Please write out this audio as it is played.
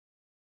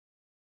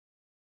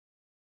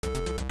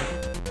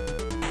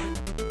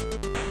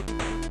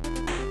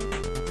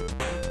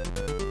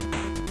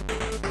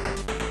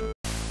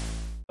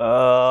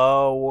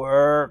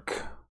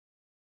Work.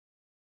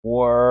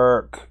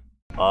 Work.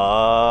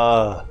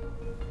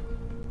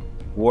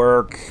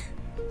 Work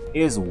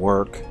is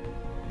work.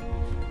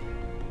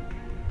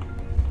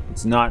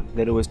 It's not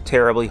that it was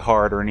terribly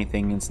hard or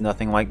anything, it's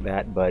nothing like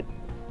that, but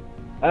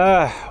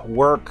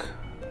work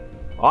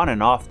on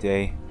an off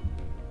day.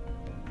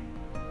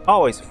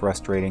 Always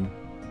frustrating.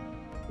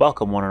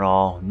 Welcome one and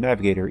all,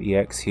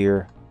 NavigatorEX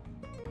here.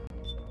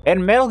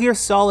 And Metal Gear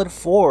Solid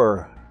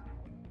 4.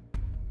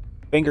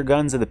 Finger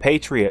guns of the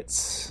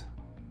Patriots.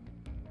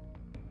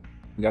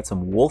 We got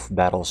some wolf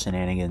battle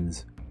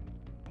shenanigans.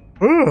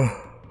 Hopefully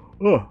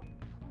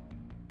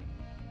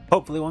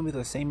it won't be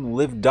the same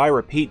live, die,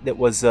 repeat that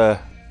was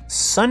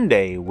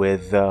Sunday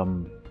with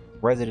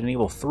Resident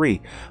Evil 3.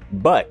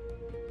 But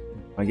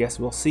I guess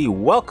we'll see.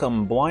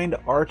 Welcome, Blind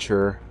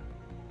Archer,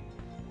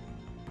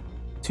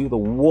 to the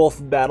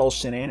wolf battle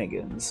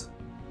shenanigans.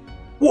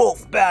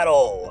 Wolf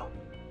battle!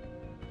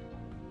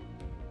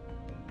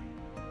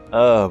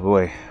 Oh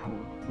boy.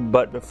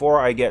 But before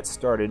I get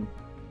started, I'm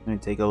going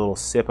to take a little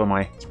sip of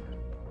my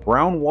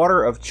brown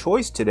water of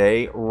choice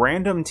today.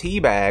 Random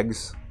tea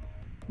bags.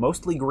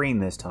 Mostly green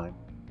this time.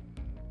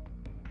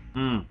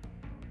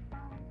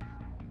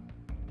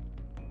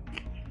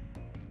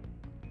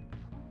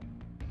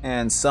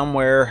 And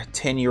somewhere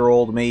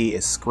 10-year-old me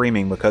is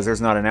screaming because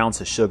there's not an ounce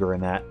of sugar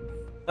in that.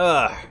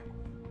 Ugh.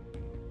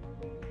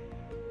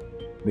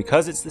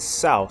 Because it's the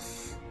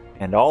South.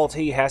 And all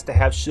tea has to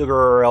have sugar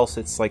or else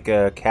it's like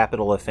a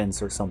capital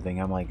offense or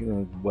something. I'm like,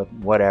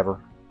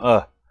 whatever.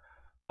 I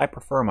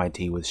prefer my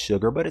tea with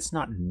sugar, but it's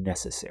not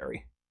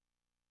necessary.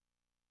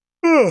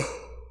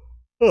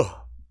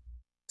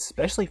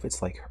 Especially if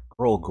it's like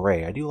Earl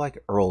Grey. I do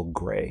like Earl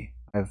Grey.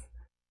 I've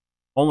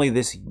only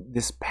this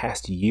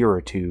past year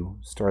or two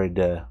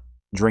started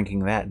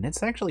drinking that, and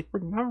it's actually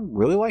I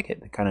really like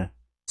it. The kind of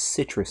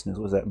citrusness.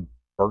 Was that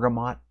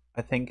bergamot?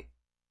 I think.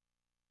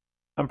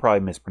 I'm probably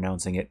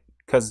mispronouncing it.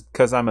 Cause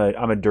I'm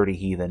a dirty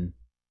heathen.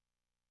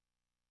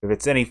 If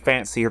it's any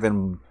fancier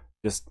than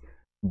just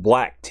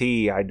black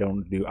tea, I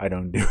don't do it.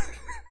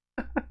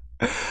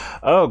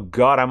 Oh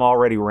God, I'm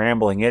already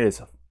rambling. It is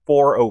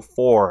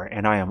 4:04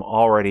 and I am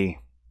already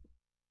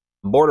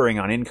bordering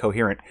on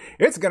incoherent.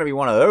 It's gonna be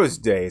one of those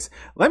days.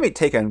 Let me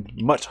take a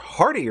much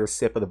heartier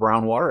sip of the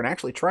brown water and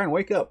actually try and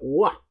wake up.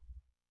 Wah.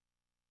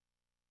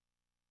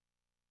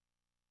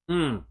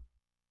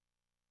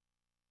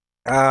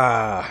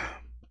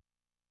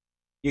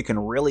 You can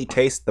really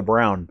taste the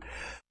brown.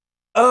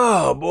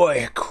 Oh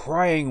boy,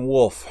 crying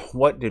wolf.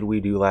 What did we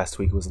do last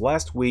week? It was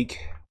last week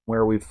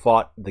where we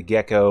fought the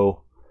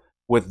gecko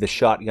with the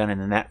shotgun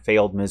and then that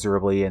failed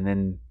miserably, and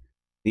then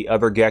the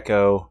other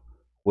gecko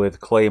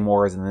with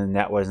claymores, and then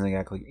that wasn't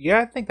exactly. Yeah,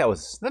 I think that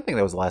was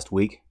last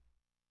week.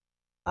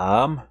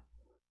 The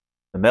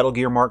Metal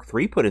Gear Mark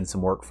III put in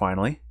some work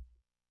finally.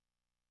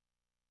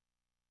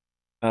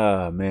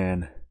 Oh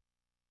man.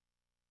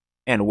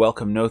 And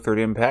welcome No Third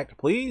Impact,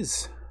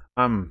 please.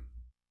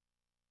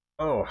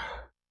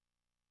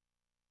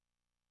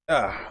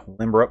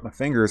 Limber up my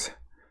fingers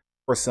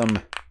for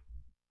some.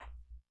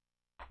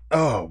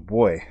 Oh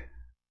boy,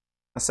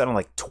 that sounded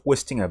like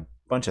twisting a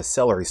bunch of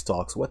celery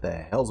stalks. What the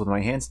hell's with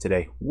my hands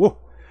today? Whoa,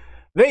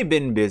 they've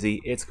been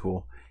busy. It's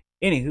cool.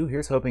 Anywho,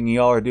 here's hoping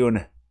y'all are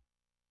doing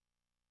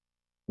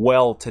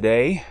well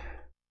today.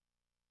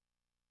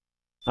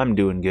 I'm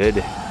doing good.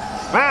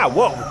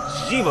 Whoa,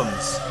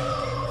 jeebums.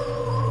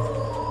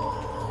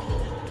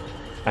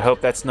 I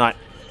hope that's not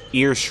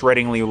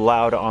ear-shreddingly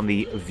loud on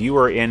the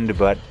viewer end,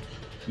 but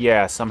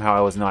yeah, somehow I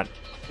was not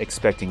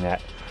expecting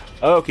that.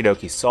 Okie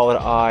dokie, solid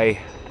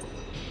eye.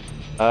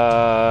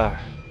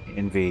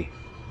 NV.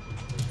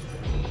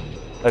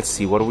 Let's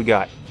see, what do we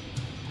got?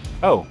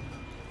 Oh.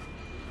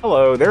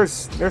 Hello,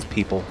 there's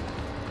people.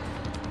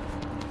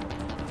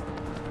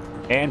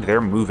 And they're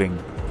moving.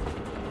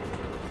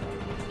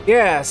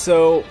 Yeah,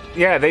 so,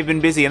 yeah, they've been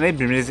busy, and they've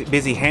been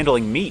busy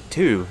handling meat,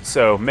 too.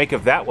 So, make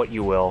of that what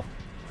you will.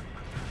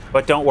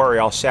 But don't worry,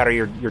 I'll shatter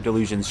your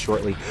delusions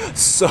shortly.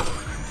 So,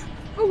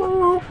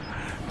 hello.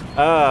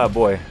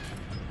 Boy.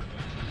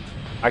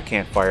 I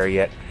can't fire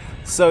yet.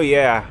 So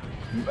yeah,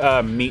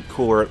 meat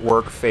cooler at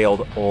work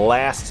failed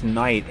last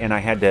night, and I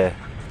had to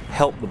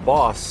help the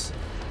boss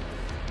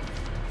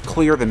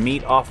clear the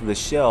meat off of the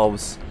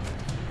shelves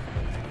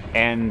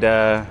and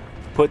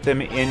put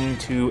them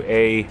into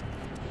a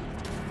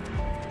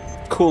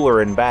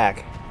cooler and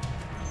back.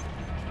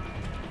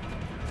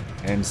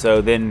 And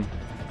so then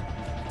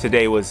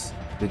today was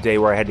the day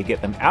where I had to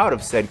get them out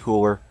of said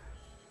cooler,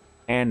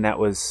 and that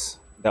was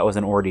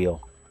an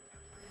ordeal.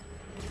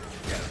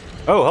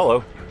 Oh,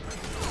 hello.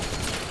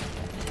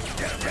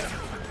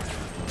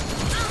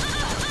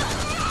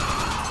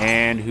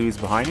 And who's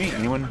behind me?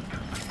 Anyone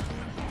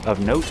of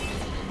note?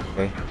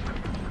 Okay.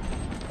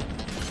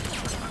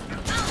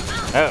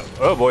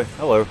 Oh boy,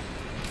 hello.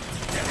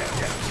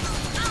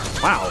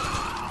 Wow.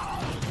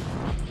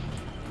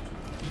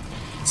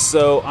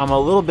 So I'm a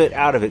little bit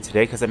out of it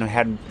today because I haven't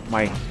had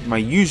my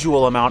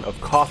usual amount of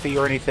coffee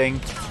or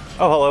anything.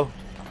 Oh, hello.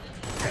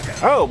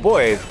 Oh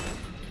boy.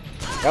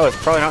 That was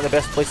probably not the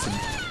best place to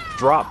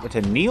drop, but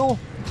to kneel?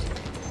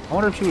 I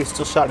wonder if she would have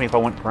still shot me if I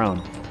went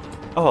prone.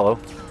 Oh, hello.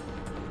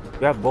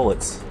 You have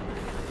bullets.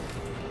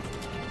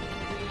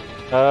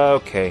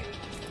 Okay.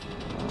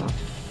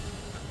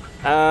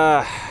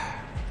 I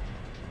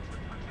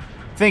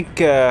think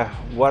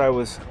what I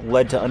was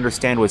led to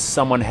understand was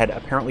someone had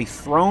apparently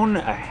thrown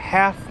a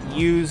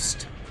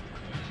half-used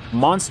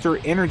Monster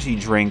energy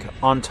drink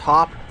on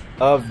top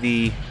of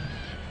the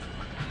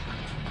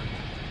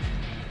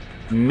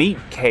meat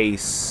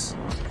case,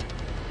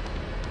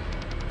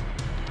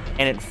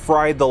 and it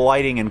fried the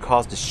lighting and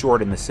caused a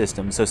short in the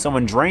system. So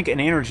someone drank an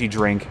energy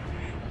drink,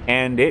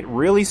 and it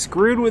really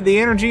screwed with the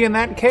energy in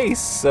that case.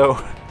 So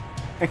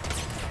I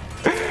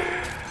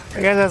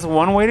guess that's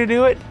one way to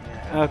do it.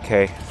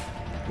 Okay,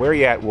 where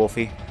you at,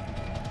 Wolfie?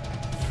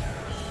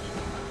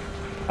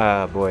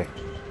 Boy.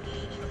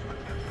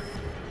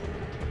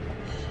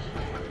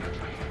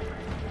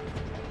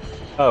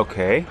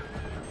 Okay.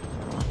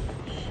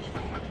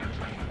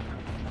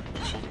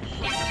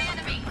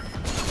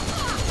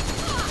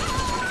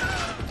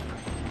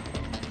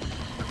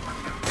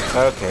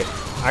 Okay,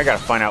 I gotta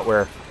find out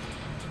where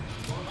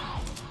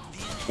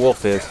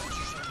Wolf is.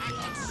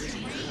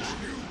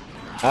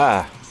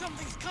 Ah.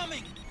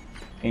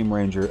 Aim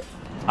Ranger.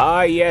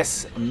 Ah,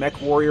 yes.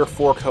 Mech Warrior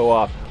 4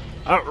 co-op.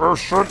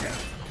 Shit.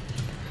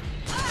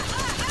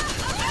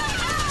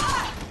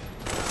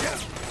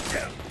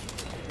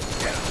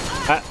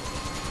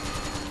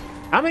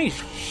 How many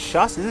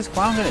shots is this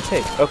clown gonna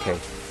take? Okay.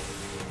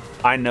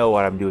 I know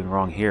what I'm doing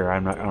wrong here. I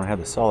don't have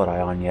the solid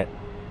eye on yet.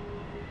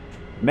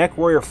 Mech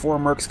Warrior 4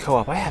 Mercs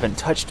co-op. I haven't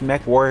touched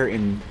Mech Warrior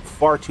in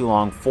far too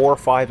long. 4 or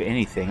 5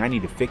 anything. I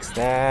need to fix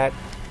that.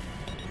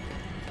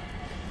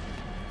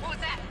 What was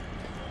that?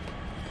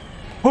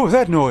 What was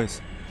that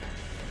noise?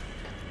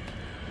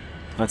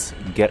 Let's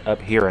get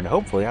up here and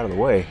hopefully out of the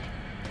way.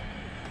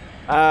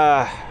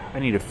 I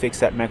need to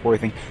fix that Mech Warrior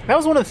thing. That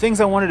was one of the things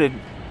I wanted to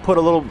put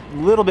a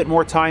little bit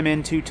more time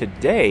into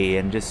today,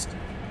 and just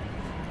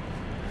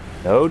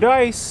no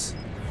dice.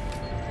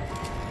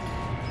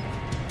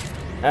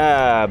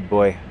 Ah,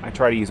 boy. I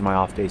try to use my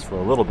off days for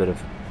a little bit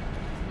of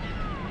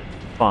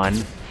fun.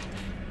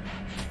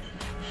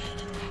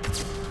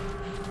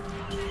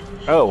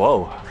 Oh,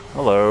 whoa.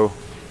 Hello.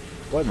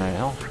 What in the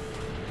hell?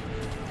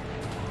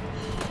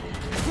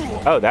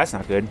 Oh, that's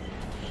not good.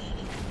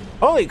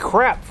 Holy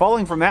crap!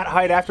 Falling from that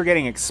height after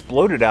getting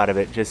exploded out of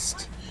it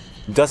just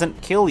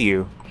doesn't kill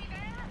you.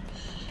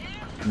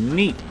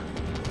 Neat.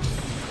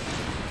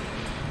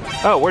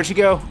 Oh, where'd she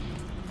go?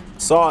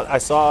 I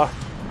saw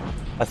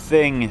a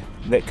thing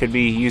that could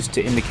be used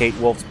to indicate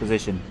Wolf's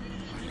position.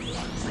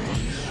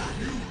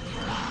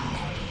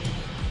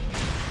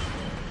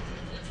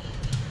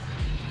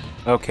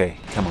 Okay,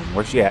 come on,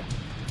 where's she at?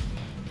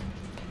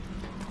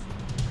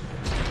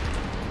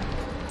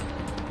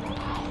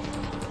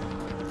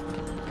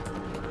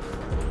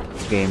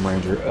 Game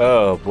Ranger,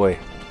 oh boy.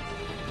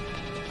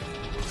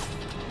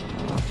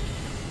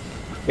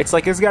 It's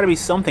like there's got to be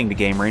something to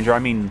Game Ranger. I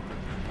mean,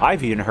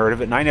 I've even heard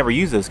of it, and I never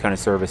use those kind of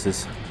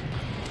services.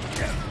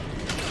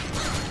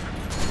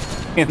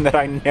 And that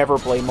I never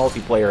play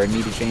multiplayer and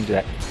need to change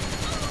that.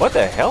 What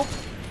the hell?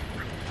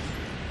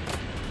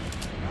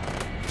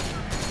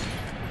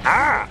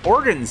 Ah!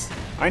 Organs!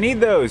 I need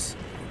those!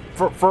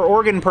 For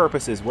organ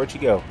purposes. Where'd she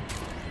go?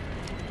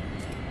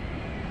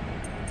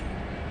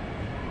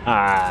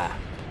 Ah.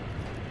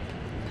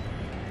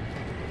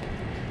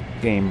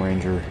 Game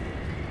Ranger.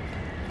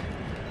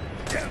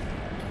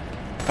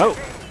 Oh!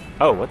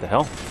 Oh, what the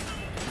hell?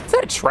 Is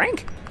that a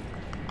trank?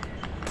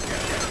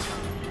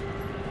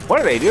 What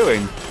are they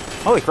doing?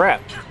 Holy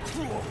crap.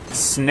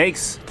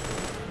 Snakes.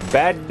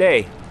 Bad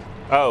day.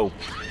 Oh.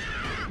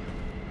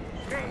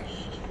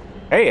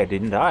 Hey, I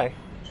didn't die.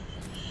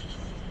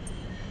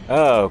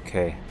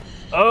 Okay.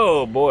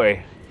 Oh,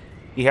 boy.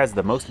 He has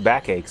the most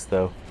backaches,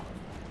 though.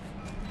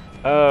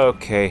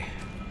 Okay.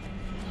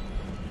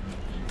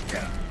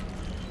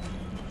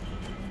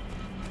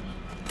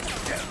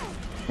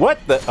 What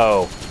the?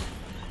 Oh.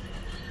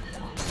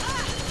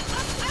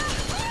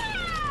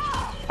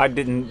 I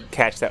didn't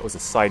catch that was a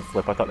side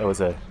flip. I thought that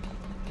was a...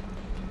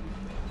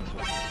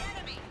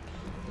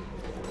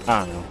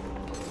 I don't know.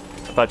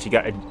 I thought she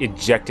got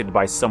ejected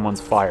by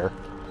someone's fire.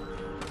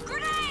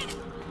 Grenade!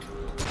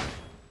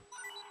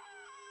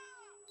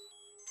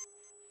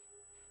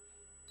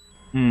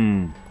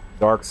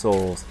 Dark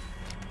Souls.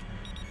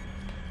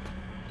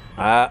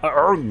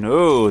 Oh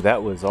no,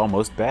 that was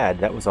almost bad.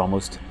 That was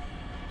almost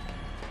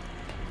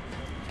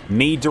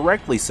me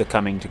directly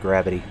succumbing to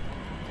gravity.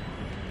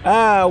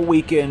 Ah,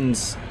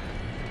 weakens.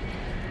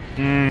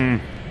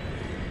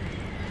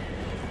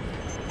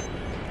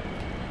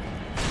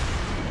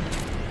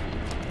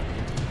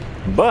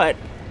 But,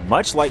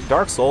 much like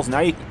Dark Souls, now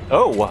you...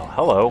 Oh, well,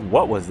 hello.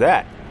 What was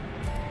that?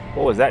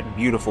 What was that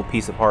beautiful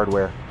piece of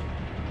hardware?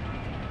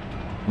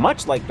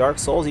 Much like Dark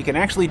Souls, you can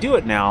actually do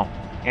it now.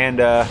 And,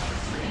 I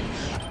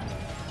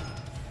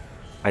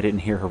didn't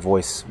hear her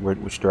voice,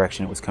 which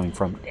direction it was coming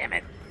from. Damn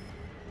it.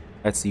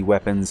 Let's see,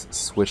 weapons.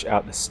 Switch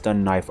out the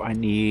stun knife. I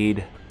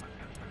need...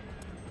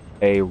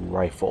 a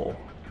rifle.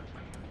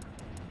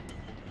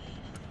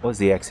 What was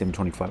the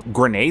XM25?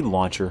 Grenade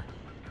launcher.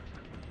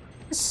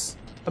 It's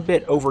a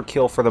bit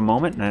overkill for the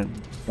moment, and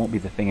it won't be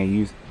the thing I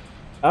use.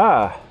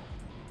 Ah.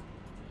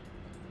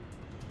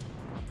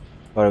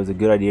 Thought it was a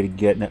good idea to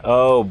get...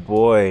 Oh,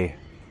 boy.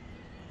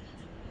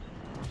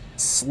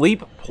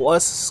 Sleep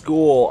plus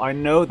school. I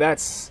know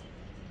that's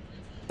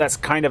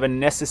kind of a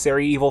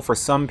necessary evil for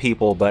some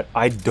people, but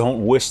I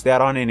don't wish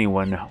that on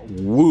anyone.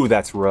 Woo,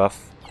 that's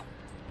rough.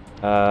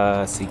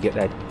 Let's see, get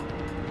that...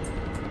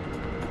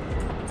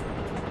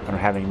 I don't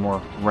have any more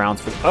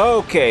rounds for...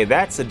 Okay,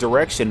 that's a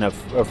direction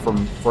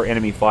for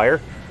enemy fire.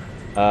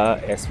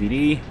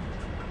 SVD.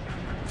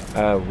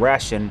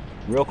 Ration,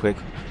 real quick.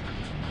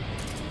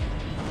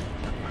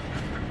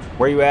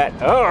 Where you at?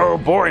 Oh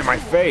boy, my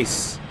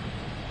face!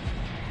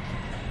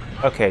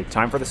 Okay,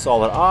 time for the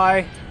solid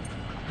eye.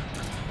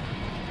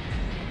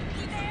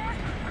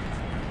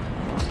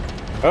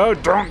 Oh,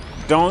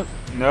 don't,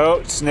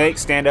 no, snake,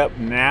 stand up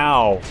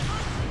now.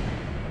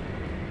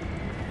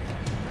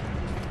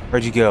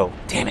 Where'd you go?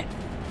 Damn it.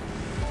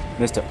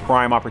 Missed a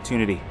prime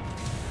opportunity.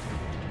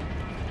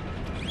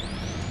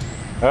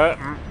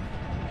 Come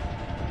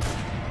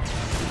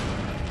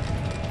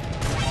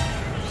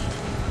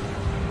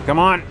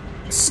on.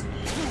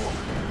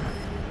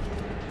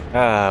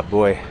 Ah,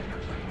 boy.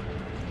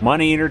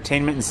 Money,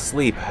 entertainment, and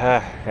sleep.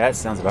 That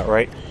sounds about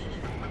right.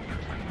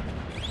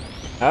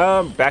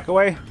 Back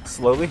away,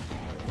 slowly.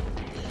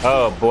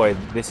 Oh boy,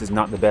 this is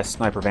not the best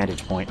sniper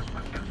vantage point.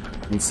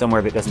 I need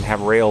somewhere that doesn't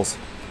have rails.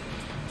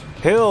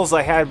 Pills!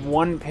 I had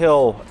one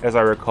pill, as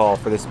I recall,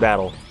 for this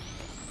battle.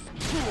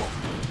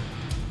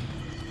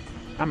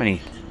 How many?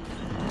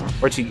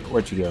 Where'd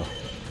you go?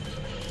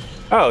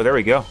 Oh, there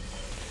we go.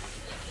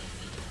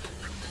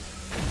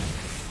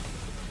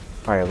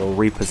 Alright, a little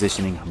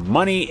repositioning.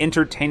 Money,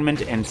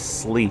 entertainment, and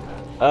sleep.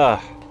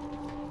 Ugh.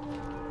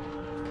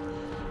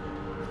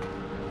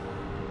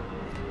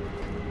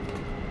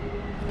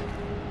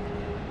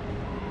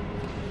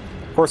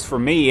 Of course, for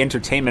me,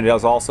 entertainment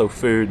is also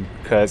food,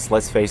 because,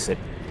 let's face it,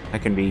 I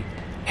can be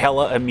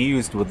hella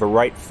amused with the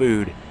right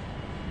food.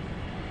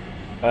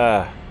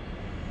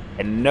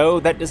 And no,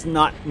 that does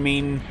not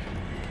mean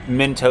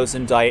Mentos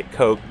and Diet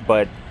Coke,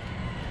 but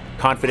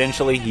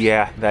confidentially,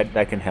 yeah,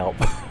 that can help.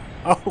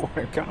 Oh,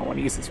 I kind of want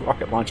to use this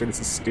rocket launcher.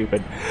 This is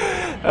stupid.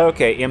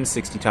 Okay,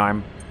 M60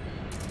 time.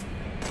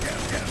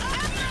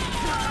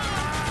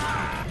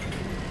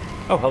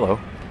 Oh, hello.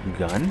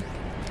 Gun.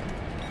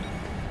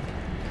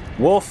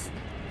 Wolf.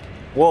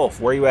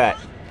 Wolf, where you at?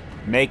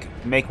 Make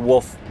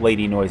wolf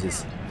lady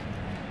noises.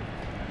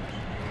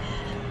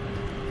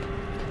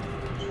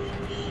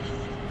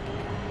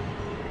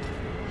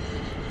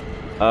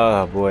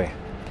 Oh, boy.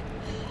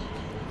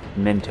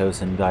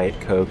 Mentos and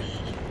Diet Coke.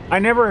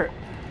 I've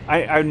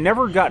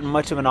never gotten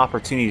much of an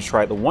opportunity to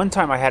try it. The one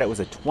time I had it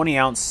was a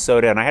 20-ounce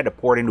soda, and I had to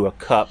pour it into a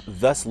cup,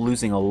 thus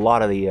losing a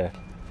lot of the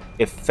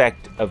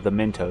effect of the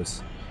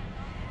Mentos.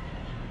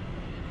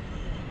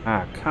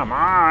 Ah, come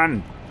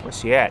on! Where's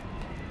she at?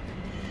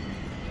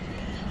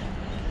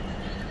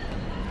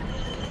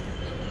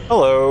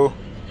 Hello!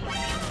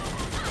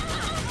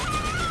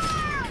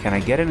 Can I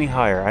get any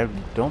higher? I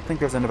don't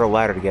think there's another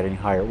ladder to get any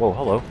higher. Whoa,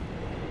 hello.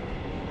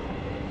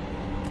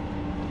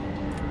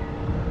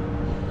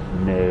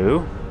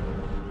 No.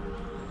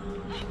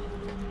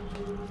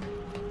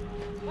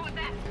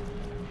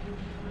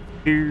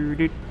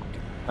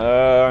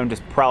 I'm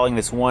just prowling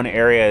this one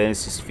area and it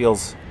just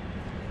feels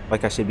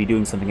like I should be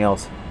doing something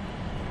else.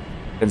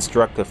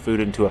 Construct the food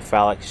into a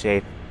phallic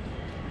shape.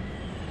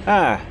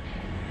 Ah.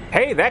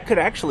 Hey, that could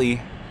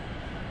actually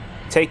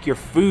take your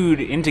food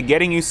into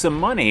getting you some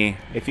money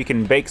if you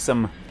can bake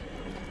some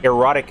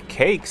erotic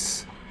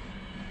cakes.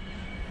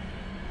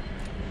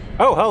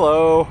 Oh,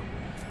 hello.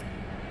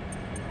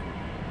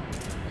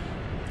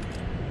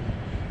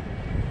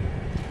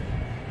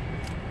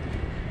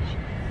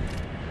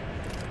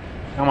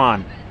 Come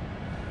on.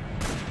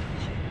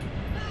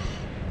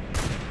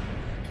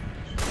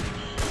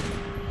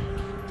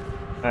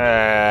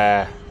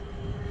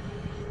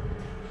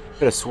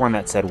 Could have sworn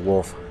that said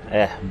wolf.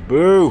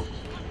 Boo!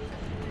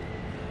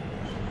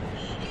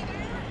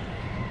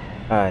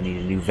 I need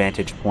a new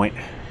vantage point.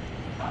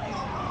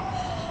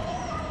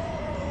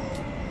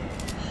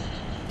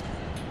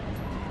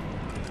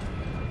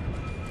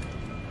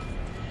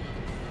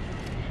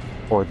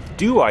 Or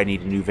do I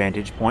need a new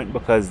vantage point?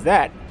 Because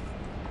that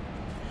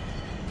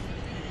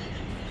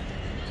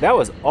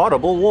was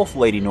audible wolf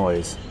lady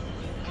noise.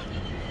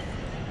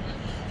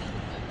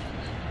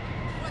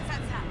 What's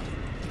that sound?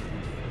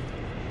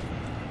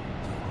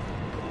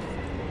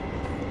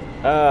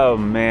 Oh,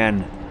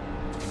 man.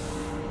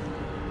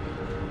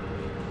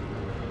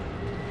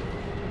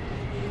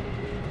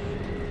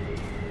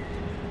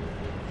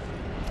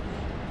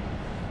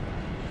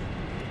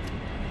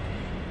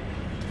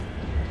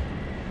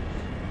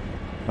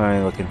 What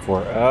am I looking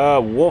for?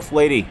 Wolf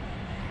lady.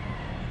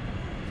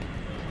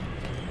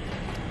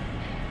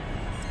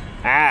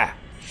 Ah!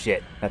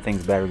 Shit. That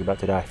thing's battery's about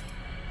to die.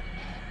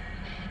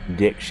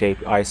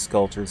 Dick-shaped ice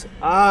sculptures.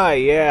 Ah,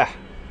 yeah.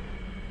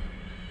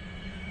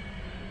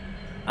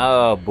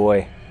 Oh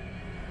boy.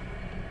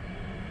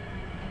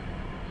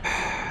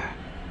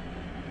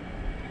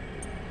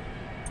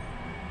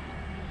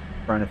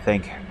 Trying to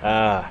think.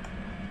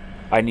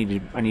 I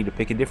need to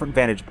pick a different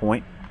vantage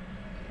point,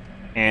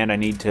 and I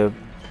need to.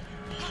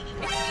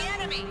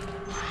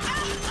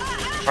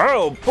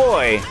 Oh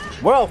boy!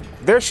 Well,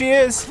 there she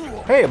is.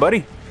 Hey,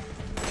 buddy.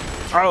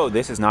 Oh,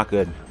 this is not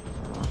good.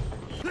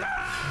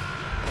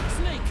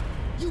 Snake,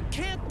 you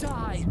can't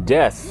die.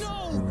 Death,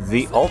 No!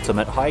 the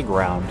ultimate high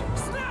ground.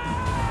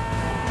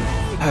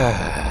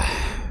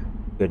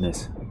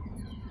 Goodness.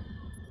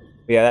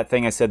 Yeah, that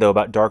thing I said though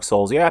about Dark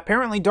Souls. Yeah,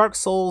 apparently Dark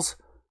Souls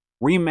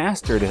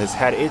Remastered has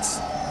had its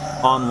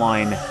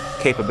online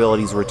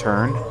capabilities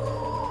returned.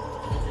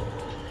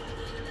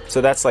 So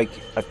that's like,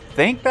 I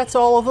think that's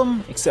all of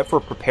them, except for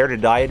Prepare to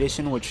Die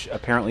Edition, which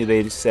apparently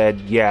they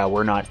said, yeah,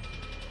 we're not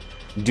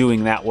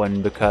doing that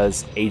one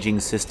because aging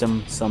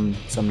system, some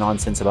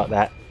nonsense about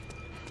that.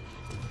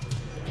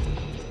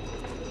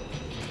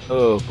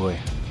 Oh boy.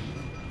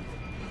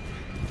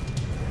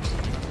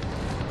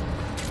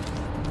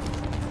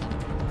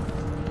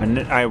 And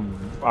I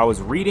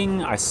was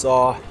reading, I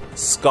saw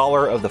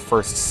Scholar of the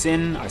First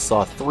Sin, I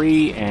saw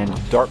 3,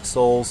 and Dark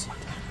Souls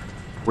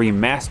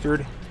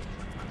Remastered.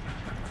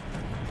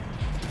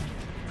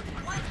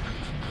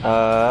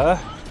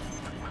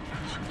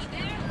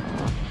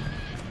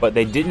 But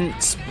they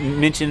didn't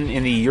mention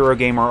in the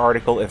Eurogamer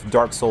article if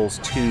Dark Souls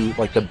 2,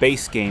 like the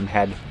base game,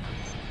 had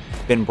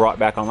been brought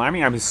back online. I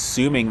mean, I'm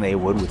assuming they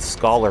would with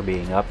Scholar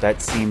being up.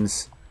 That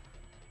seems...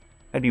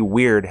 that'd be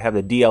weird to have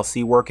the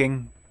DLC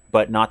working,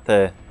 but not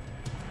the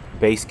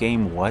base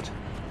game. What?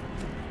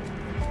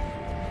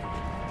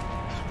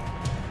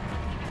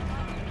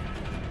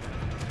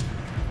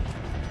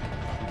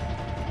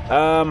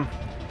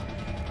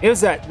 It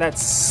was that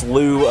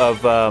slew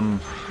of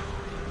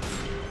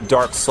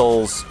Dark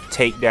Souls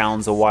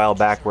takedowns a while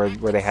back where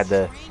they had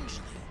the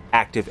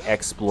active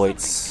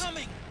exploits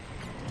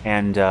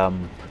and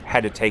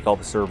had to take all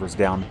the servers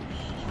down.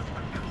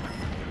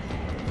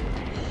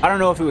 I don't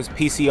know if it was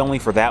PC only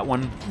for that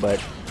one,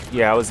 but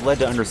yeah, I was led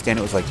to understand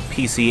it was like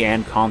PC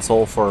and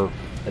console for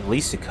at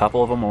least a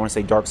couple of them. I want to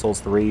say Dark Souls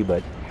 3,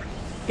 but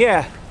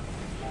yeah,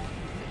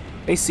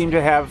 they seem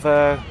to have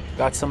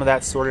got some of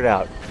that sorted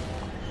out.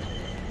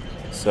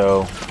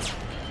 So,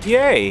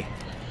 yay!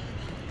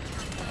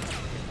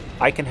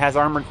 Icon has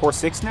Armored Core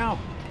 6 now.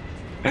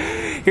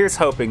 Here's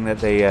hoping that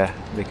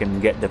they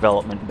can get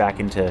development back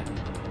into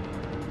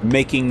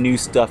making new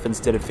stuff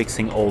instead of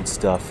fixing old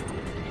stuff.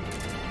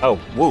 Oh,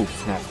 whoa,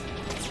 snap.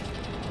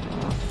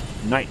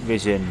 Night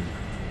vision.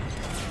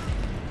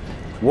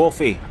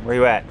 Wolfie, where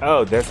you at?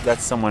 Oh,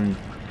 that's someone.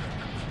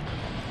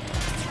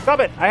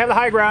 Stop it! I have the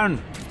high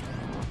ground!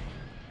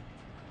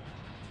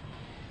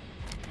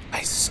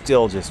 I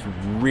still just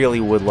really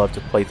would love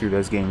to play through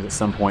those games at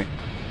some point.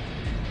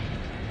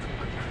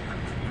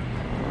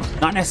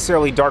 Not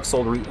necessarily Dark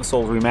Souls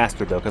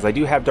Remastered, though, because I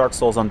do have Dark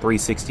Souls on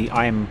 360.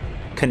 I am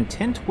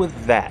content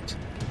with that.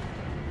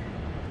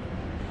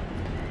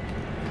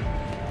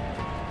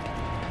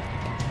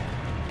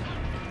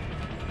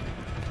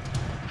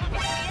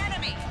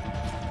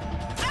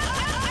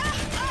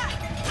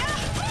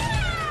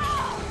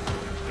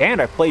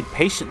 And I played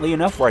patiently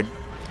enough where I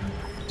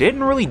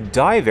didn't really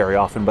die very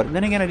often, but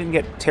then again, I didn't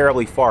get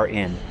terribly far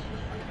in.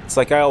 It's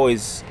like I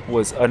always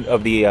was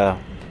of the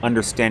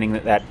understanding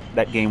that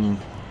game,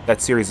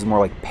 that series is more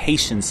like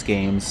patience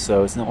games,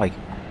 so it's not like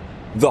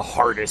the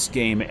hardest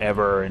game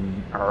ever,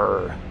 and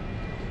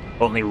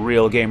only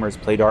real gamers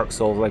play Dark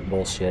Souls, like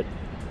bullshit.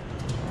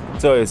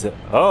 So is it?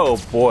 Oh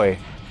boy,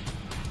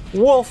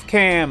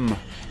 Wolfcam.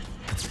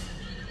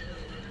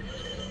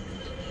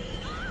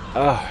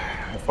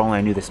 If only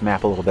I knew this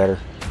map a little better.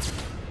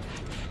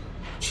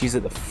 She's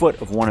at the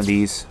foot of one of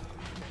these.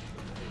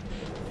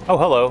 Oh,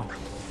 hello.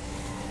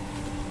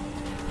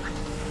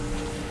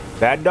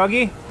 Bad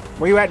doggy?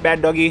 Where you at,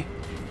 bad doggy?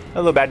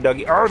 Hello, bad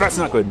doggy. Oh, that's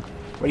not good.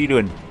 What are you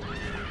doing?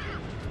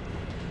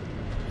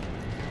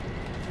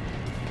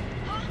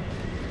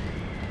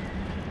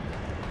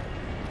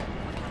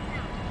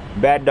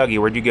 Bad doggy,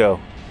 where'd you go?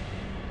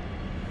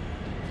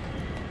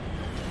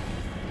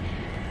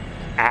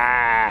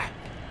 Ah!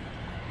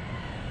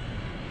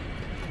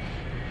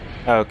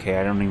 Okay,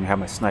 I don't even have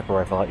my sniper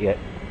rifle out yet.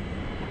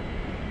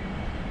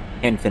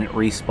 Infinite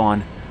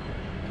respawn.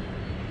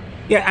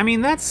 Yeah, I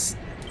mean,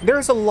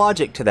 there's a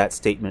logic to that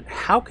statement.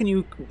 How can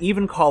you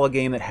even call a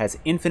game that has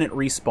infinite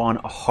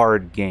respawn a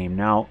hard game?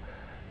 Now,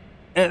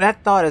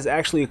 that thought has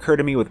actually occurred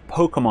to me with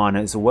Pokemon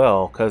as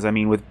well, because, I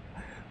mean,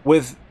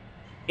 with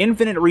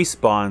infinite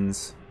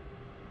respawns,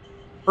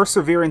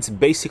 perseverance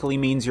basically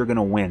means you're going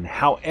to win.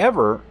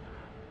 However,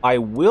 I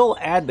will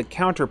add the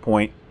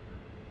counterpoint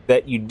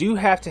that you do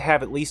have to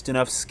have at least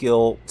enough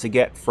skill to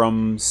get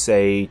from,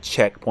 say,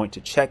 checkpoint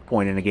to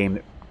checkpoint in a game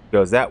that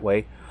goes that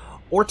way,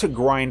 or to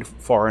grind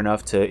far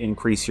enough to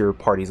increase your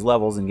party's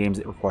levels in games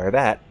that require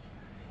that,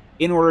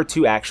 in order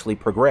to actually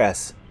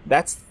progress.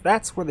 That's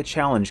where the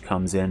challenge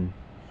comes in,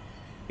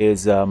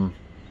 is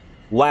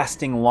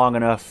lasting long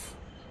enough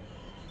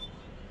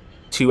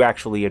to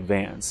actually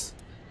advance.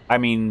 I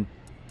mean,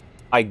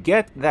 I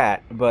get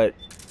that, but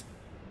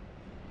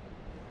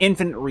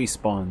infinite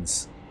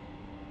respawns,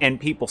 and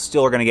people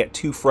still are going to get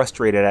too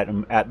frustrated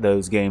at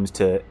those games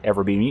to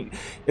ever be.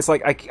 It's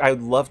like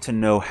I'd love to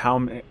know how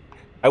many.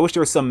 I wish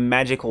there was some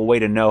magical way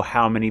to know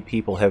how many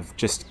people have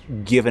just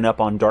given up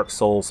on Dark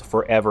Souls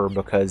forever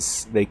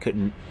because they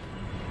couldn't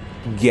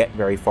get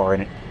very far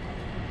in it.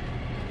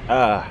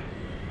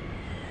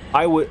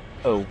 I would...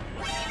 Oh.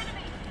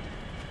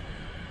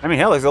 I mean,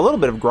 hell, there's a little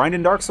bit of grind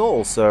in Dark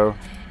Souls, so...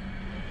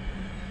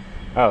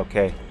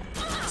 Okay.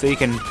 So you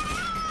can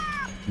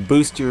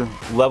boost your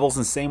levels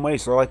in the same way,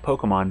 sort of like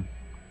Pokemon.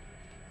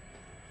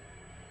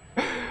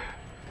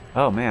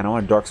 Oh man, I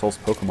want a Dark Souls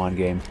Pokemon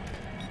game.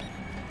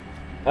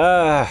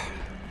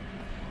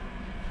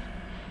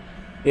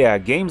 Yeah,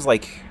 games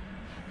like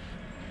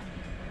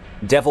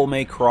Devil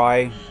May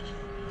Cry,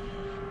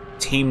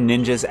 Team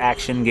Ninja's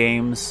action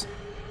games.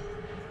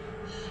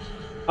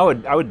 I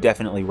would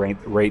definitely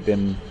rate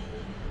them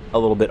a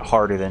little bit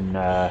harder than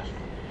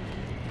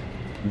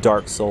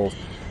Dark Souls.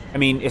 I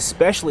mean,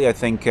 especially I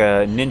think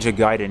Ninja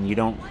Gaiden. You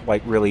don't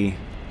like really.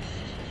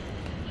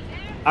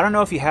 I don't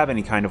know if you have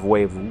any kind of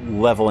way of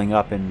leveling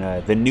up in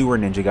the newer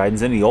Ninja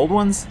Gaidens. In the old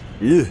ones,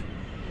 ugh.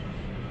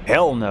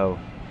 Hell no.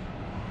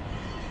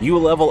 You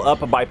level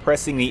up by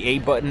pressing the A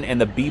button and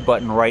the B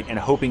button right and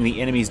hoping the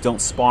enemies don't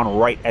spawn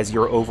right as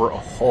you're over a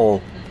hole.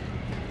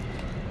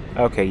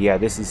 Okay, yeah,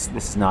 this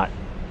is not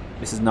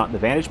the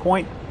vantage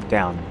point.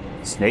 Down.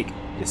 Snake,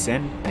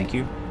 descend, thank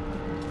you.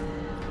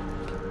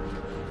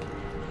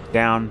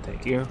 Down,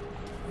 thank you.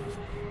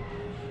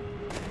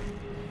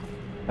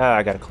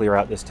 I gotta clear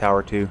out this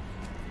tower too.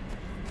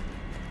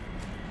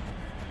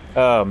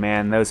 Oh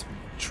man, those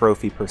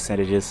trophy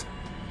percentages.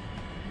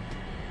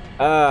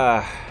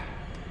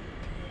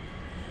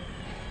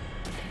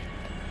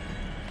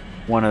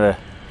 One of the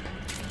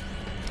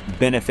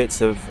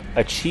benefits of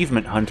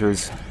achievement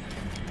hunters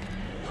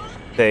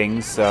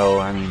things, so,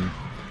 I mean...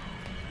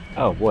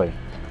 Oh, boy.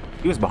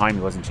 She was behind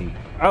me, wasn't she?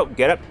 Oh,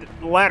 get up!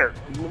 Ladder!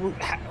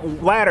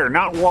 Ladder,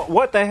 not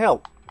what the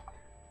hell?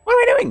 What am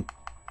I doing?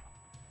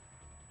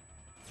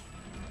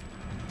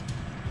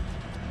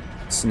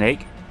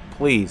 Snake,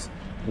 please,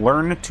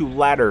 learn to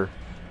ladder.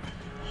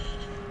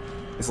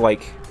 It's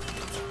like...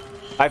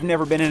 I've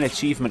never been an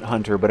achievement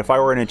hunter, but if I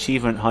were an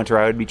achievement hunter,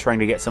 I would be trying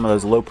to get some of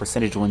those low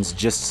percentage ones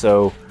just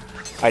so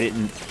I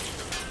didn't,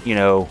 you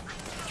know,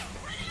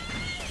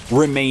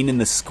 remain in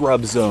the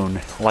scrub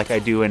zone like I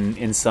do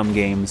in some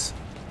games.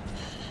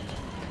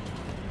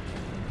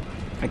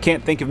 I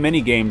can't think of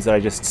many games that I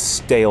just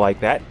stay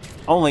like that.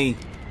 Only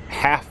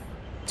half,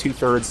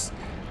 2/3,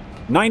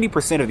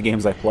 90% of the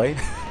games I play.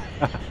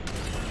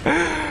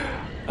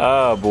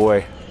 Oh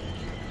boy.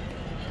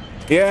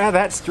 Yeah,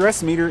 that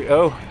stress meter.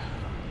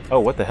 Oh,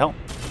 what the hell?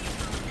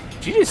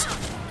 Did you just...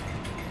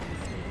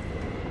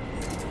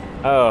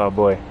 Oh,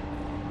 boy.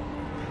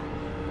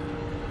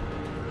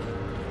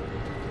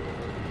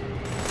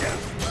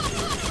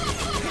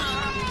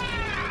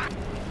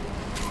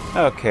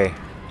 Okay.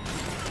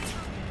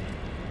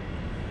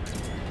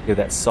 Give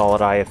that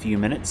solid eye a few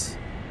minutes.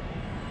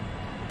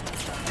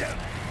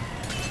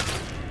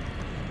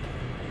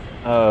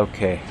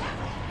 Okay.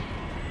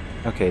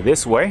 Okay,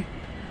 this way.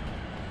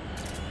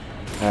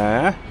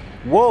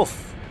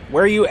 Wolf!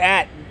 Where are you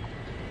at?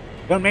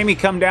 Don't make me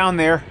come down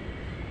there.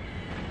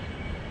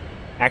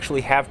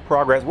 Actually have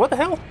progress. What the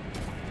hell?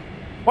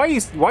 Why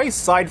are you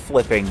side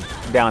flipping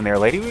down there,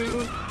 lady?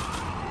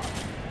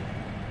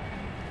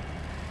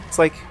 It's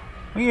like,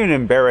 why you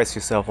embarrass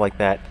yourself like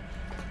that?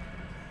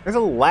 There's a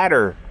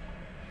ladder.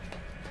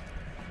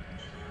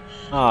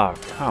 Oh,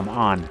 come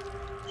on.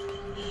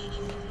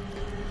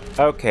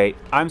 Okay,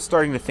 I'm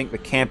starting to think the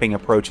camping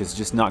approach is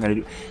just not going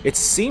to do... It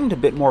seemed a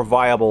bit more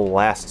viable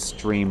last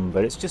stream,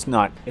 but it's just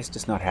not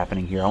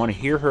happening here. I want to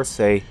hear her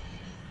say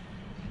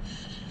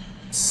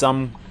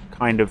some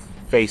kind of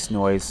face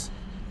noise,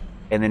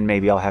 and then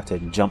maybe I'll have to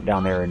jump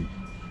down there and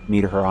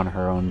meet her on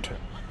her own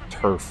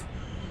turf,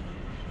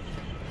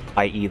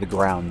 i.e. the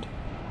ground.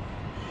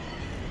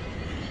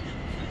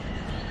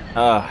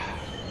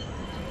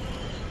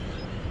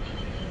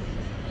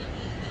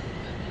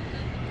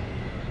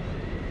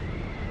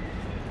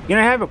 You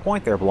know, I have a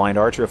point there, Blind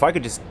Archer. If I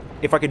could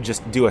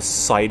just do a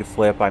side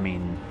flip, I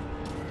mean,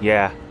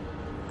 yeah.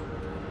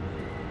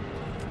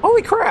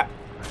 Holy crap!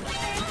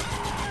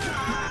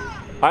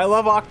 I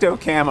love Octo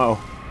Camo.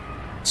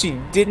 She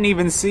didn't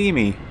even see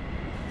me.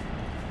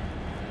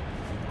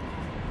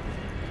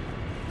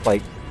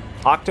 Like,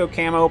 Octo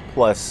Camo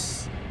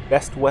plus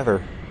best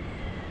weather.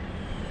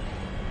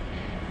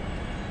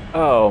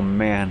 Oh,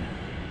 man.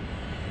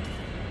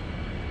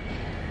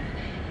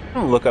 I'm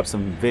gonna look up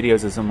some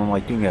videos of someone,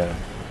 like, doing a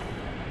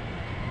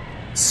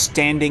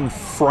standing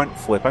front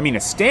flip. I mean, a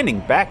standing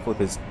back flip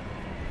is...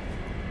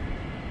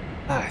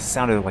 it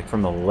sounded like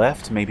from the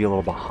left, maybe a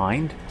little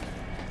behind.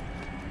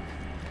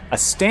 A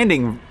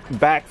standing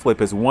back flip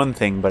is one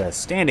thing, but a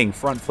standing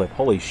front flip,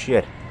 holy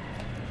shit.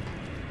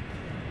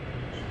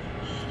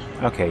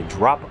 Okay,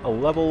 drop a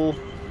level.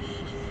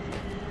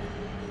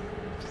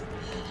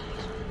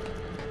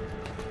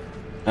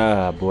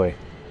 Ah, boy.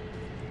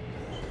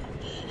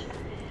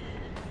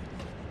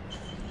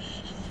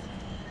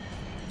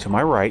 To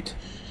my right.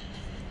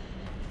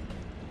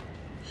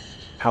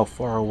 How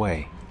far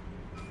away?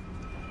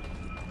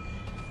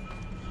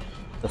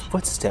 The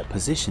footstep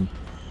position.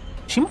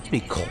 She must be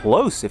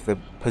close if the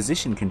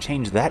position can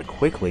change that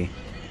quickly.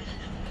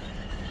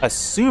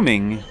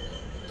 Assuming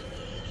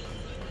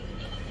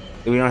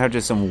that we don't have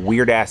just some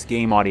weird-ass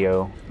game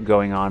audio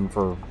going on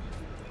for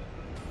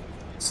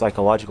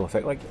psychological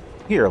effect. Like,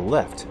 here,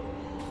 left.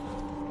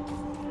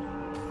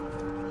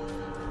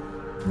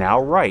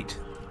 Now right.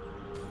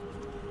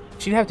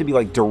 She'd have to be,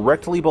 like,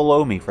 directly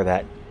below me for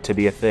that to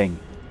be a thing.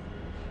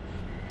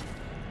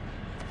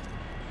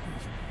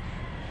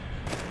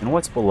 And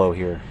what's below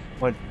here?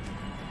 What?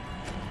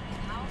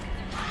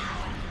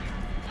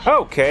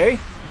 Okay.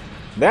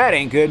 That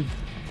ain't good.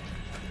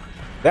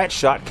 That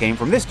shot came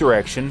from this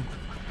direction.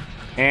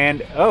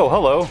 And, oh,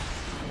 hello.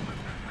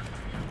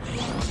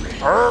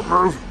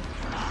 Move.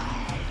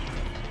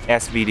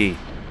 SVD.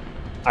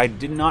 I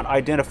did not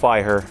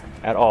identify her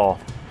at all.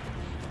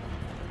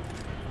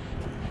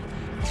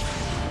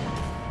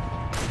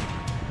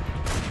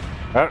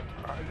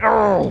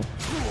 Oh!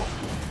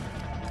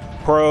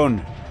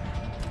 Prone.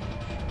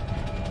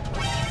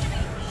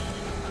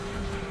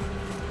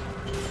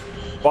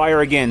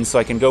 Fire again so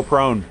I can go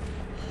prone.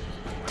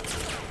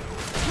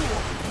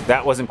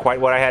 That wasn't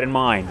quite what I had in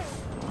mind.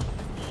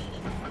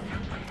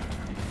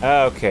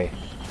 Okay.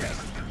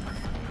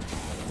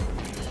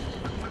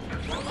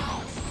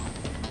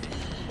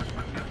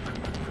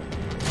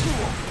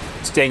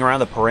 Staying around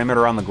the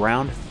perimeter on the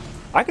ground.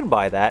 I can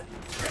buy that.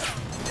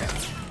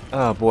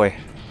 Oh boy.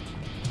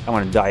 I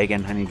want to die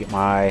again. I need to get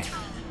my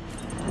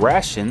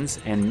rations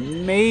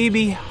and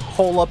maybe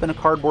hole up in a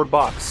cardboard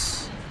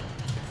box.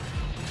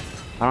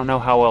 I don't know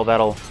how well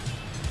that'll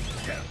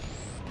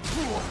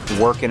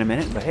work in a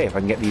minute, but hey, if I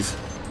can get these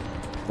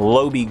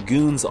Loby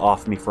goons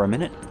off me for a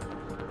minute.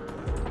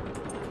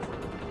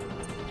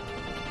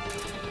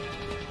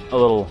 A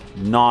little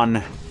non-edible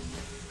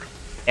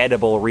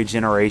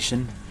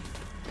regeneration.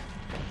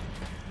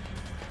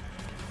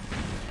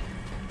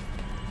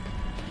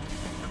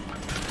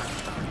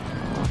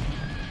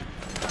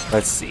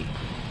 Let's see.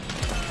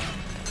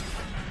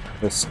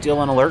 They're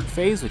still in alert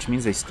phase, which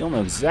means they still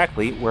know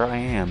exactly where I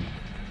am.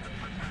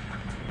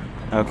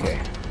 Okay.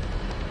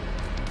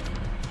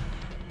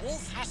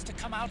 Wolf has to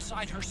come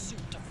outside her suit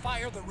to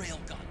fire the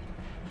railgun.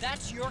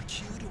 That's your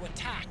cue to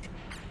attack.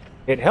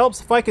 It helps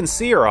if I can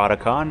see her,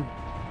 Otacon.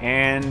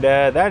 And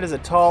that is a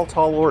tall,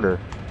 tall order.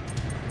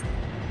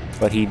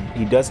 But he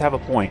does have a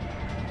point.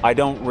 I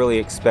don't really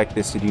expect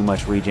this to do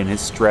much regen. His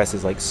stress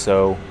is like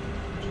so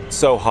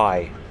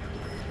high.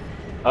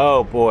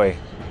 Oh boy.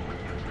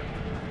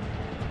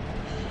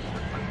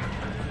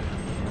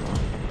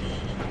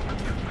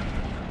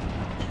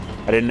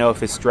 I didn't know if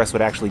his stress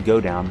would actually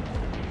go down.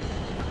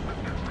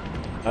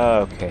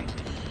 Okay.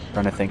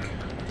 Trying to think.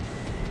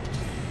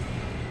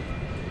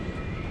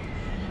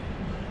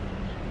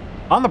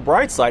 On the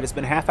bright side, it's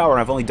been a half hour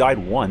and I've only died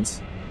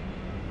once.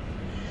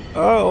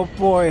 Oh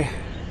boy.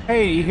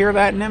 Hey, you hear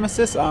that,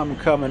 Nemesis? I'm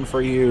coming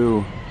for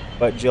you.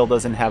 But Jill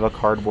doesn't have a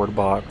cardboard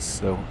box,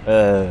 so,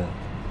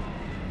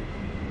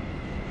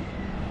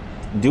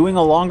 doing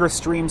a longer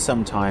stream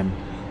sometime.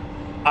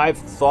 I've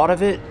thought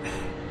of it.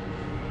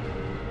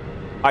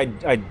 I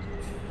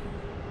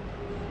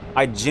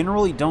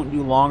generally don't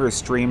do longer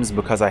streams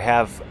because I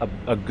have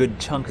a good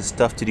chunk of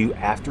stuff to do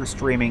after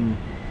streaming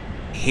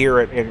here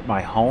at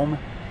my home.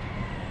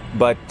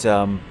 But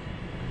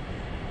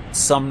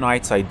some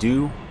nights I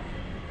do.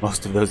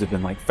 Most of those have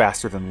been like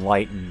faster than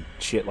light and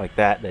shit like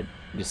that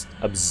just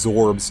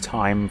absorbs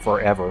time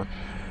forever.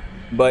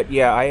 But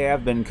yeah, I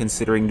have been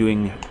considering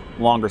doing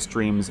longer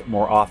streams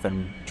more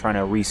often, trying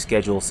to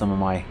reschedule some of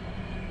my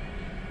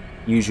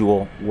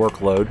usual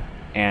workload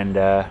and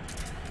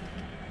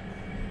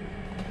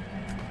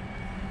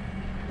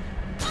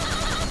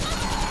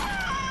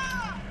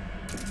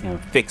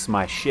fix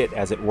my shit,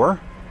 as it were.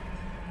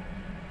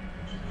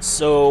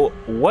 So,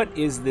 what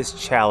is this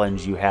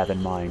challenge you have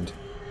in mind?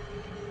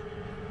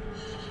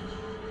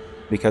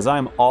 Because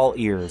I'm all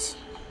ears.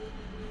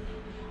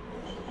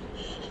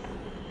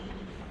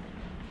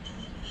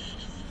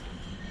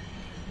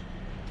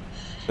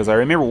 Because I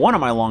remember one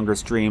of my longer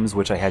streams,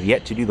 which I have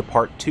yet to do the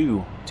part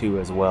 2 to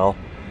as well,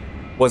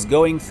 was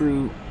going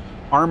through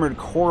Armored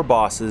Core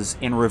bosses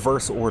in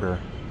reverse order.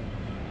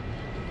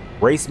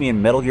 Race me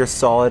in Metal Gear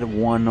Solid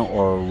 1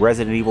 or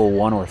Resident Evil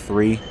 1 or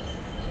 3.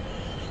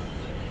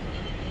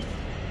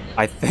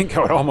 I think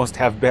I would almost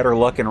have better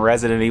luck in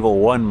Resident Evil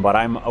 1, but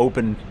I'm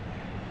open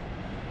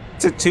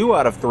to 2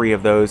 out of 3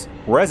 of those.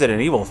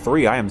 Resident Evil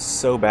 3 I am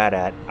so bad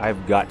at.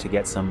 I've got to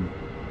get some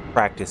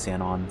practice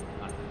in on.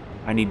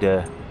 I need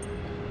to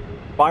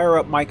fire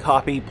up my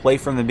copy, play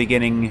from the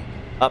beginning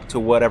up to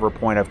whatever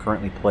point I've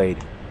currently played.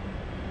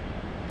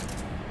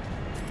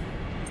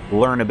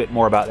 Learn a bit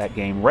more about that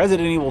game.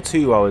 Resident Evil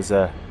 2 I was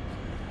a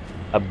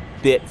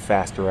bit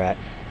faster at.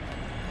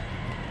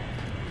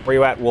 Where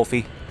you at,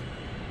 Wolfie?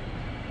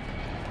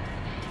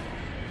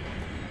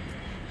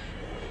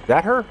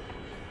 that her?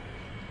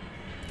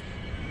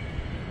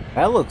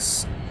 That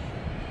looks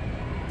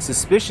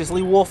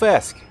suspiciously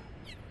wolf-esque.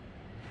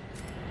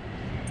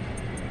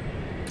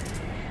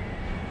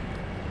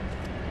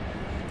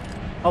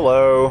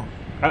 Hello.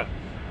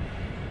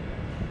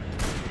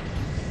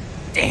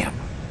 Damn.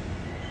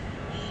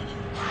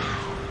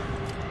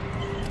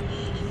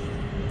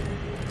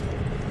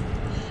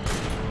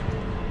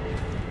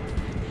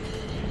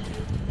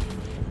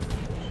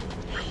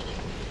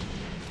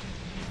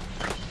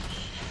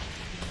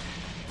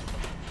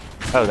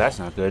 Oh, that's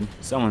not good.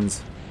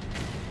 Someone's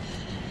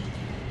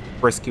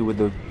frisky with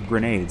the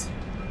grenades.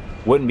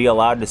 Wouldn't be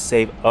allowed to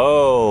save.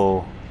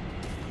 Oh.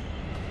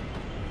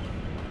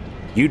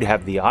 You'd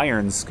have the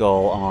Iron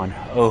Skull on.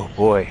 Oh,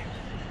 boy.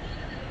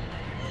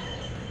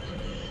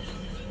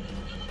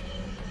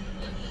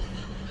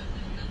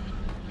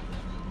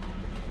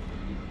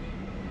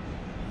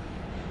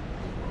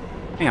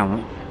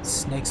 Damn,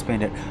 Snake's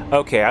bandana.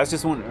 Okay, I was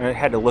just wondering. I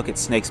had to look at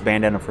Snake's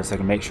bandana for a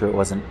second, make sure it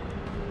wasn't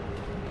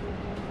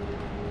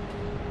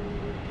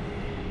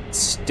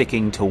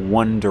sticking to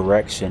one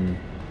direction.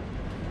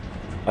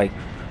 Like,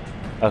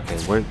 okay,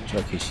 where?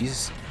 Okay,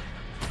 she's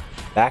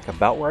back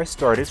about where I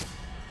started.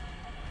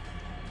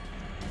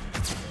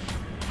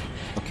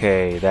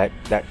 Okay, that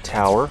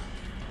tower.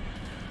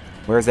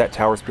 Where's that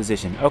tower's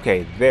position?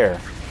 Okay, there.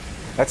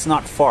 That's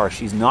not far.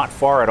 She's not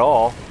far at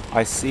all.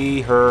 I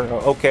see her.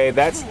 Okay,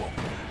 that's.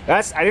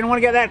 I didn't want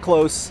to get that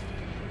close.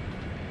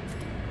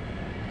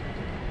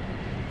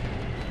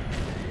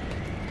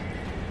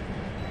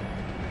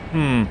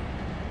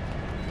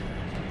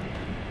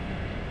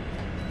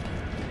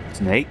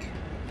 Snake?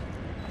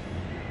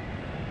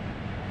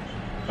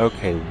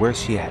 Okay,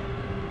 where's she at?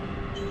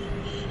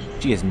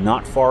 She is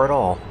not far at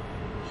all.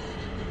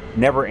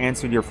 Never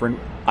answered your friend.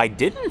 I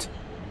didn't?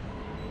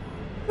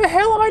 What the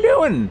hell am I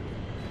doing?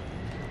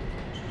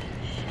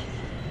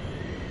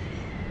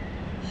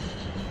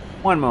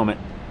 One moment.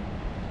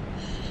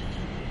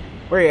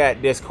 Where you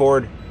at,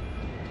 Discord?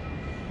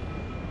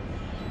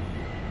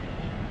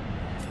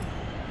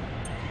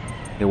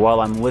 Okay, while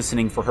I'm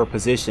listening for her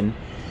position.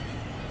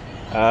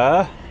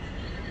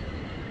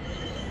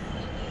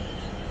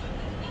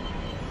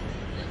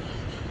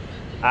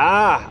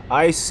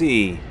 I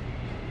see.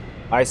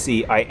 I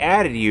see. I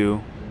added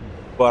you,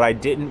 but I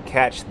didn't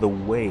catch the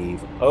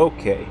wave.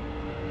 Okay.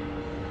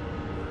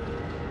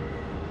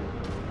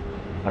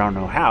 I don't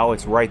know how.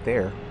 It's right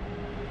there.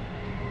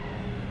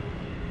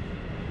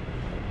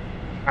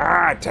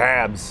 Ah,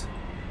 tabs.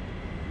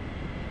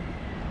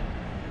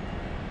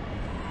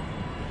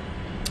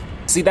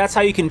 See, that's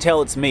how you can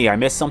tell it's me. I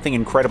missed something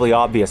incredibly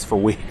obvious for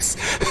weeks.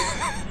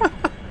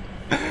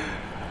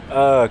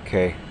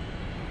 Okay.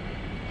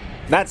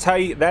 That's how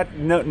you,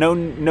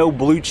 no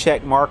blue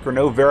check mark or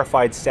no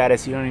verified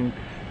status. You don't even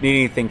need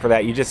anything for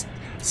that. You just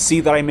see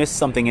that I missed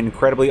something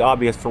incredibly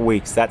obvious for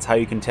weeks. That's how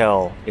you can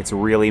tell it's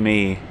really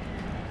me.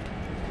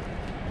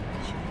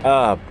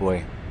 Oh,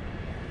 boy.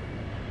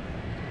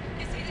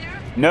 Is he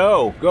there?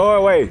 No, go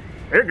away.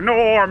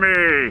 Ignore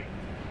me.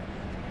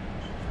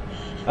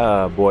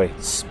 Oh, boy.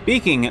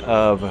 Speaking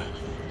of What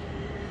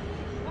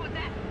was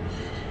that?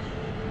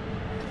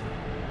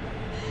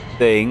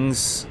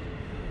 things,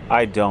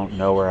 I don't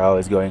know where I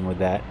was going with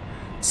that.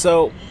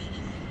 So,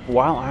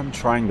 while I'm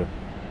trying to...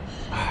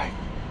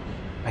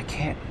 I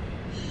can't...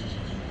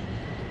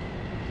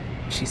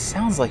 She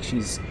sounds like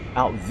she's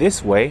out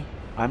this way.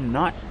 I'm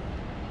not...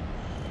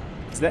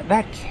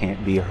 That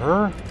can't be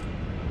her.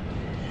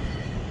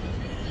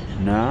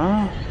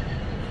 No.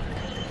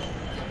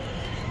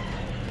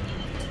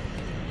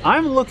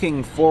 I'm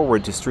looking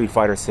forward to Street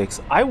Fighter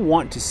 6. I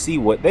want to see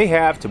what they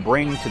have to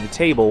bring to the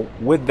table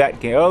with that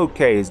game.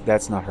 Okay,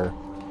 that's not her.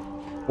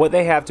 What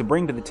they have to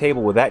bring to the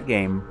table with that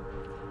game.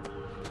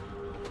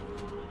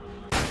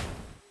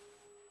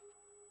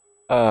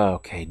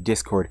 Okay,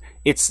 Discord.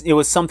 It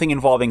was something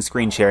involving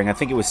screen sharing. I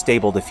think it was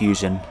Stable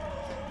Diffusion.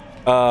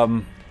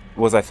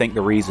 Was I think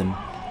the reason.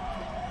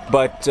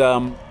 But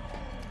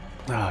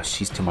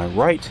she's to my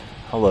right.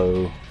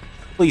 Hello.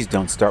 Please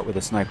don't start with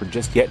a sniper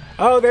just yet.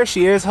 Oh, there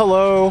she is.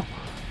 Hello.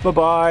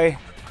 Bye-bye.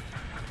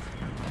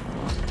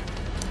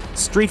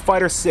 Street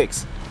Fighter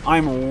 6.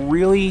 I'm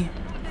really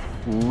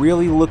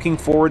looking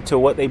forward to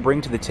what they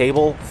bring to the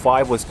table.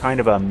 5 was kind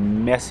of a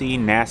messy,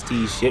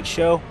 nasty shit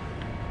show.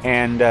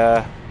 And,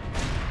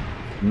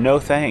 no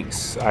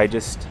thanks. I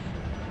just...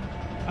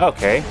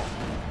 Okay.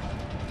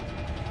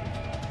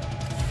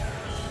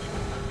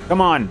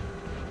 Come on.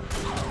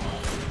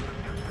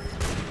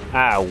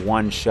 Ah,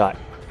 one shot.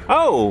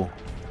 Oh!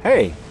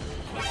 Hey.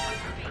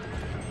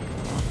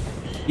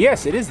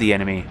 Yes, it is the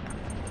enemy.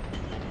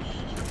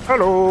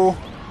 Hello.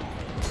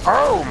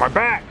 Oh, my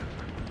back.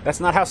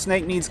 That's not how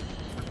Snake needs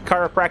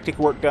chiropractic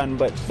work done,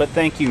 but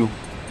thank you.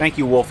 Thank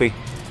you, Wolfie.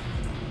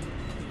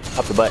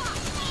 Up the butt.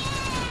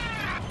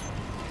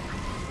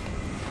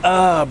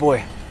 Oh,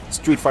 boy.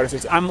 Street Fighter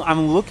 6.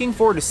 I'm looking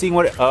forward to seeing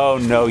what... Oh,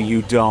 no,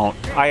 you don't.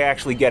 I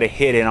actually get a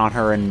hit in on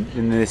her,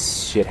 and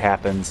this shit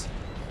happens.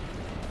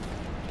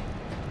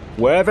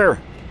 Weather.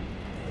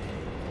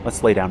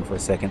 Let's lay down for a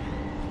second.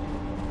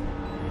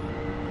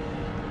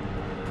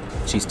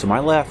 She's to my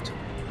left.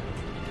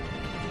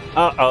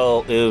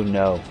 Uh-oh. Ooh,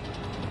 no.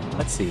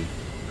 Let's see.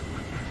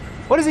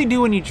 What does he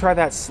do when you try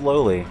that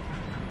slowly?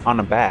 On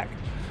the back.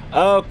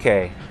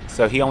 Okay.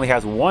 So he only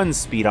has one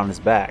speed on his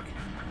back.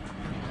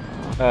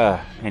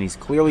 And he's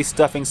clearly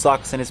stuffing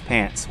socks in his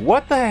pants.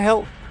 What the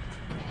hell?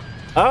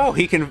 Oh,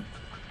 he can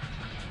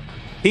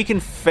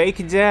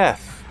fake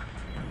death.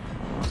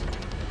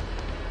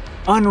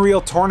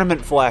 Unreal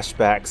Tournament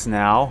flashbacks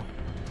now.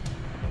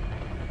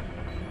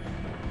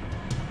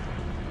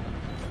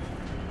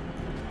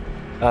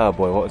 Oh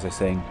boy, what was I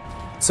saying?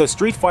 So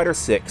Street Fighter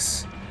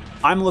 6.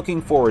 I'm looking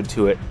forward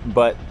to it,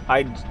 but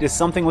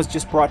something was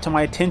just brought to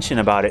my attention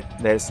about it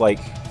that it's like,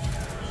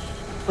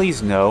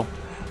 please no.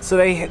 So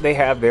they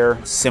have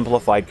their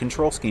simplified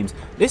control schemes.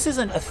 This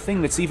isn't a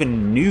thing that's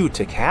even new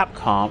to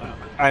Capcom.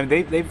 I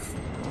mean, they've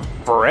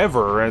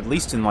forever, at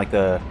least in like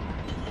the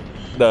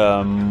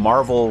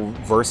Marvel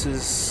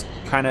versus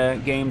kind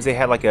of games, they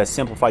had like a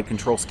simplified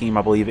control scheme,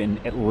 I believe, in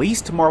at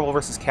least Marvel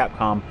versus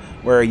Capcom,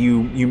 where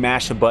you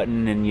mash a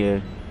button and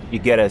you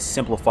get a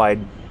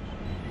simplified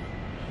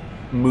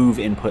move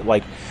input,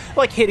 like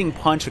hitting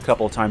punch a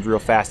couple of times real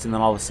fast, and then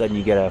all of a sudden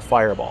you get a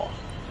fireball.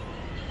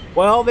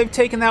 Well, they've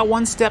taken that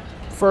one step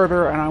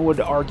further, and I would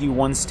argue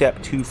one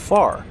step too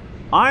far.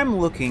 I'm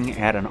looking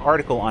at an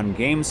article on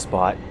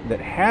GameSpot that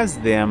has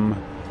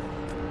them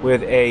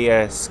with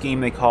a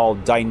scheme they call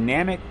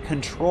dynamic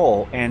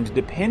control, and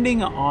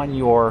depending on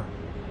your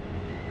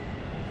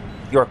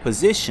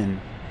position,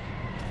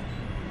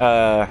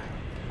 it'll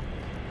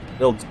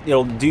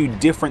do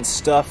different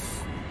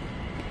stuff.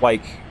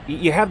 Like,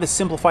 you have the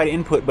simplified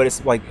input, but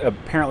it's like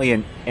apparently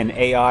an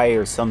AI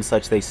or some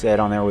such, they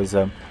said on there was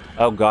oh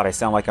god, I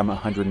sound like I'm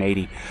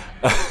 180.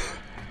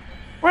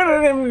 One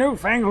of them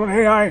newfangled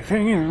AI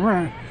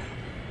things,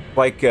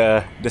 like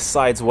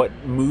decides what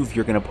move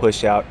you're gonna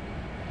push out,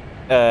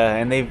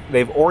 and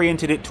they've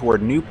oriented it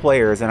toward new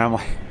players, and I'm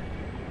like,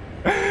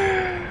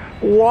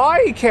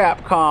 why,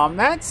 Capcom?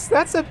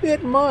 That's a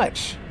bit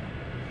much.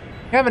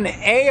 Have an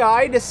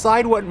AI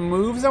decide what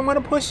moves I'm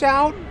gonna push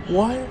out?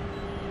 What?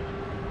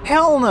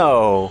 Hell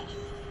no!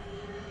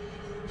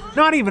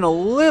 Not even a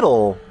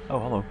little. Oh,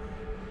 hello.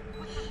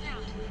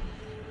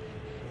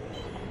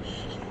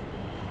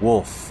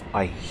 Wolf,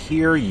 I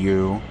hear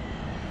you.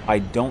 I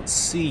don't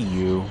see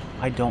you.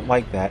 I don't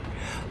like that.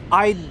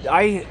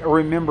 I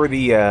remember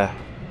the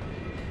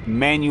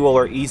manual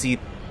or easy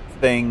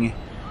thing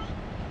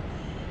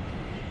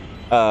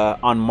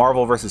on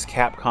Marvel vs.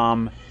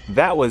 Capcom.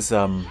 That was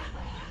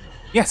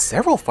yeah,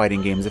 several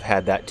fighting games have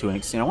had that to an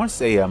extent. I want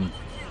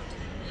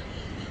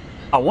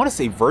to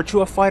say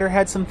Virtua Fighter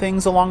had some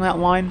things along that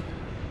line.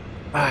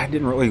 I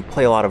didn't really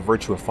play a lot of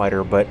Virtua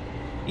Fighter, but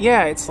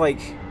yeah, it's like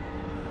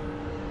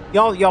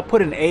y'all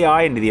put an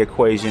AI into the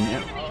equation.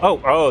 And,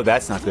 oh,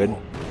 that's not good.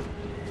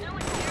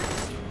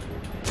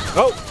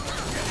 Oh,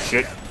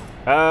 shit.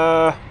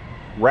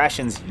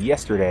 Rations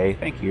yesterday.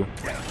 Thank you.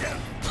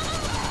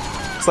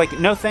 It's like,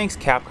 no thanks,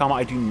 Capcom.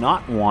 I do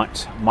not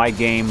want my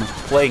game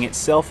playing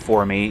itself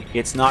for me.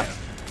 It's not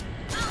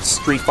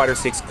Street Fighter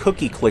 6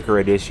 Cookie Clicker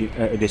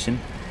edition.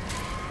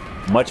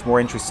 Much more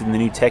interested in the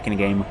new Tekken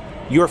game.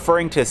 You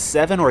referring to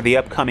 7 or the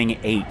upcoming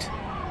 8?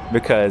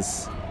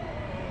 Because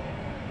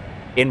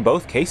in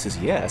both cases,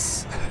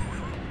 yes.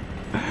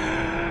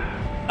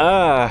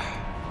 I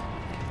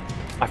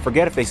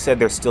forget if they said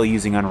they're still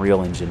using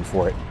Unreal Engine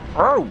for it.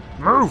 Oh,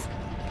 move!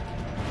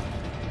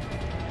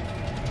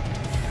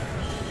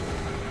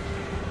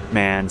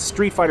 Man,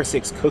 Street Fighter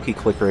 6 Cookie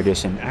Clicker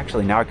Edition.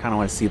 Actually, now I kind of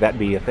want to see that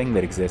be a thing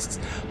that exists.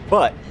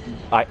 But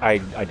I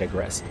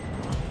digress.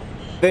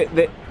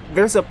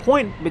 There's a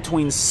point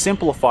between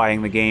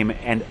simplifying the game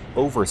and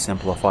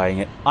oversimplifying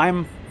it.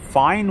 I'm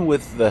fine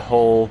with the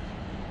whole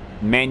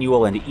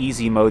manual and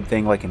easy mode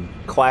thing, like in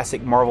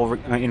classic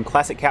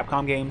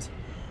Capcom games.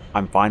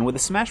 I'm fine with the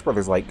Smash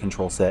Brothers like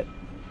control set.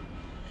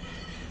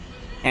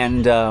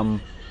 And I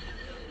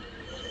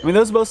mean,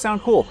 those both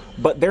sound cool,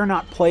 but they're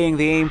not playing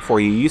the game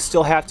for you. You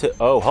still have to...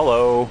 Oh,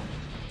 hello.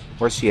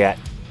 Where's she at?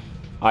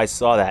 I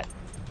saw that.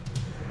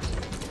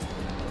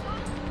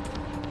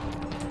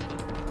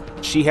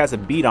 She has a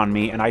beat on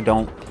me, and I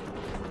don't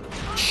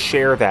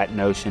share that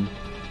notion.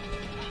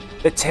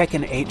 The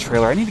Tekken 8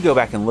 trailer. I need to go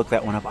back and look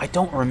that one up. I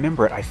don't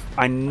remember it.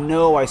 I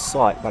know I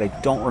saw it, but I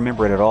don't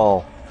remember it at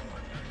all.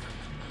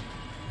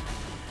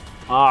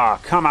 Ah,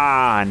 come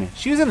on.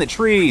 She was in the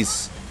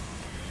trees.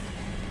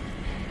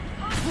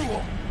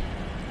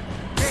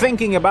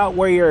 Thinking about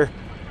where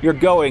you're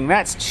going.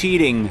 That's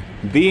cheating.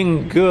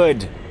 Being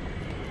good.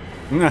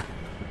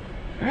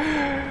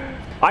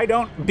 I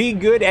don't be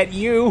good at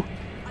you.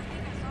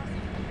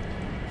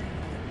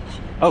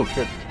 Oh,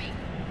 shit.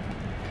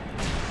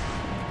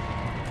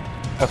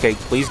 Okay,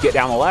 please get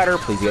down the ladder.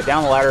 Please get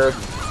down the ladder.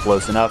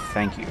 Close enough.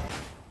 Thank you.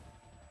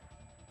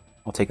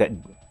 I'll take that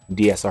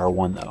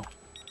DSR-1, though.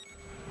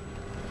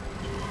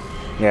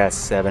 Yeah,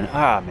 7.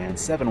 Ah, man,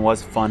 7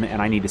 was fun,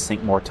 and I need to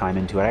sink more time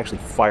into it. I actually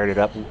fired it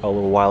up a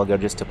little while ago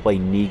just to play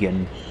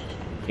Negan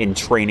in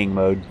training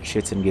mode.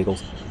 Shits and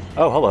giggles.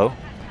 Oh, hello.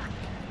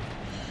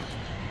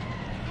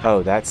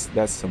 Oh, that's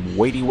some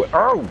weighty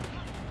oh!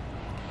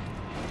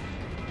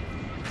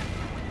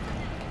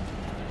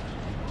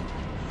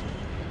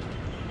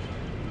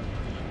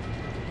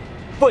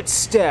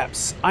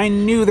 Footsteps! I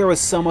knew there was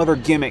some other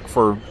gimmick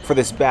for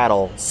this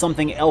battle.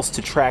 Something else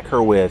to track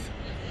her with.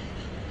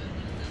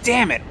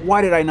 Damn it!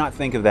 Why did I not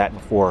think of that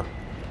before?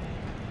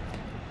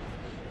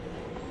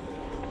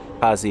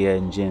 Kazuya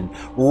and Jin.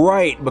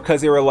 Right,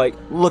 because they were like,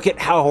 look at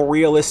how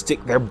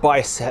realistic their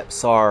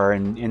biceps are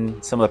and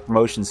in some of the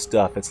promotion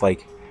stuff. It's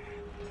like,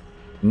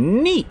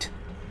 neat!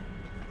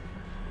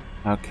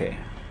 Okay.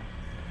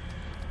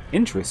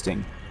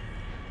 Interesting.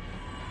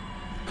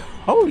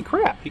 Holy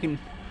crap, you can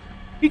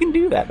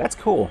do that. That's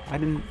cool. I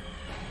didn't...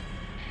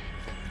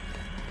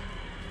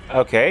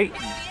 Okay.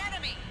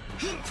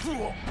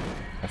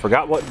 I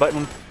forgot what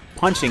button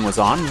punching was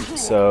on,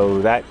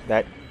 so that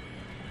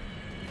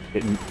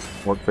didn't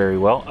work very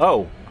well.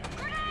 Oh!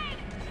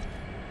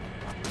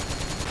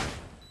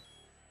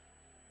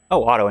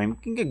 Oh, auto-aim.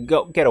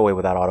 Get away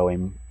with that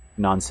auto-aim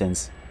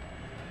nonsense.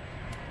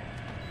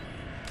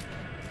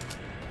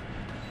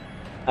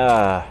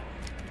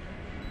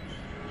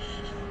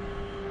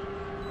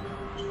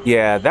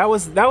 Yeah, that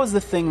was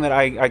the thing that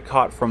I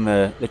caught from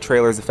the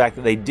trailers, the fact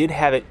that they did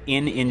have it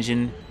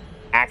in-engine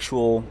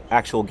actual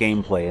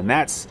gameplay, and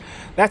that's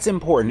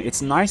important.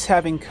 It's nice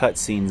having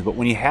cutscenes, but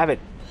when you have it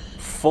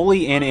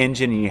fully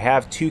in-engine and you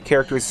have two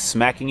characters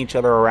smacking each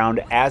other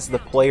around as the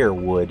player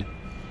would,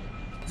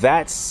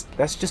 that's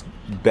just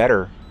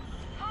better.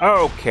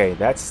 Okay,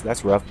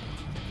 that's rough.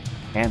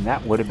 And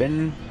that would have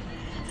been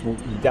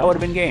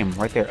game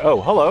right there. Oh,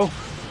 hello.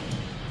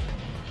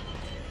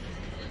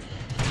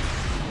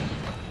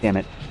 Damn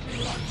it.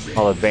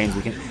 All the veins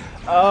we can...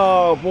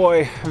 Oh,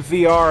 boy.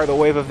 VR, the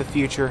wave of the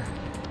future.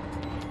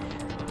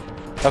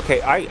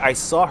 Okay, I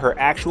saw her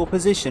actual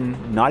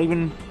position, not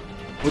even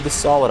with the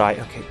solid eye.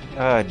 Okay,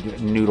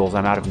 noodles.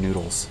 I'm out of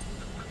noodles.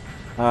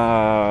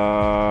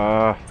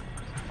 I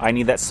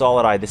need that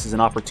solid eye. This is an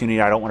opportunity.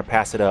 I don't want to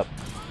pass it up.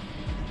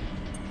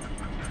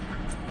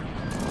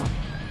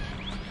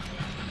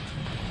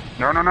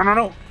 No, no, no, no,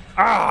 no.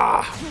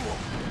 Ah!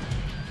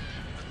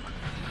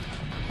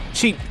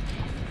 Cheap.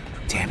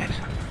 Damn it.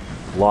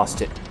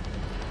 Lost it.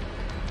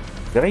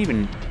 Did I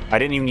even... I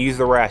didn't even use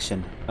the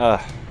ration.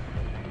 I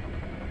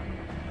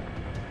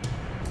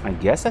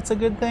guess that's a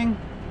good thing?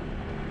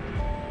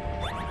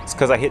 It's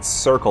because I hit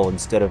circle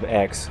instead of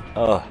X.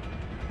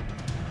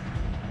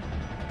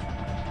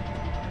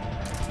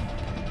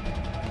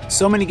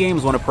 So many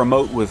games want to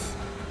promote with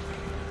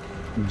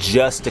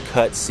just a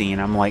cutscene.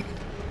 I'm like,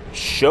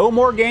 show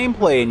more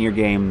gameplay in your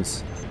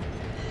games.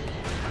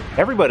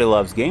 Everybody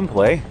loves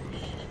gameplay.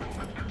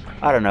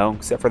 I don't know,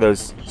 except for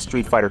those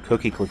Street Fighter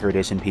Cookie Clicker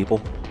Edition people.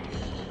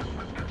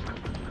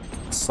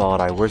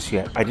 Solid Eye, where's she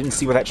at? I didn't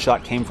see where that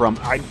shot came from.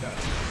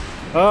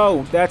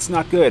 Oh, that's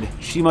not good.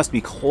 She must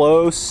be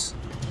close.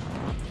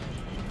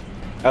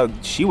 Oh,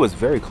 she was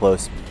very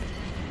close.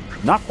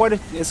 Not quite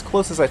as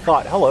close as I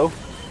thought. Hello.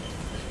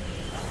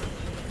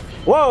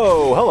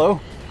 Whoa, hello.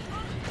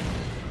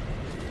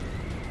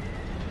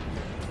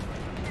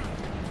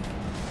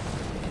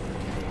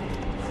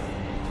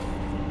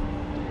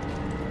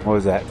 What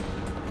was that?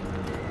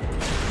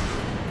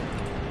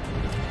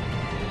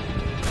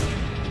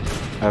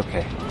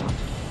 Okay.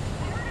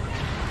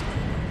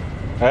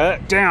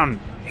 Down.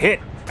 Hit.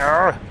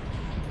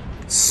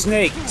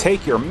 Snake,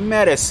 take your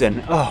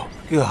medicine. Oh,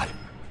 God.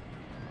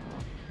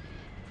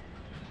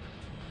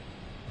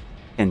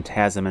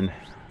 Phantasmin.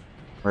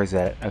 Where's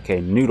that?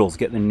 Okay, Noodles.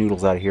 Get the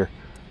Noodles out of here.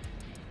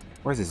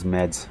 Where's his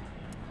meds?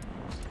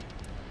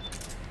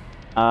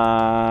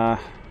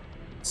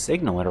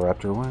 Signal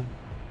Interrupter. What?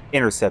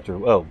 Interceptor.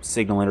 Oh,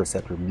 Signal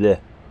Interceptor. Blech.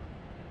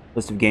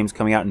 List of games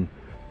coming out in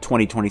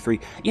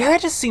 2023. Yeah,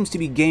 that just seems to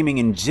be gaming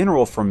in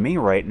general for me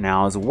right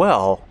now as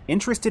well.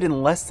 Interested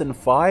in less than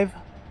 5?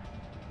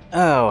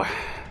 Oh.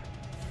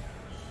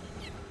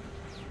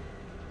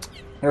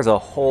 There's a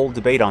whole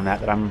debate on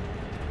that I'm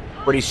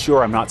pretty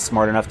sure I'm not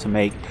smart enough to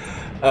make.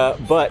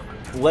 But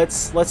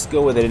let's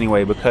go with it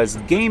anyway, because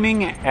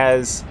gaming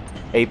as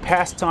a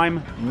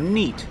pastime,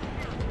 neat.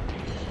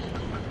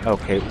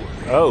 Okay.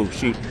 Oh,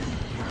 shoot.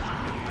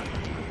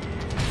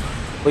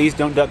 Please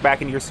don't duck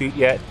back into your suit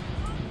yet.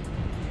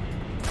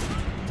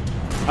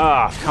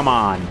 Ah, come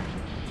on.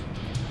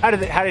 How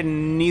did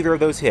neither of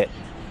those hit?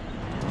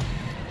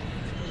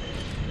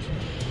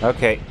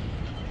 Okay.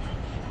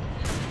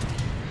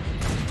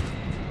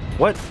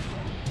 What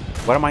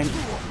am I...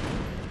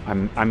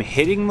 I'm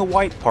hitting the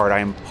white part, I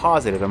am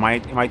positive. Am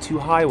I too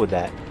high with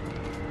that?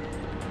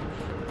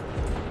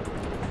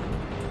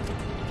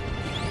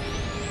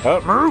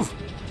 Oh, move!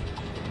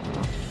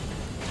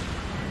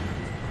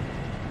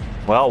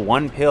 Well,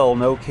 one pill,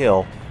 no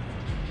kill.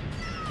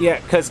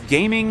 Yeah, because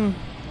gaming...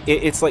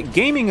 It's like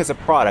gaming as a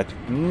product,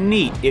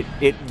 neat.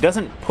 It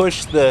doesn't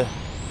push the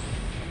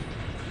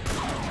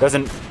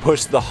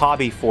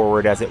hobby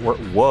forward, as it were.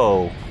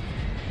 Whoa!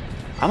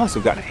 I must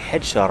have gotten a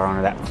headshot on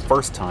her that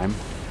first time.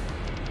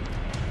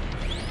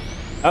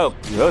 Oh,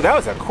 that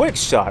was a quick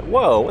shot.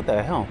 Whoa! What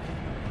the hell?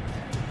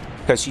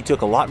 because she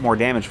took a lot more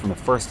damage from the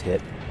first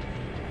hit.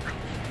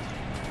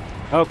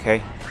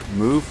 Okay,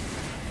 move.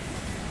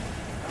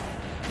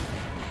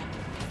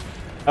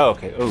 Oh,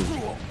 okay.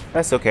 Oh,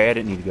 that's okay. I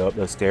didn't need to go up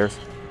those stairs.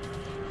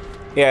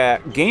 Yeah,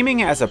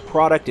 gaming as a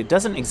product, it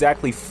doesn't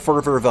exactly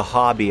further the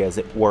hobby, as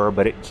it were,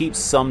 but it keeps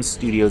some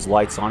studios'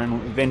 lights on,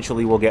 and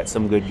eventually we'll get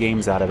some good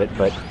games out of it.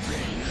 But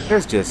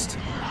there's just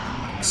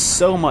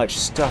so much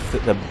stuff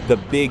that the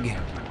big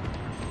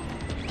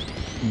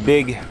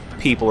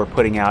people are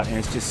putting out, and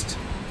it's just,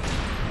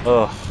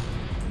 ugh.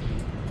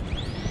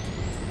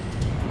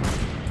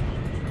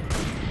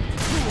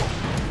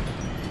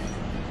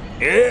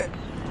 Yeah.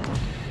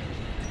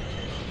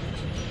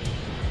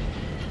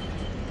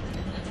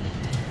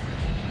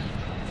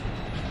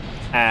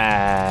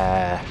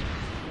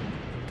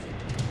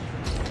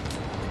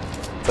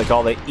 It's like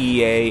all the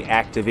EA,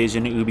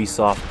 Activision,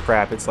 Ubisoft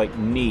crap. It's like,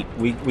 neat.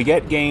 We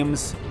get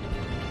games,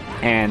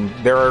 and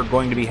there are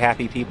going to be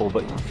happy people,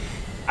 but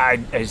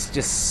it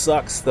just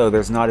sucks, though.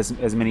 There's not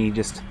as many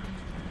just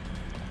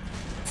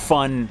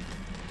fun,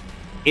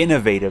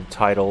 innovative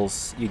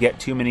titles. You get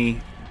too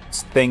many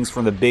things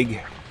from the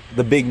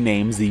big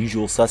names, the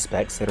usual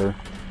suspects, that are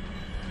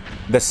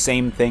the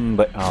same thing,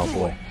 but oh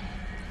boy,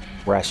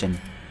 Ration.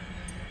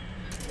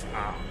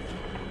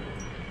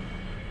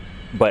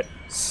 But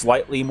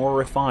slightly more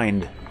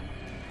refined.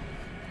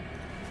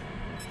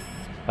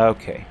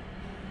 Okay.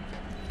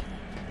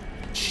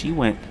 She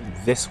went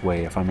this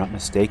way, if I'm not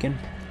mistaken.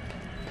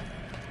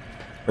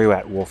 Where you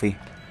at, Wolfie?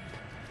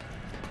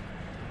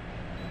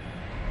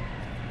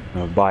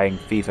 Buying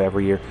FIFA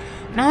every year.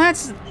 Now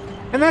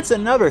that's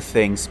another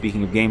thing,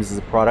 speaking of games as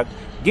a product.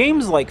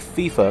 Games like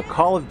FIFA,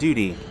 Call of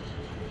Duty,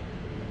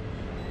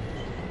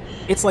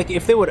 it's like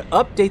if they would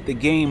update the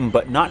game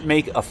but not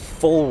make a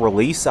full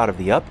release out of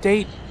the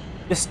update,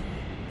 just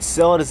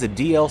sell it as a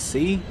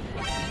DLC.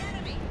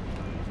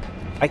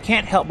 I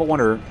can't help but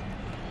wonder,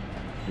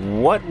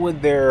 what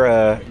would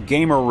their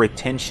gamer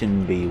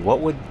retention be?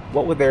 What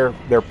would their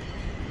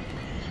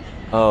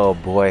oh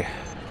boy.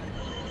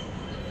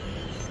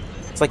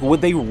 It's like,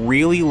 would they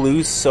really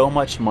lose so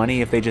much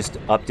money if they just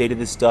updated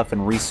this stuff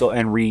and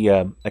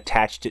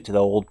attached it to the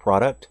old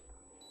product?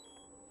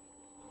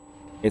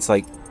 It's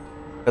like,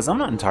 because I'm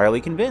not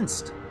entirely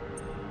convinced.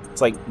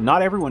 It's like,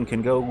 not everyone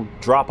can go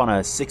drop on a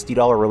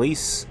 $60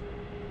 release,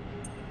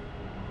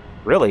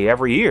 really,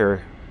 every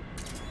year.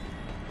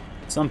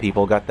 Some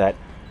people got that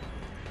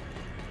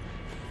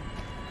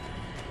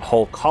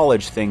whole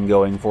college thing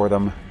going for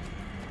them.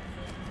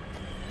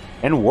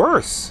 And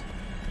worse.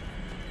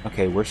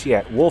 Okay, where's she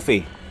at?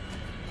 Wolfie.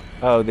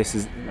 Oh, this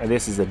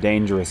is a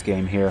dangerous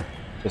game here.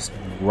 Just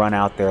run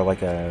out there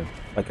like a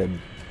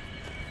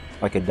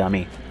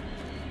dummy.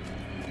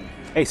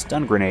 Hey,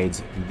 stun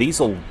grenades.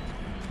 These'll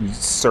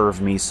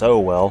serve me so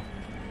well.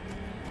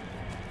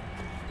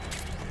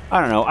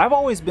 I don't know. I've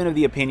always been of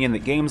the opinion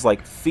that games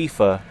like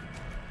FIFA,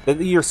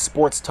 your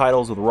sports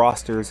titles with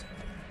rosters,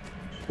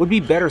 would be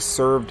better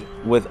served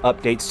with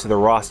updates to the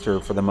roster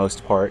for the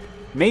most part.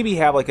 Maybe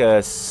have like a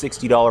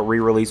 $60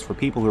 re-release for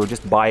people who are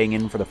just buying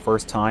in for the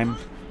first time.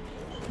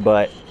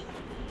 But,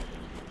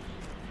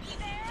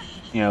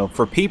 you know,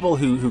 for people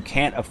who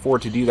can't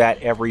afford to do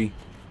that every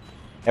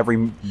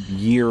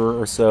year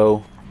or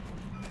so,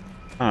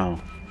 I don't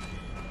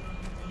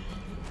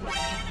know.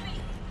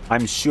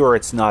 I'm sure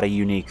it's not a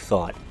unique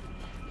thought.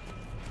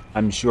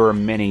 I'm sure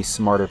many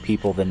smarter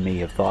people than me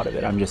have thought of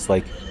it. I'm just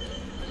like,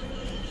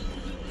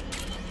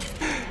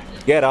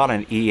 get on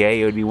an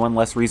EA. It would be one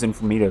less reason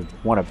for me to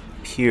want to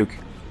puke.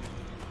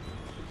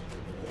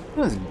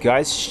 Those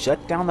guys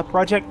shut down the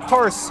Project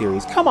Cars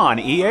series. Come on,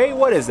 EA.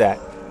 What is that?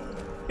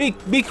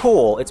 Be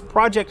cool. It's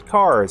Project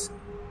Cars.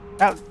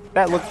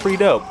 That looked pretty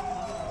dope.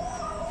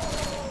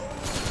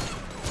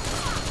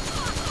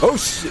 Oh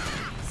shit.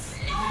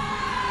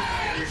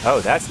 Oh,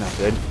 that's not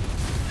good.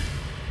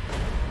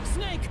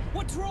 Snake,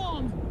 what's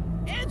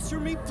wrong? Answer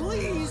me,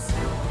 please.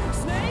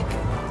 Snake?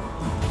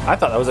 I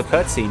thought that was a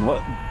cutscene.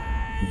 What?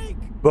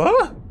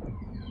 Huh?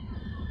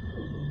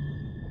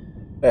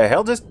 The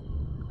hell just...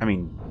 I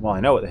mean, well, I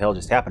know what the hell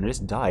just happened. It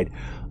just died.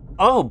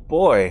 Oh,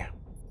 boy.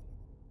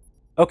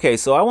 Okay,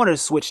 so I want to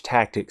switch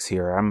tactics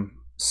here. I'm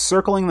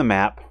circling the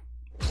map.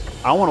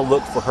 I want to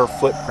look for her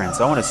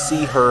footprints. I want to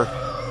see her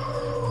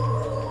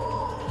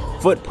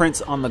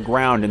footprints on the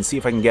ground and see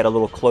if I can get a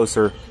little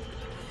closer.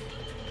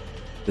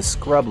 The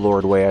Scrub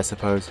Lord way, I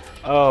suppose.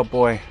 Oh,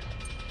 boy.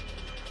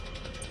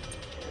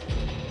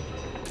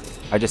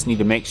 I just need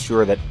to make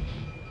sure that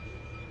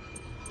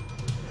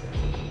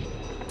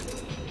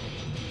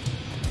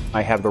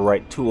I have the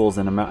right tools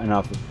and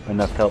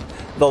enough help.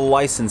 The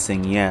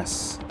licensing,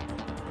 yes.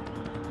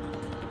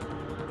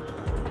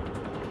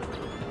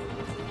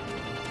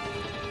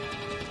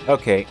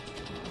 Okay.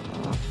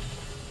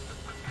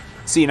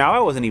 See, now I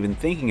wasn't even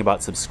thinking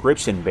about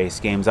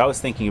subscription-based games. I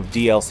was thinking of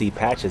DLC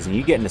patches, and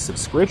you get into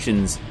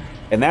subscriptions,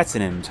 and that's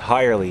an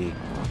entirely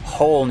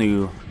whole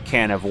new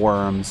can of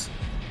worms.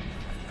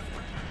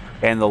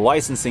 And the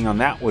licensing on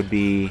that would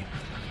be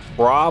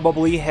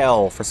probably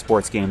hell for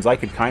sports games. I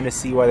could kind of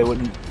see why they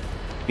wouldn't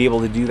be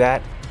able to do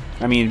that.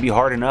 I mean, it'd be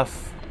hard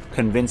enough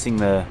convincing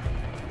the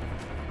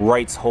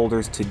rights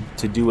holders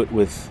to do it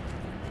with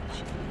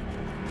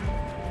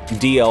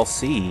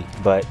DLC,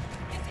 but,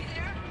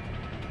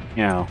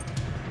 you know,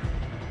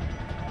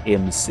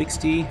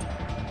 M60.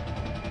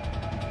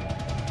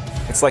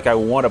 It's like I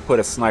want to put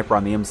a sniper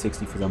on the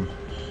M60 for them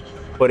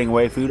putting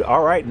away food.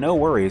 All right, no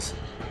worries.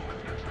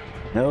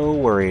 No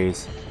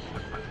worries.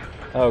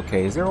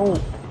 Okay, is there a...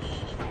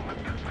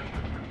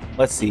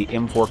 Let's see,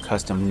 M4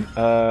 custom.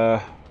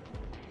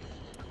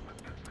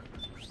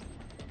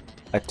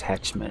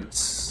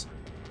 Attachments.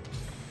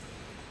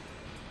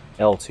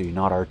 L2,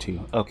 not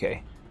R2.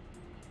 Okay.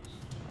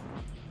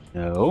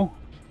 No.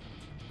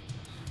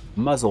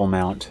 Muzzle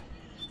mount.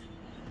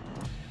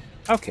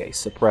 Okay,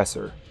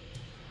 suppressor.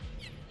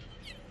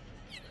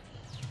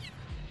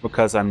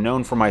 Because I'm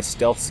known for my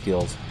stealth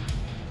skills.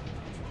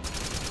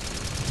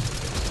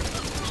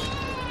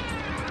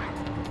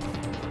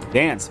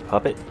 Dance,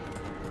 puppet.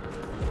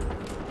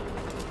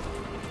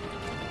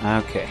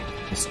 Okay.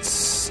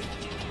 Just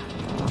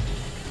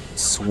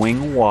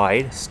swing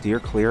wide. Steer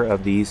clear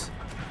of these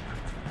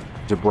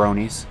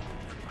jabronis.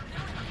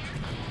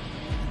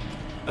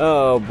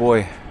 Oh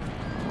boy.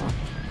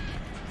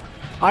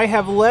 I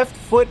have left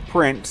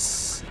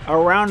footprints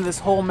around this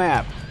whole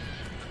map.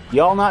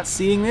 Y'all not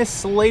seeing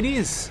this,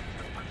 ladies?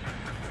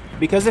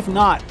 Because if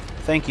not,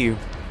 thank you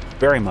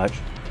very much.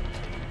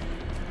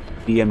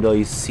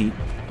 BMW seat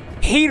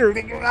heater.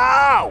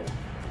 Ow!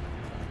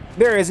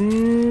 There is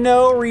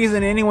no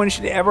reason anyone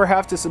should ever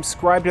have to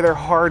subscribe to their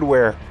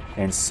hardware,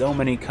 and so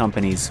many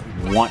companies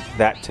want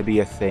that to be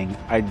a thing.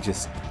 I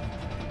just...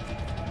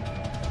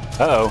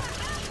 Uh-oh.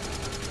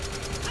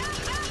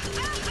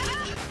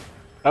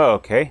 Oh,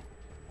 okay.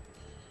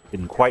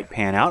 Didn't quite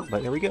pan out,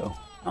 but there we go.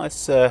 Oh,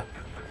 let's,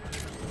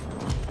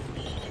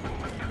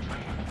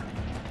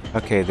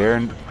 okay,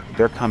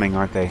 they're coming,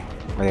 aren't they?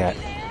 Where they at?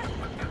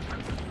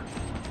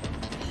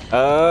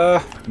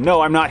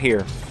 No, I'm not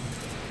here.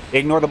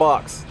 Ignore the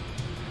box.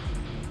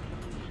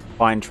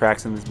 Find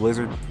tracks in this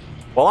blizzard.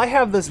 Well, I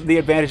have the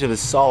advantage of the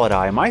solid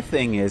eye. My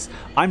thing is,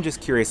 I'm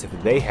just curious if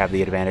they have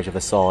the advantage of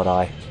a solid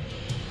eye.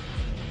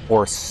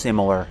 Or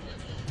similar.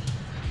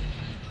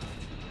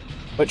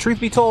 But truth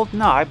be told,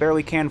 nah, I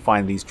barely can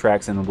find these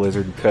tracks in the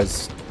blizzard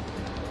because...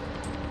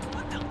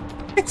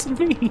 It's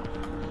me!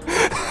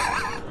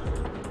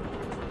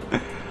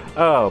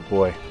 Oh,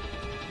 boy.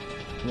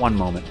 One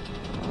moment.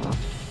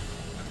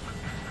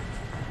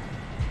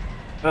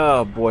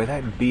 Oh, boy,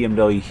 that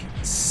BMW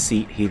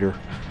seat heater.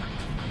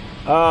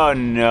 Oh,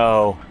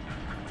 no.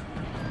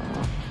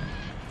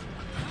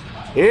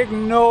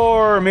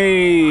 Ignore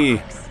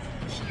me!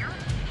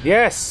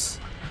 Yes!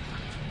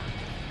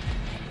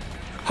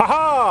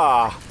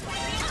 Ha-ha!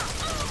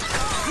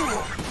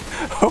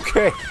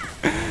 Okay.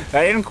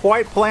 I didn't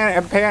quite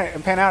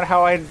pan out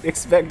how I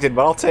expected,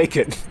 but I'll take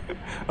it.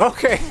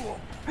 Okay.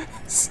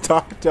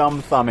 Stop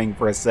dumb thumbing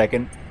for a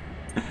second.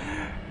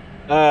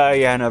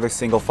 Yeah, another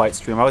single fight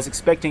stream. I was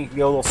expecting it to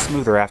go a little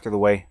smoother after the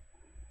way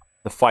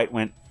the fight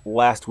went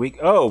last week.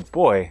 Oh,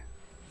 boy.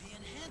 The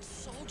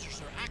enhanced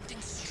soldiers are acting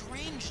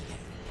strangely.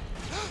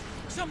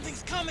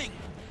 Something's coming!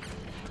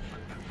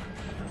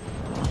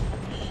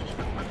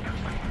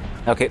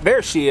 Okay,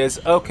 there she is.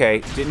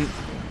 Okay, didn't...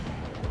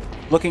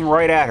 Looking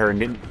right at her and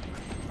didn't...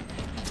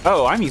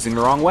 Oh, I'm using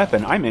the wrong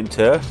weapon. I meant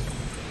to...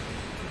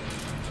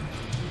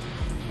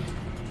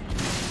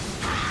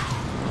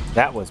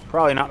 That was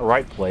probably not the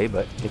right play,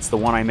 but it's the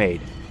one I made.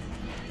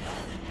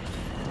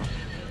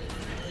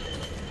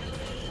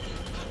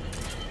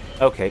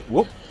 Okay,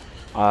 whoop.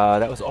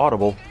 That was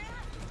audible.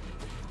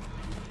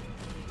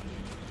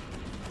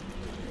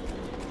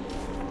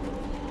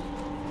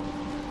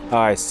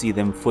 I see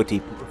them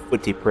footy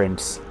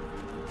prints.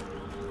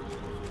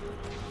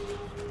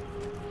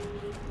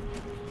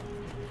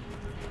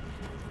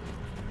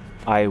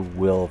 I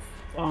will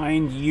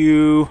find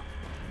you,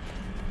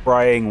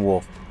 Frying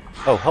Wolf.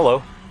 Oh,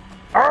 hello.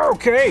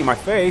 Okay, my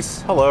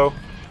face. Hello.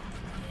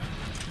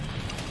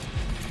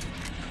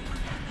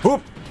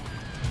 Whoop.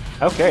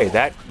 Okay,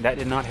 that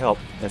did not help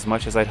as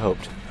much as I'd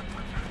hoped.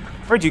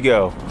 Where'd you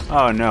go?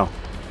 Oh no,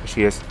 there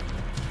she is.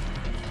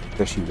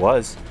 There she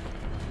was.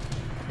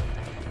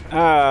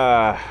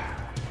 That's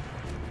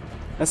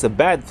the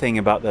bad thing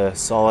about the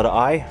solid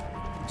eye.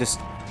 Just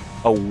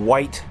a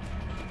white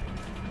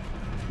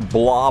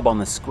blob on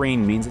the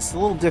screen means it's a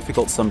little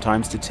difficult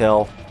sometimes to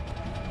tell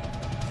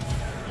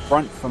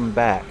front from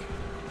back.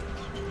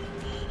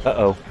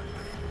 Uh-oh.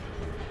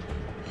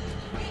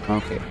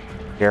 Okay.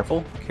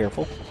 Careful,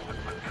 careful.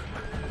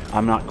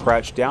 I'm not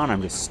crouched down,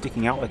 I'm just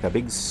sticking out like a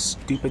big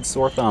stupid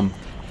sore thumb.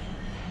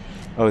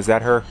 Oh, is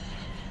that her?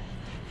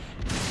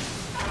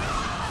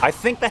 I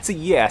think that's a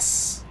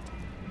yes.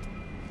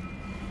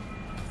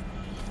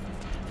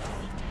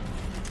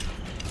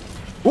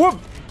 Whoop!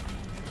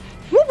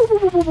 Whoop, whoop,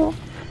 whoop, whoop, whoop.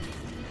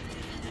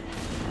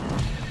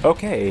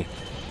 Okay.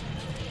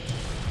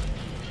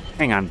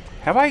 Hang on.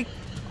 Have I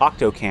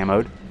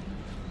octo-camoed?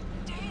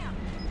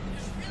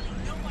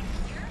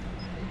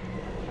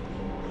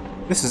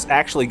 This is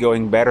actually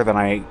going better than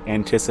I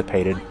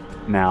anticipated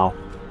now.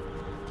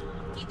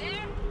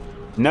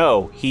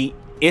 No, he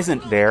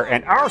isn't there,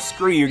 and oh,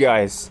 screw you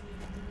guys.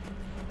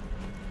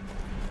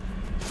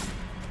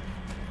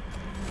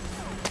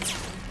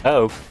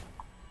 Oh.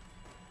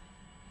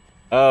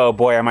 Oh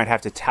boy, I might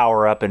have to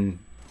tower up and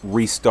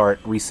reset.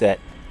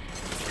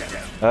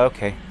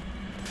 Okay.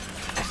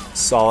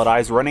 Solid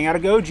Eye's running out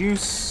of go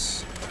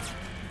juice.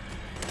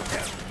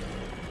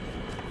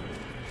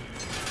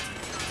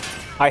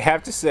 I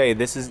have to say,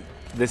 this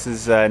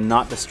is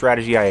not the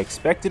strategy I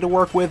expected to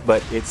work with,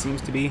 but it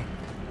seems to be.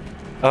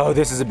 Oh,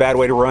 this is a bad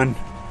way to run.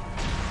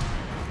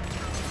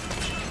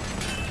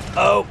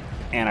 Oh,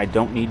 and I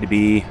don't need to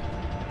be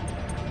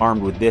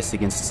armed with this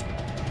against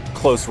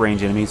close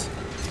range enemies.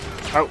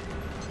 Oh,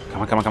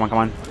 come on, come on, come on, come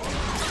on.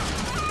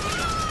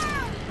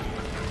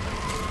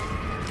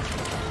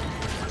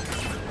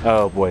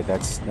 Oh boy,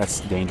 that's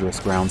dangerous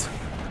grounds.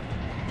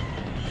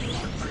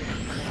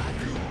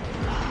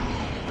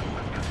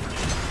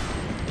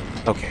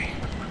 Okay.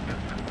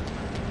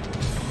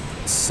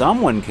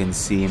 Someone can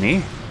see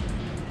me.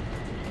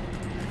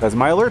 Because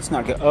my alert's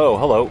not good. Oh,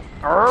 hello.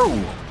 Oh!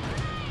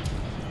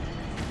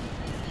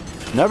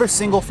 Another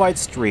single fight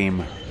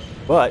stream.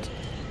 But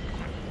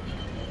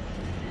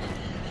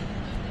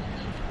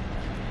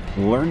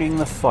learning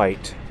the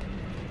fight.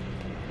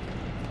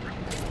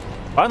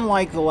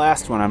 Unlike the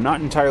last one, I'm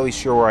not entirely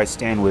sure where I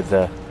stand with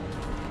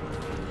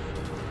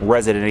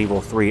Resident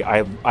Evil 3.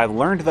 I've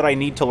learned that I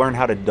need to learn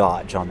how to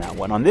dodge on that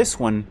one. On this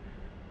one,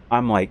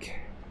 I'm like...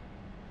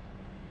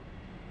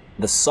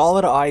 The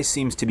Solid Eye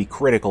seems to be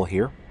critical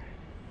here.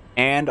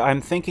 And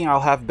I'm thinking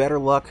I'll have better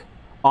luck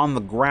on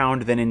the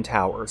ground than in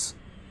towers.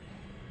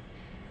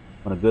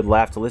 Want a good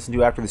laugh to listen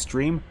to after the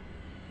stream?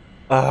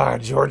 Ah,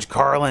 George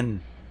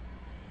Carlin.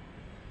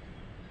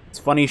 It's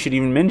funny you should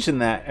even mention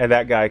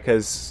that guy,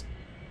 because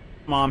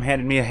Mom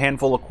handed me a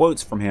handful of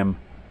quotes from him.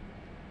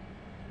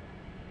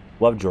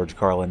 Love George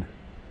Carlin.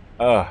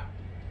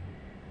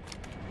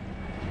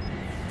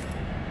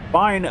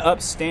 Fine,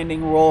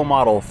 upstanding role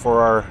model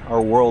for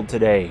our world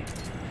today.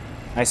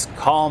 Nice,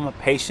 calm,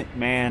 patient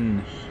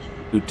man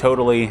who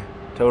totally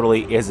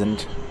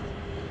isn't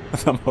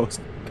the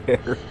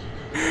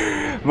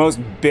most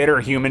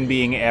bitter human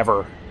being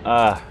ever.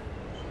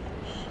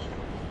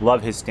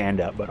 Love his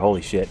stand-up, but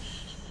holy shit.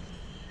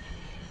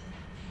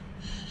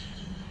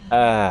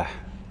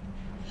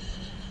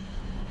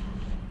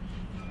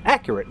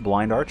 Accurate,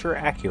 Blind Archer,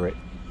 accurate.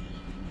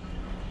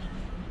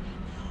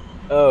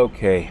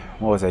 Okay,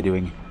 what was I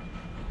doing?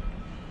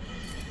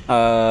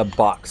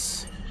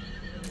 Box.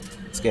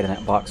 Let's get in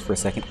that box for a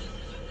second.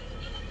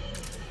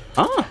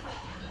 Ah!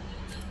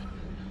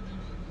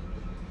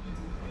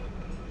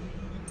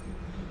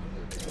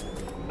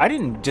 I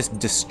didn't just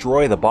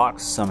destroy the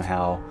box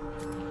somehow.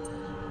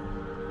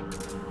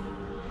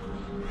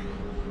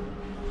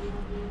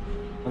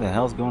 What the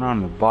hell's going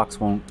on? The box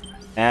won't...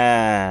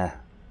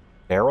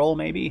 barrel,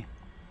 maybe?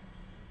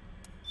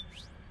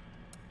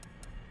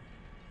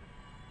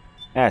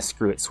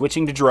 Screw it.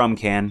 Switching to drum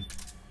can.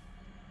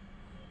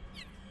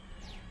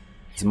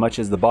 As much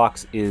as the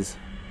box is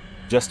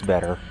just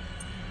better.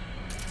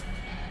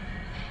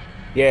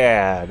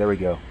 Yeah, there we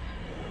go.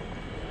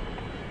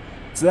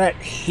 So that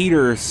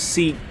heater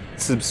seat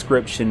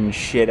subscription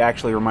shit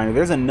actually reminded me.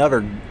 There's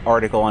another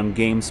article on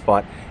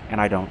GameSpot,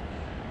 and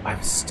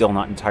I'm still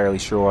not entirely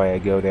sure why I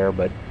go there,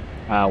 but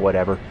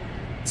whatever.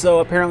 So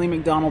apparently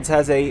McDonald's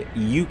has a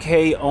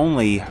UK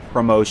only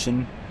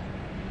promotion.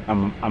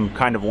 I'm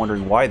kind of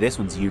wondering why this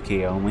one's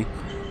UK only.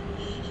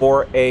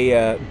 For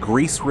a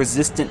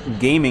grease-resistant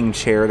gaming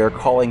chair they're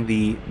calling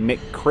the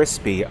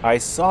McCrispy. I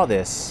saw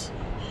this,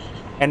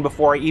 and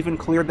before I even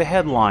cleared the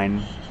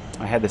headline,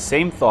 I had the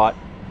same thought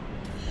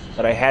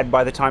that I had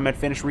by the time I'd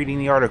finished reading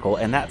the article,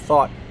 and that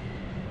thought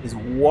is,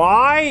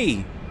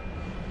 why?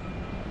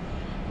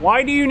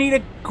 Why do you need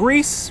a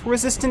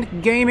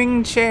grease-resistant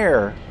gaming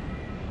chair?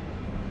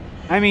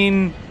 I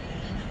mean,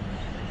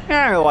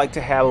 I like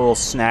to have a little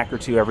snack or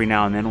two every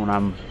now and then when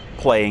I'm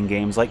playing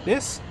games like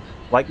this.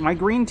 Like my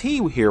green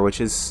tea here, which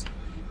is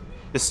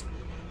just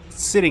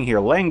sitting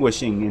here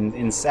languishing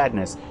in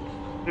sadness.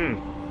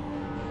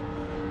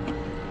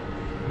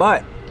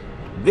 But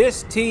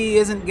this tea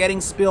isn't getting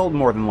spilled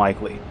more than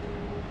likely.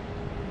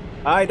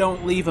 I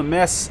don't leave a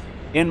mess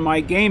in my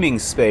gaming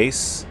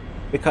space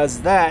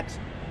because that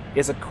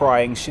is a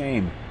crying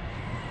shame.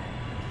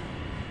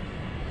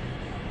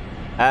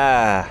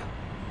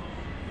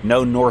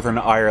 No Northern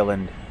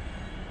Ireland.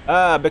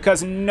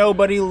 Because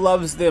nobody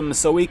loves them,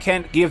 so we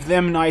can't give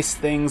them nice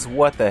things.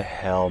 What the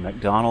hell,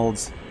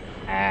 McDonald's?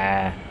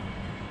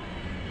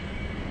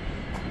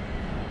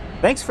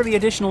 Thanks for the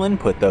additional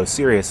input, though,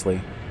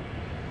 seriously.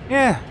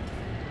 Yeah.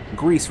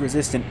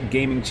 Grease-resistant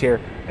gaming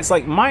chair. It's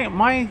like,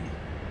 my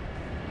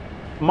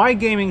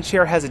gaming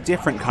chair has a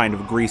different kind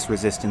of grease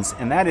resistance,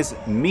 and that is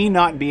me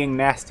not being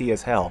nasty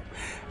as hell.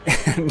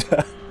 And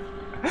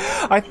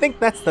I think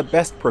that's the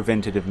best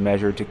preventative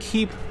measure to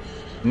keep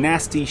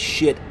nasty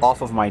shit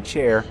off of my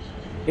chair,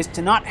 is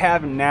to not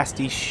have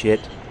nasty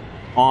shit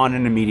on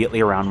and immediately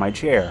around my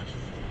chair.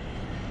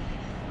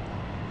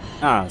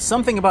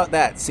 Something about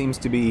that seems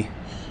to be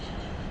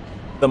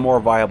the more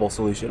viable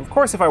solution. Of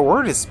course, if I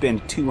were to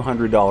spend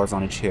 $200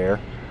 on a chair,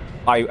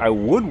 I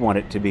would want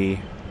it to be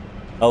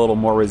a little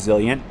more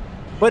resilient,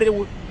 but it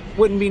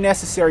wouldn't be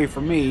necessary for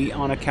me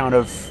on account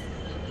of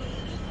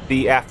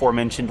the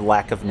aforementioned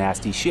lack of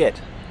nasty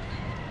shit.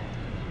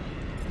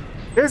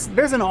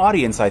 There's an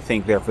audience, I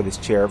think, there for this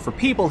chair, for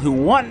people who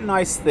want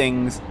nice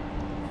things,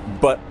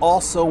 but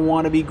also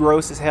want to be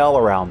gross as hell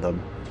around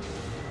them.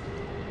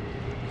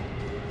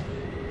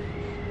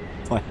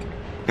 It's like,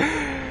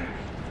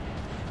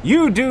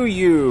 you do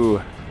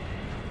you!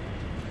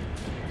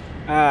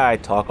 I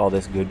talk all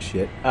this good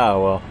shit.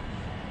 Oh, well.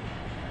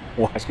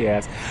 Wash your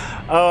ass.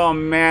 Oh,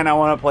 man, I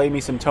want to play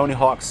me some Tony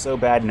Hawk so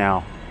bad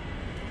now.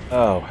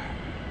 Oh.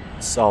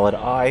 Solid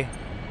eye.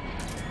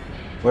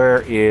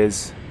 Where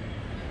is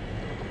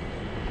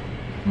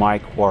my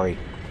quarry?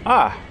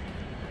 Ah!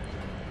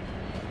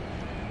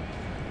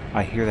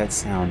 I hear that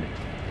sound.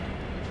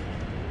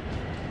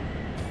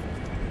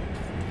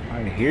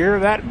 I hear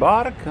that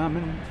bot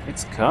coming.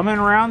 It's coming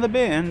around the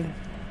bend.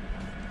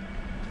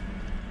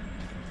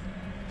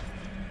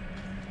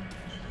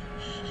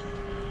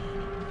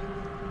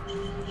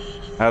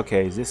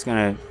 Okay, is this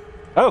gonna...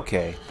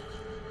 Okay.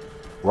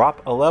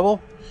 Drop a level?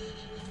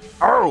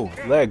 Oh!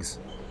 Legs.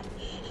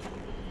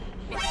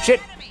 Shit!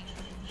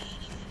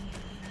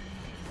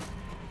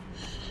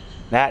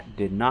 That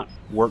did not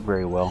work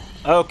very well.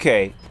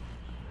 Okay.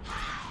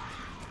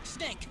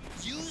 Snake,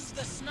 use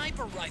the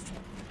sniper rifle.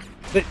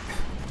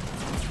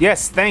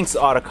 Yes, thanks,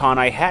 Otacon.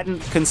 I hadn't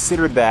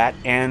considered that,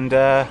 and,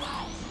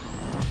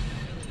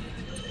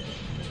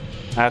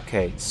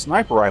 okay,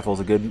 sniper rifle's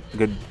a good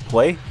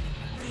play.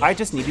 I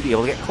just need to be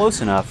able to get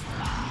close enough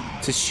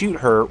to shoot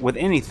her with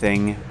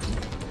anything,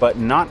 but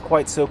not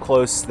quite so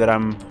close that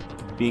I'm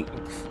being...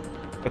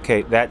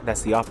 Okay,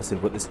 that's the opposite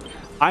of what this...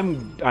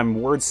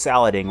 I'm word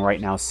salading right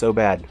now so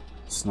bad.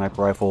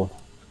 Sniper rifle.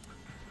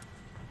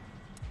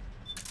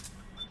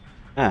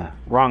 Ah,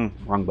 wrong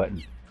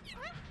button.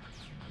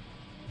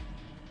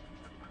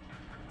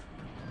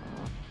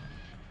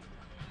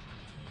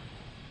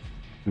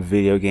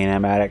 Video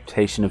game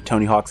adaptation of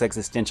Tony Hawk's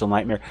Existential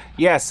Nightmare.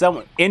 Yeah,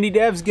 some indie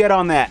devs, get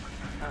on that.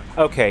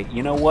 Okay,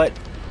 you know what?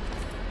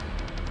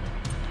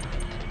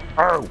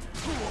 Oh,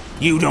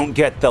 you don't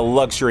get the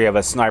luxury of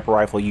a sniper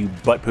rifle, you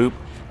butt poop.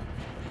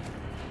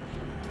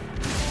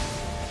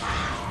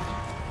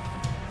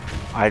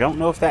 I don't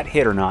know if that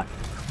hit or not.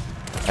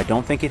 I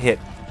don't think it hit.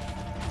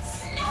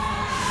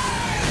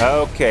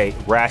 Okay,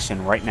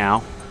 ration right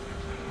now.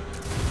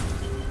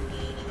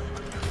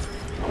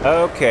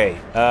 Okay,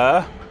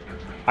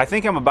 I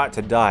think I'm about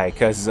to die,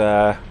 because,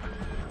 okay,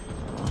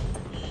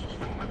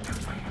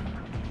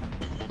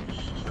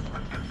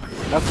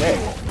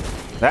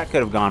 that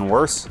could have gone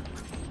worse.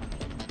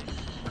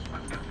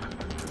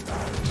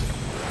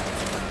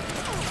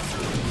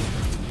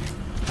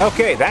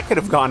 Okay, that could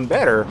have gone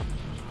better.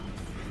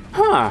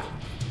 Huh.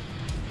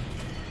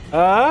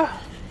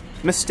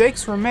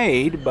 Mistakes were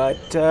made,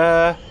 but,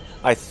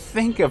 I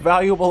think a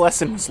valuable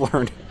lesson was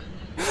learned.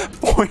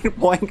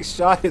 Point-blank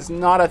shot is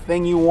not a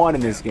thing you want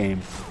in this game.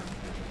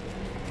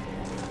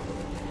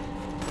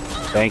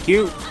 Thank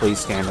you. Please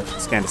stand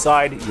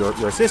aside. Your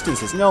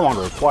assistance is no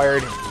longer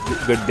required.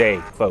 Good day,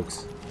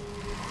 folks.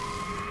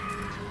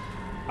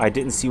 I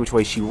didn't see which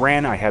way she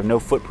ran. I have no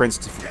footprints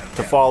to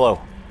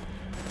follow.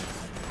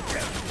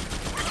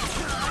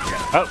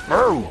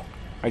 Oh,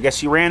 I guess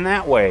she ran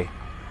that way.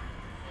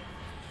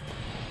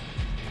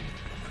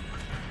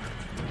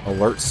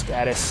 Alert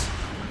status.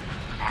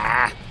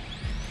 Ah.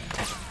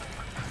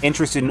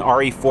 Interested in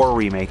RE4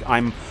 remake.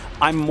 I'm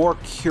more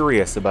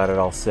curious about it,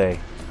 I'll say.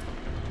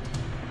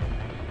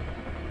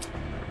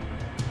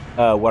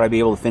 Would I be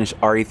able to finish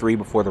RE3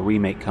 before the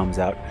remake comes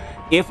out?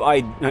 If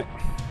I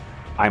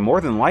more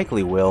than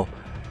likely will,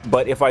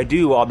 but if I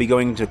do, I'll be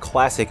going to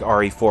classic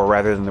RE4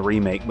 rather than the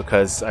remake,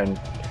 because I'm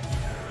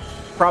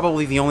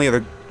probably the only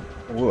other...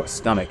 Ooh,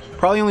 stomach.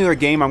 Probably the only other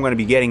game I'm going to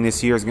be getting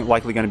this year is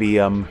likely going to be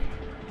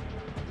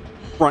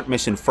Front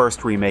Mission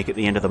First remake at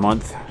the end of the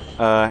month,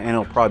 and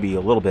it'll probably be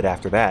a little bit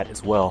after that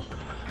as well.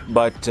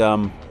 But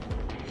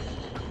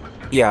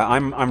yeah,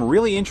 I'm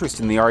really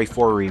interested in the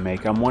RE4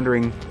 remake. I'm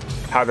wondering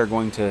how they're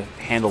going to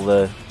handle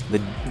the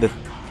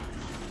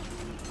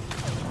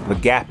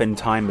gap in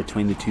time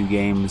between the two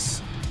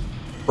games'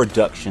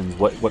 productions,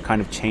 what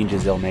kind of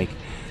changes they'll make.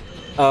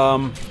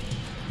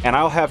 And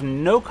I'll have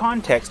no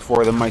context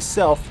for them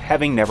myself,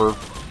 having never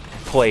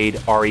played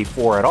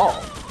RE4 at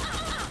all.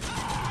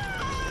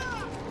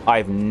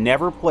 I've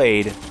never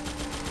played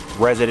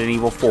Resident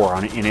Evil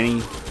 4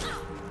 in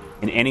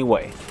any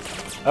way.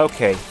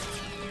 Okay.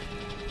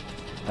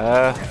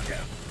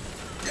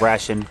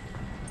 Ration.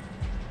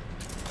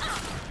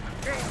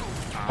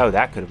 Oh,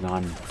 that could have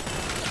gone.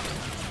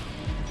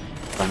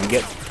 Trying to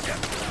get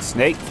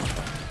snake.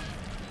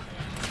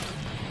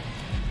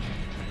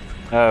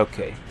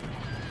 Okay.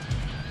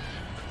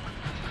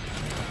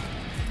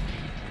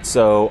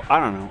 So, I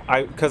don't know.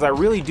 Because I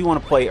really do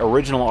want to play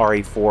original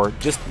RE4,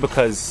 just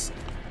because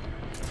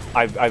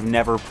I've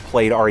never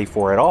played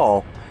RE4 at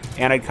all,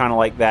 and I'd kind of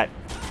like that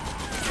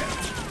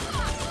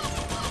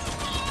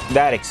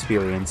that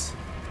experience.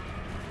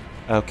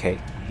 Okay,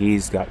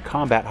 he's got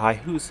combat high.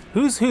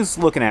 Who's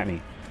looking at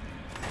me?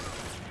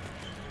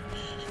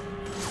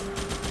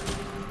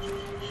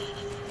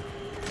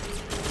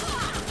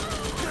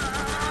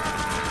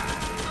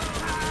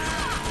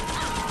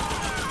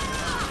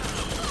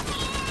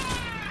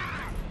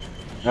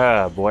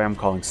 Ah, boy, I'm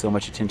calling so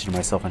much attention to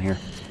myself on here.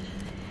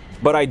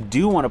 But I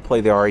do want to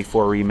play the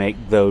RE4 remake,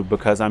 though,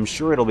 because I'm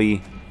sure it'll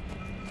be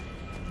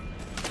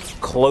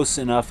close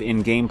enough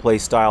in gameplay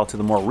style to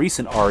the more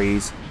recent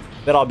REs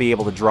that I'll be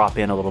able to drop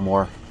in a little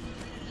more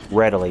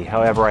readily.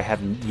 However, I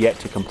haven't yet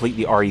to complete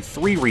the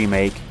RE3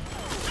 remake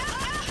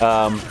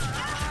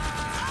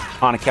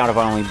on account of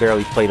I only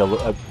barely played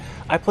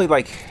I played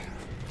like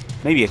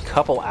maybe a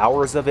couple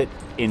hours of it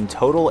in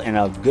total, and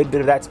a good bit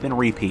of that's been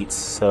repeats,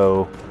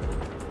 so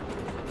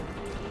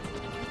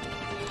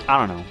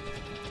I don't know.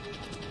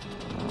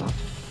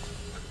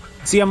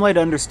 See, I'm led to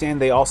understand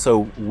they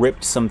also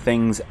ripped some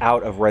things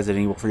out of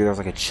Resident Evil 3. There's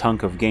like a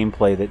chunk of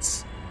gameplay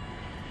that's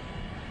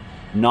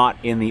not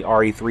in the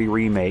RE3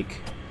 remake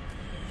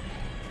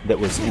that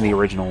was in the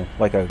original.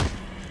 Like a...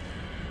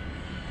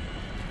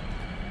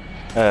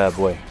 oh,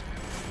 boy.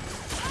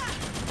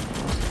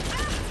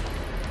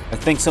 I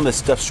think some of the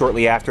stuff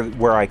shortly after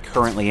where I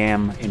currently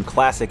am in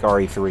classic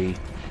RE3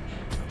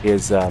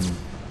 is,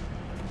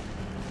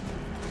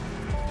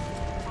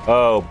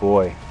 oh,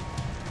 boy.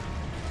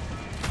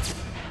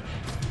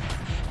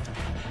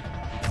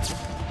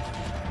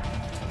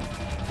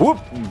 Whoop!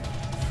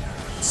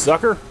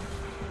 Sucker!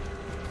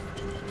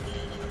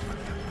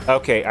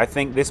 Okay, I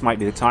think this might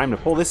be the time to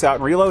pull this out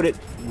and reload it.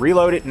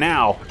 Reload it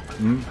now.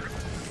 Come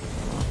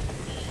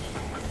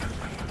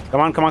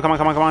on, come on, come on,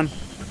 come on, come on.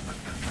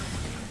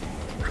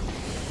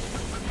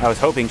 I was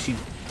hoping she'd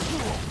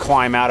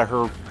climb out of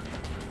her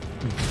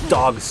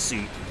dog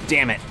suit.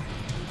 Damn it.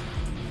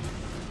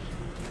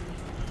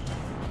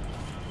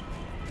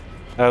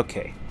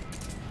 Okay.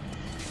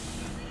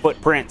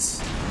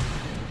 Footprints.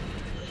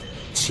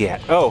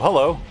 Shit. Oh,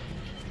 hello.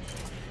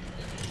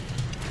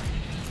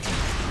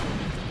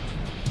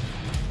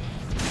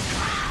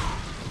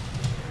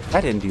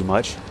 That didn't do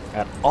much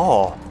at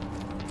all.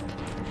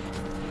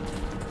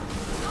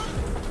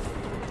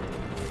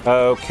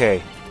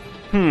 Okay.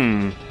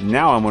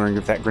 Now I'm wondering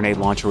if that grenade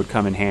launcher would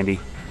come in handy.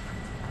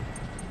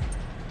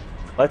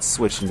 Let's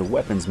switch into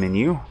weapons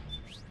menu.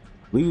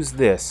 Lose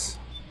this.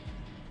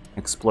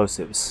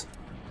 Explosives.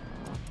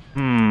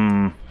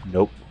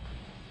 Nope.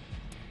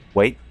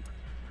 Wait.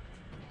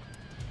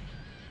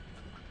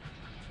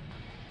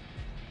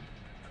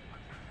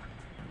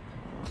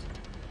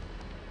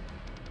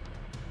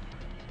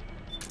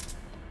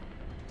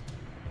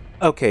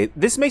 Okay,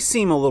 this may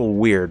seem a little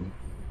weird,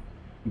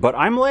 but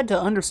I'm led to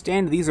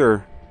understand these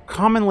are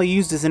commonly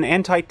used as an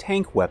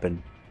anti-tank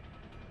weapon.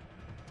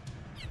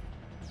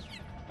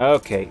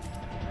 Okay.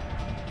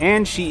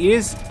 And she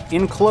is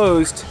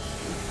enclosed.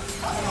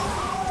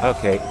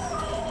 Okay.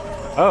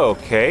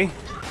 Okay.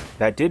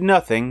 That did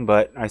nothing,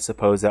 but I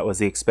suppose that was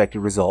the expected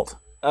result.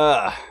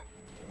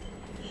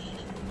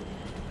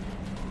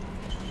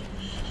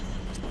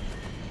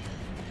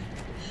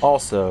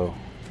 Also...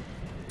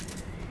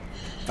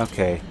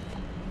 okay.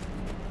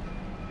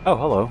 Oh,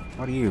 hello.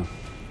 What are you?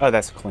 Oh,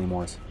 that's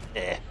Claymore's.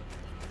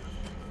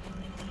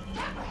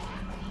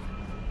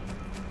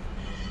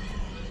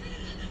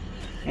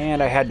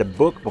 And I had to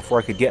book before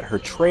I could get her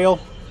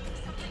trail.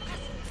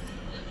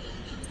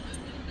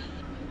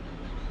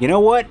 You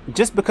know what?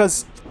 Just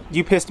because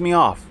you pissed me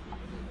off.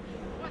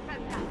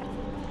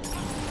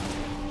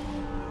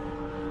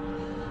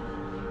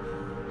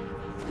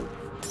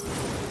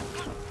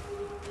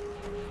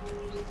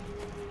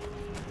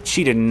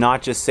 She did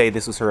not just say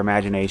this was her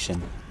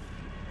imagination.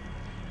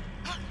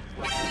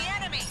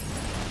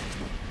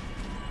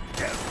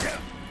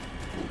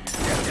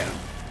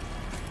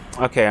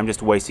 Okay, I'm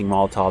just wasting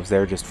Molotovs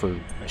there just for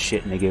a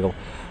shit and a giggle.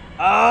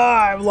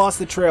 Ah, I've lost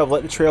the trail.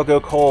 Let the trail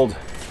go cold.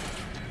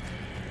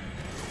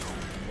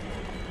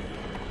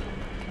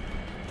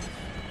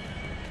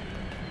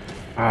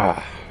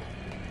 Ah.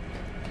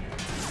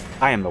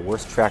 I am the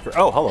worst tracker.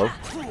 Oh, hello.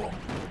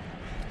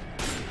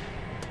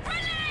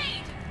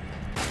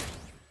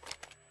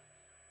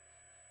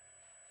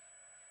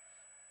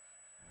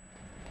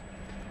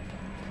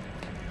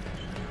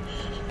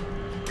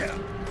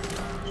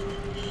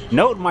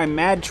 Note my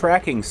mad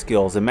tracking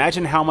skills.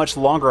 Imagine how much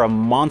longer a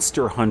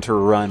Monster Hunter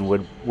run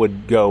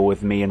would go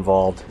with me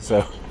involved.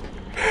 So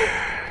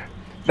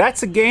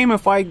that's a game.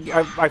 If I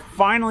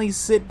finally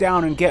sit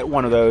down and get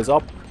one of those,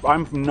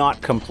 I'm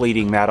not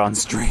completing that on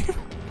stream.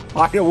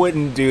 I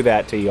wouldn't do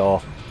that to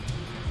y'all.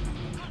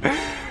 Oh,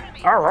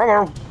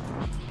 hello.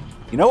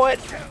 You know what?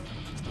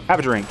 Have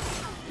a drink.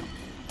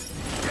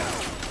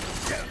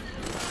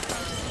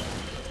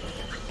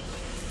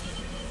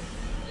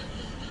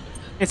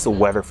 It's the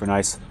weather for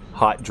nice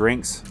hot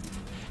drinks.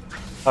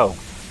 Oh,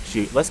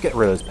 shoot. Let's get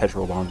rid of those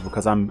petrol bombs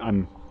because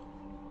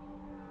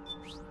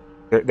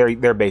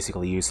they're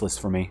basically useless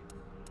for me.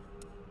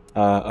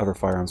 Other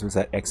firearms. Where's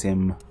that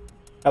XM?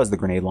 That was the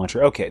grenade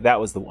launcher. Okay, that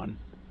was the one.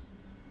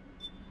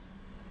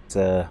 It's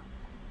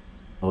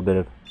A little bit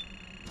of...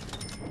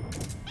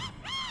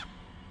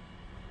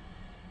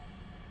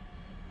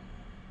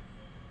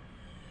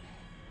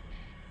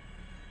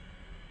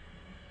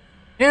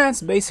 Yeah,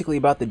 it's basically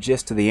about the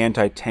gist of the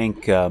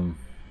anti-tank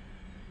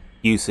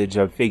usage.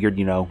 I figured,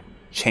 you know,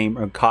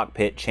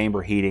 cockpit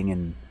chamber heating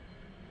and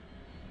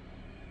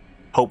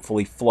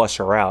hopefully flush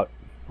her out.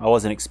 I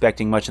wasn't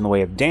expecting much in the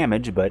way of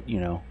damage, but, you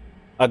know,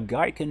 a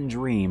guy can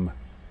dream.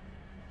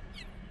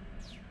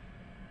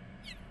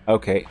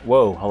 Okay,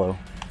 whoa, hello.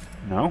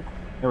 No?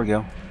 There we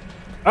go.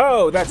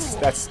 Oh, that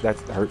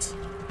hurts.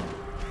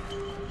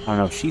 I don't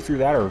know if she threw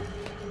that or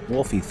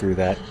Wolfie threw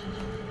that.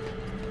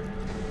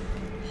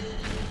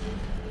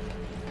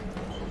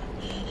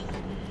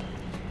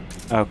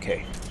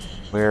 Okay,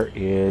 where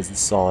is the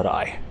solid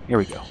eye? Here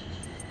we go.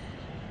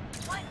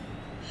 What?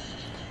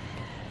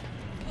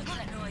 What's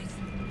that noise?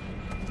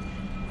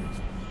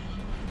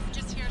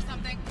 Just hear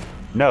something?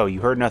 No, you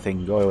heard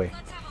nothing. Go away.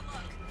 Let's have a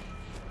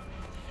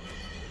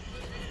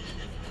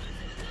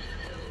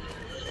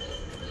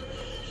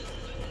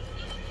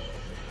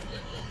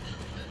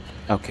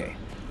look. Okay.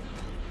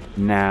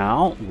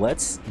 Now,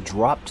 let's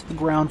drop to the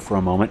ground for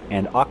a moment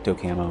and octo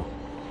camo.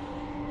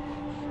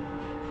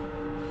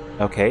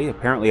 Okay,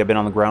 apparently I've been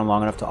on the ground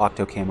long enough to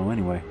octo camo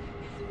anyway.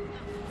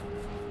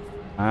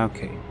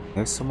 Okay,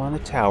 there's someone on the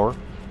tower.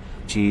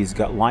 She's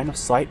got line of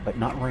sight, but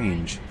not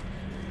range.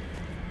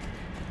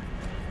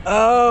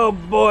 Oh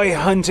boy,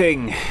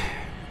 hunting!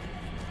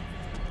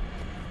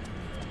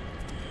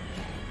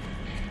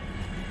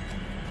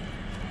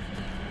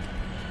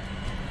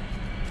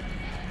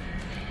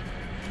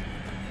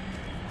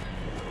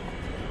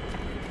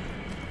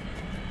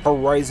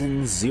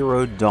 Horizon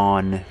Zero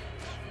Dawn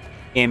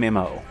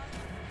MMO.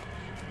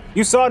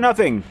 You saw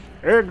nothing!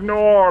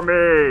 Ignore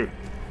me!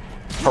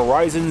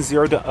 Horizon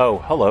Zero Dawn. Oh,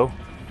 hello.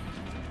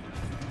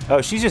 Oh,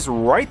 she's just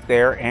right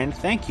there, and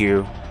thank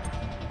you.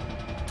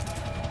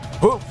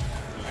 Whoop!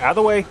 Out of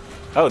the way.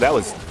 Oh, that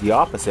was the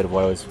opposite of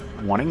what I was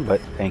wanting, but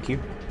thank you.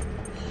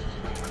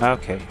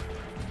 Okay.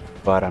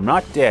 But I'm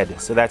not dead,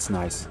 so that's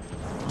nice.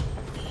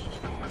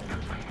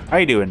 How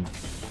you doing?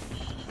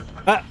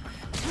 Ah!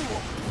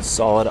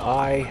 Solid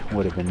eye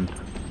would have been,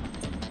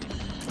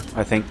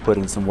 I think, put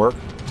in some work.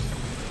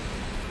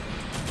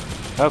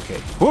 Okay.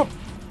 Whoop!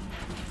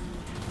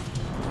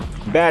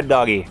 Bad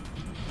doggy.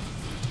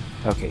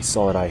 Okay,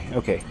 solid eye.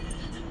 Okay.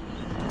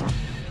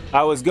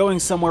 I was going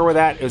somewhere with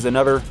that. It was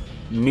another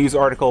news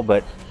article,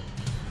 but...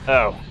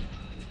 Oh.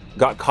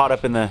 Got caught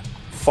up in the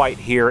fight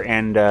here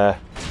and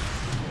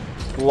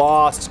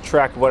lost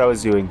track of what I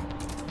was doing.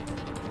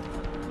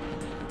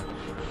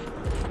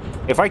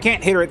 If I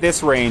can't hit her at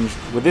this range,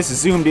 with this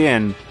zoomed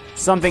in,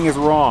 something is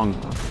wrong.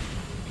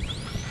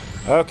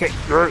 Okay.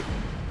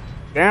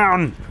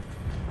 Down!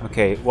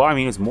 Okay, well, I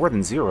mean, it's more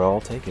than 0. I'll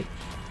take it.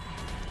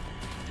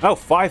 Oh,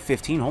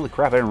 5:15. Holy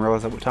crap, I didn't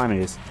realize what time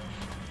it is.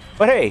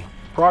 But hey,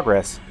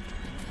 progress.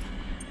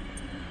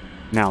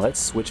 Now, let's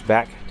switch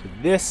back to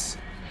this.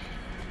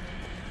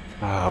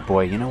 Oh,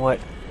 boy, you know what?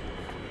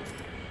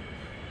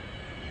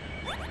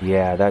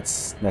 Yeah,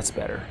 that's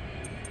better.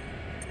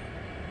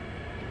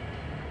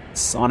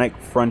 Sonic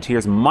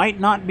Frontiers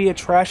might not be a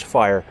trash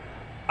fire.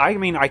 I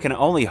mean, I can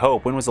only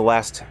hope. When was the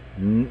last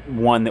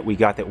one that we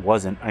got that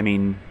wasn't? I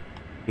mean...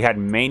 We had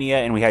Mania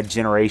and we had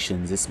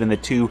Generations. It's been the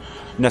two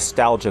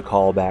nostalgia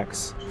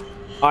callbacks.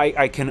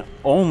 I can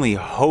only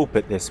hope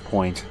at this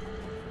point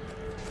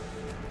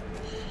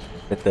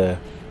that the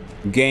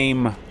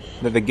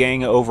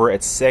gang over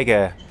at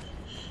Sega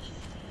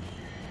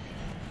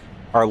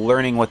are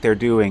learning what they're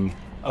doing.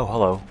 Oh,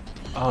 hello.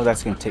 Oh,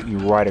 that's going to take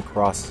me right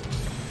across.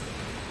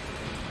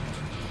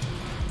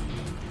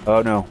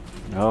 Oh, no.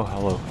 No,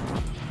 hello.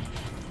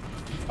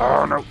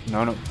 Oh, no.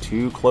 No, no.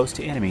 Too close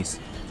to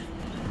enemies.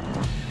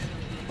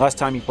 Last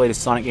time you played a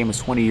Sonic game was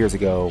 20 years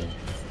ago.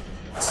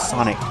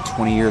 Sonic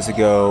 20 years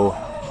ago.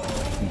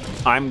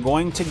 I'm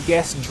going to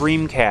guess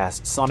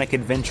Dreamcast Sonic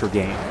Adventure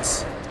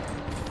games.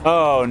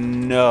 Oh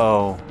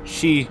no.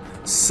 She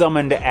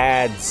summoned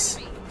ads.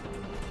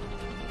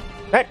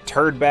 That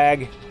turd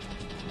bag.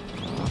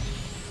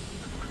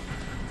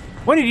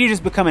 When did you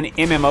just become an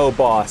MMO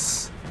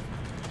boss?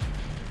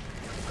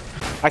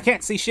 I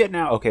can't see shit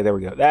now. Okay, there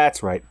we go.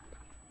 That's right.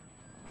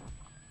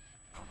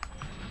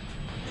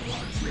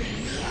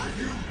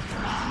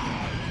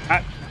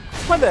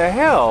 What the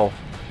hell?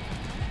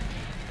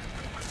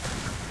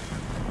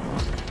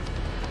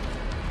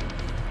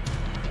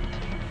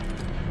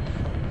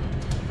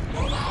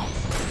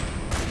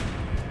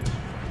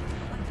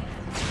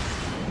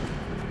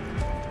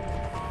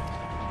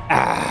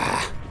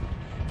 Ah.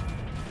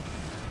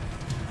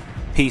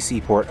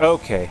 PC port.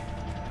 Okay.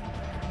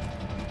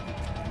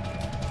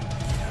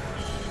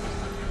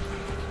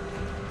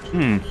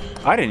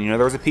 I didn't even know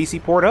there was a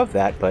PC port of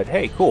that, but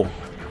hey, cool.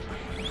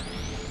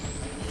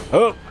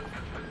 Oh!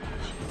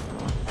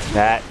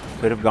 That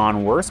could have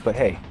gone worse, but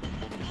hey.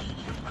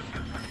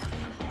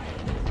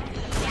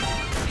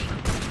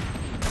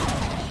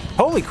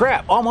 Holy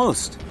crap,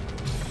 almost.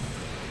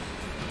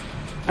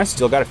 I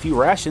still got a few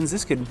rations.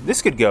 This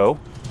could go.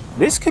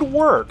 This could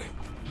work.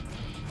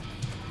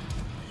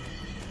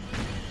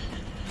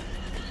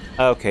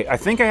 Okay, I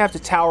think I have to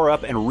tower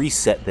up and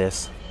reset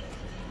this.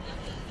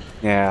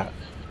 Yeah.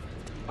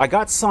 I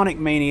got Sonic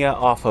Mania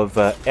off of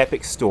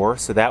Epic Store,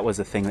 so that was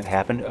a thing that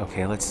happened.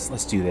 Okay,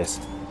 let's do this.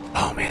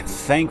 Oh man,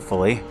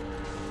 thankfully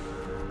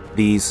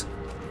these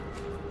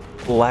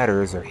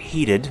ladders are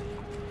heated.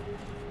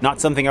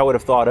 Not something I would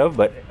have thought of,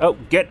 but oh,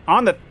 get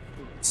on the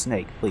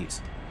snake,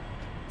 please.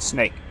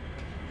 Snake.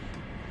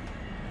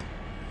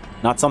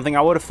 Not something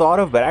I would have thought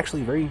of, but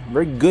actually very,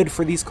 very good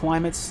for these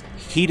climates.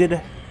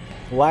 Heated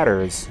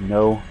ladders,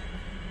 no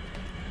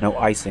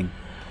icing.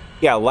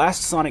 Yeah,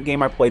 last Sonic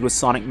game I played was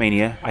Sonic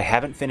Mania. I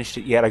haven't finished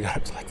it yet. I got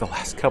up to like the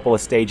last couple of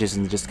stages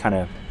and just kind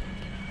of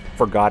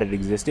forgot it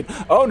existed.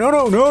 Oh, no,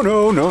 no, no,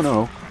 no, no,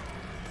 no.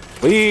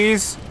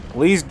 Please,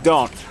 please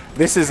don't.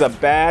 This is a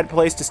bad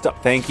place to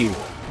stop. Thank you.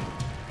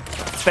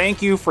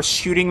 Thank you for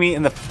shooting me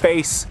in the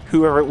face,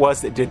 whoever it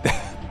was that did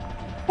that.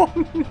 Oh,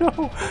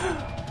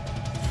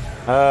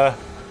 no.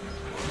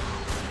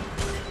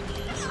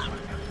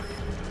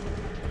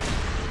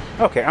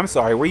 Okay, I'm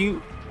sorry. Were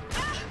you...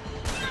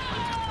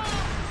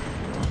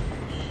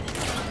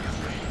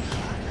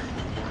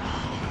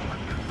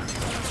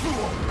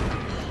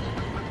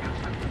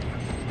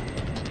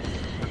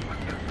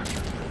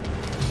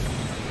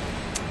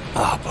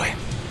 Oh, boy.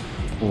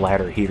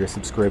 Ladder heater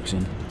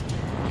subscription.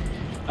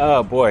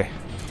 Oh, boy.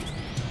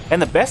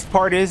 And the best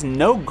part is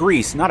no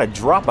grease. Not a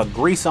drop of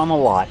grease on the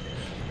lot.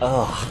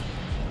 Ugh.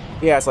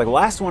 Yeah, it's like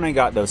last one I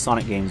got those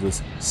Sonic games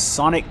was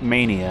Sonic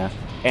Mania,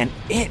 and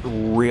it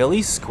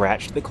really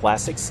scratched the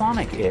classic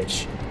Sonic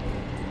itch.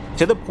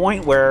 To the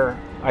point where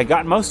I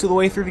got most of the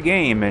way through the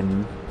game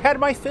and had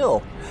my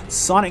fill.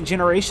 Sonic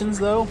Generations,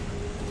 though,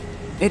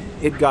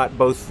 it got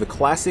both the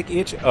classic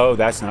itch... Oh,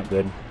 that's not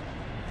good.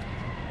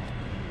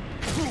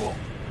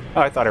 Oh,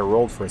 I thought I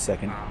rolled for a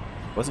second.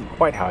 Wasn't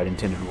quite how I'd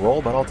intended to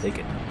roll, but I'll take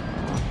it.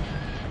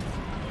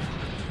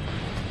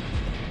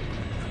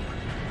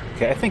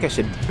 Okay, I think I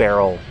should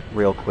barrel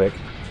real quick.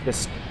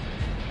 Just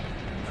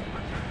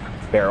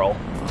barrel.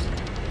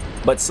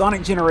 But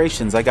Sonic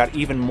Generations, I got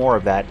even more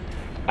of that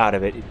out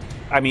of it.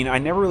 I mean, I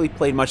never really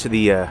played much of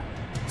the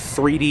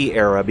 3D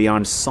era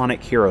beyond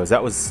Sonic Heroes.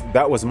 That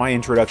was my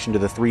introduction to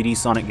the 3D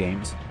Sonic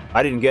games.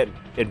 I didn't get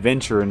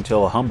Adventure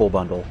until a Humble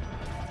Bundle.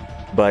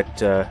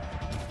 But,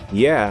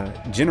 yeah,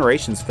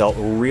 Generations felt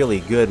really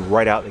good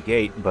right out the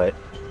gate, but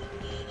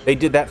they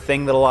did that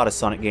thing that a lot of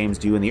Sonic games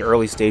do, and the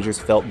early stagers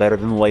felt better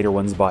than the later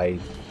ones by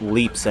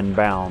leaps and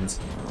bounds.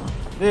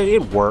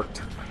 It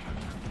worked.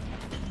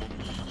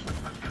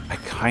 I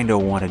kind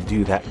of want to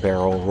do that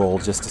barrel roll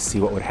just to see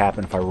what would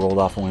happen if I rolled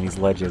off one of these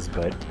ledges,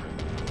 but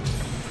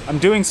I'm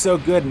doing so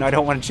good and I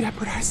don't want to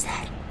jeopardize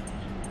that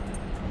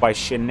by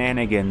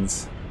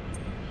shenanigans.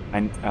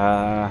 And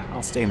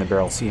I'll stay in the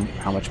barrel, see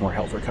how much more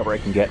health recovery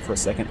I can get for a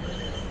second.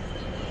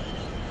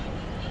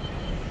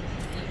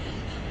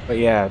 But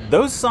yeah,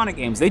 those Sonic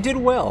games, they did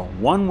well.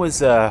 One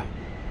was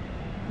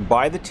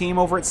by the team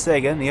over at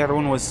Sega, and the other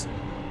one was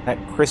that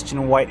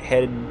Christian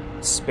Whitehead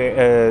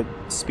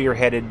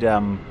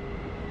spearheaded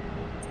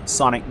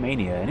Sonic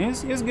Mania. And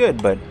it was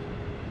good, but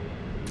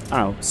I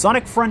don't know.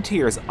 Sonic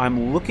Frontiers,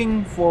 I'm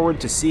looking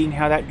forward to seeing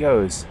how that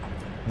goes.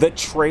 The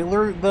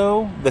trailer,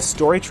 though, the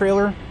story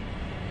trailer,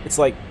 it's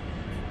like...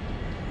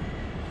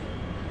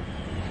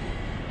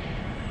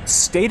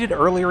 Stated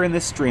earlier in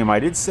this stream, I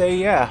did say,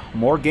 yeah,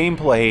 more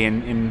gameplay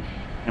in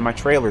my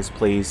trailers,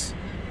 please.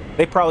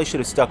 They probably should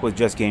have stuck with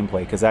just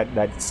gameplay, because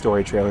that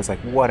story trailer is like,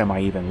 what am I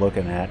even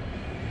looking at?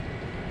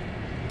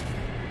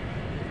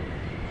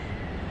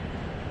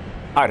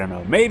 I don't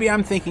know. Maybe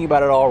I'm thinking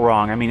about it all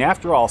wrong. I mean,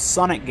 after all,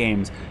 Sonic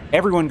games,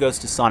 everyone goes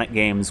to Sonic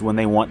games when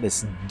they want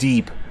this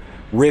deep,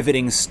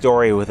 riveting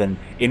story with an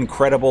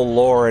incredible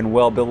lore and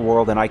well-built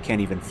world, and I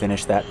can't even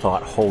finish that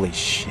thought. Holy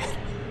shit.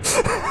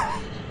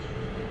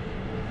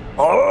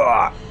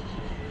 Oh!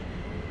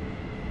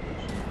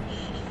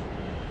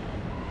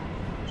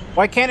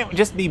 Why can't it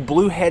just be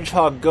Blue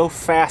Hedgehog, go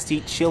fast,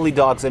 eat chili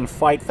dogs, and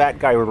fight that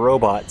guy with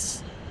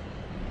robots?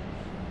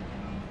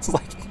 It's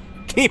like,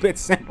 keep it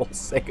simple,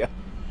 Sega.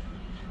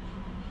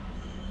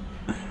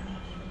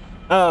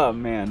 Oh,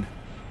 man.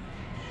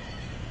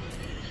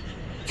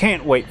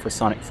 Can't wait for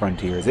Sonic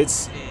Frontiers.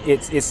 It's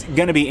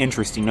gonna be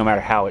interesting no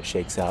matter how it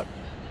shakes out.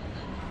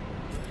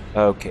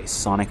 Okay,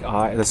 Sonic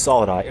Eye, the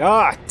Solid Eye.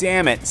 Ah,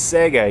 damn it,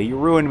 Sega, you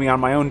ruined me on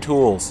my own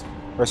tools.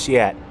 Where's she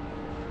at?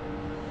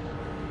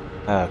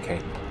 Okay,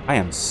 I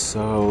am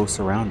so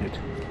surrounded.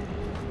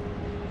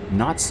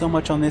 Not so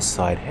much on this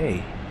side.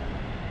 Hey,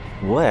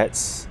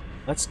 let's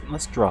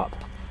drop.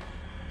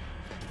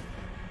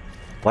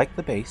 Like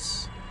the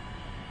base.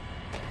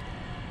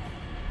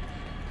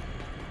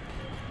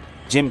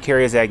 Jim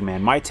Carrey as Eggman.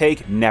 My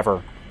take,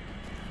 never.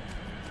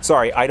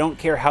 Sorry, I don't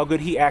care how good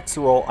he acts the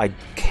role. I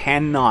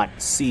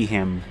cannot see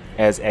him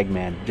as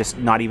Eggman. Just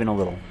not even a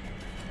little.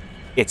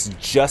 It's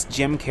just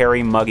Jim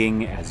Carrey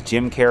mugging as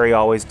Jim Carrey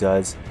always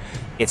does.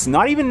 It's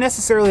not even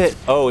necessarily that,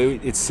 oh,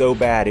 it's so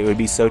bad, it would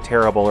be so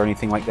terrible or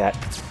anything like that.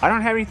 I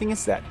don't have anything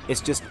against that.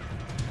 It's just,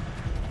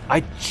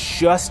 I've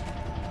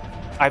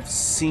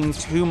seen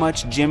too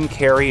much Jim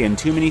Carrey in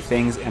too many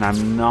things, and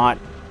I'm not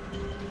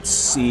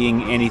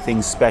seeing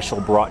anything special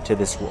brought to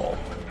this role.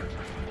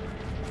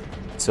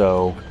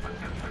 So,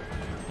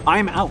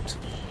 I'm out.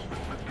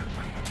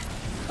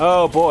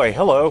 Oh boy,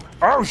 hello.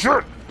 Oh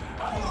shit!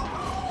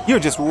 You were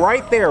just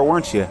right there,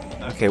 weren't you?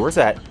 Okay, where's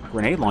that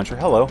grenade launcher?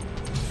 Hello.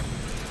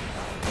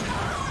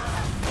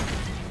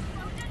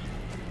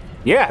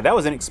 Yeah, that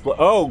was an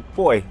oh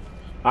boy.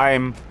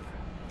 I'm,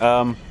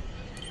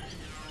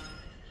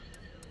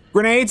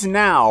 grenades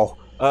now.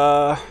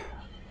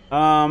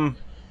 No,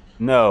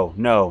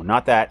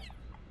 not that.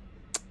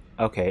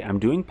 Okay, I'm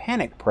doing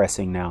panic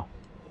pressing now.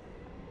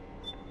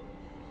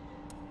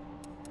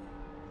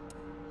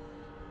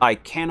 I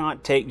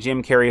cannot take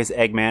Jim Carrey as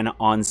Eggman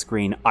on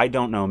screen. I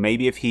don't know.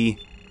 Maybe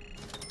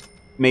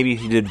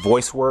he did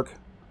voice work.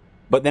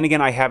 But then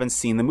again, I haven't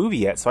seen the movie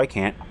yet, so I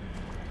can't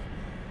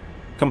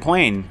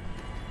complain.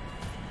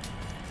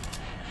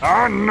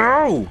 Oh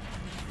no!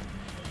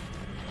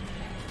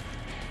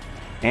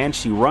 And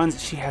she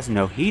runs. She has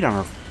no heat on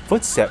her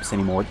footsteps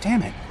anymore.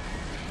 Damn it.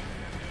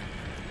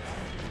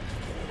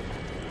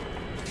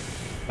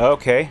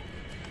 Okay.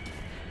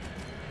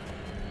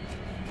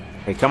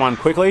 Okay, come on,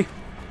 quickly.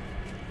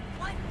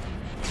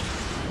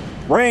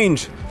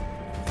 Range!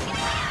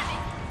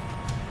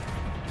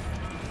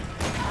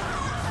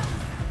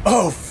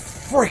 Oh,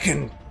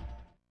 freaking!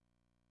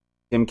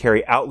 Jim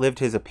Carrey outlived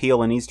his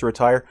appeal and needs to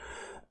retire.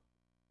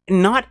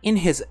 Not in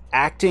his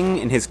acting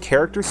and his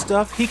character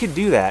stuff. He could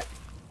do that.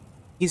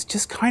 He's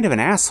just kind of an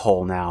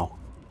asshole now.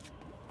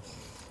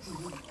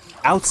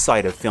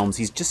 Outside of films,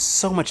 he's just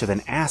so much of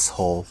an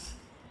asshole.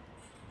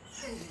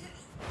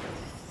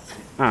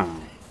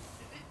 Oh.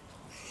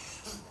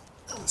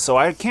 So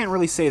I can't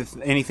really say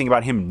anything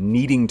about him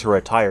needing to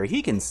retire.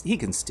 He can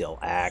still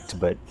act,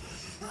 but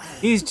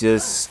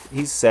he's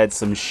said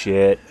some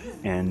shit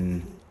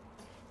and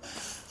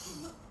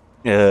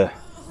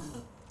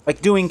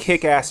like doing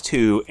Kick-Ass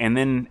 2 and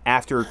then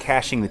after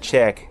cashing the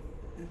check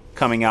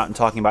coming out and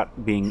talking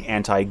about being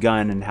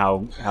anti-gun and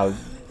how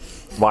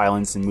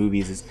violence in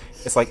movies is,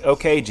 it's like,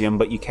 okay, Jim,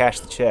 but you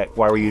cashed the check.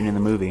 Why were you in the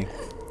movie?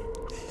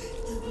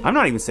 I'm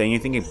not even saying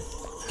anything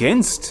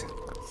against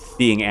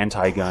being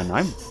anti-gun.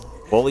 I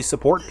fully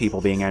support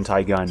people being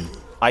anti-gun.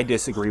 I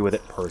disagree with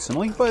it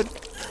personally, but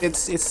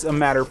it's a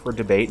matter for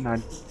debate, and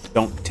I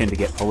don't tend to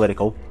get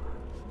political.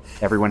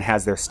 Everyone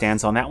has their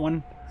stance on that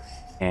one,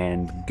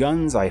 and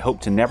guns, I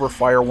hope to never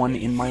fire one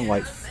in my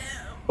life.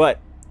 But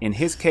in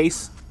his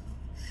case,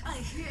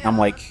 I'm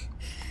like,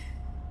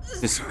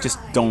 just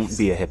don't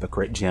be a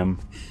hypocrite, Jim.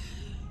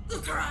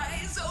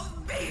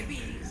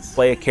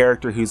 Play a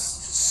character who's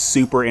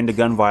super into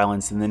gun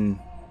violence, and then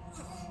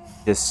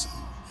just,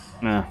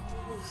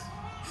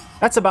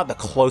 That's about the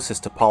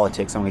closest to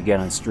politics I'm gonna get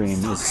on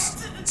stream,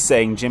 is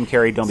saying, Jim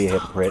Carrey, don't be a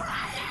hypocrite.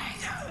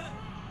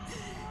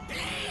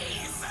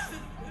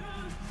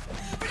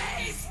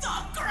 Please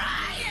stop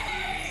crying!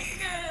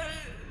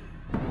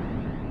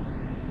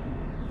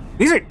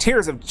 These are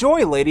tears of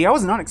joy, lady. I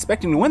was not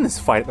expecting to win this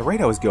fight at the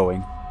rate I was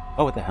going.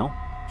 Oh, what the hell?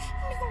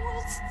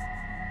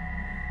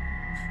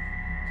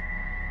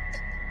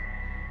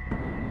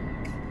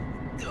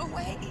 Go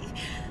away.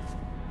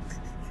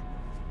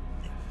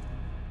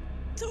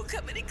 Don't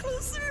come any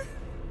closer.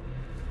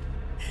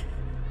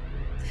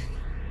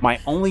 My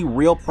only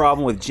real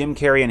problem with Jim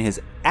Carrey and his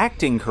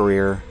acting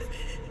career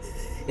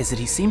is that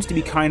he seems to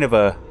be kind of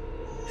a...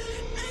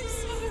 I'm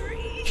sorry.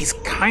 He's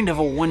kind of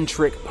a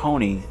one-trick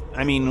pony.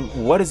 I mean,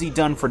 what has he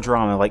done for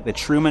drama? Like The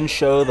Truman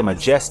Show, The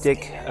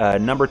Majestic,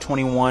 Number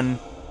 21.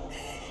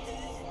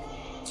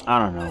 I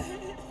don't know.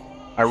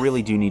 I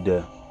really do need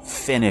to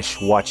finish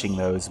watching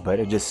those, but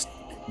it just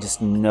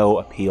no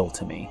appeal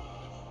to me.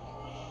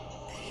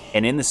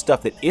 And in the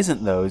stuff that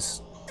isn't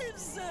those, I'm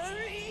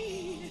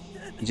sorry.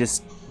 he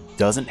just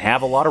doesn't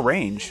have a lot of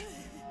range.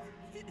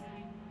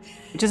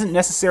 Which isn't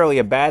necessarily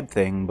a bad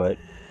thing, but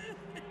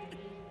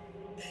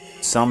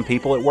some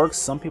people it works,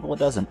 some people it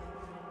doesn't.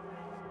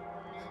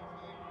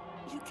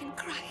 You can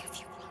cry if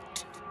you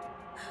want.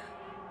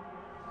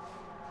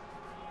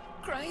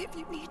 Cry if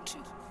you need to.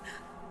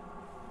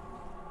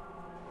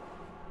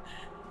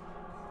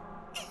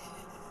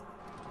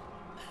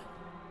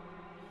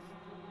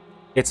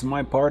 It's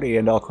my party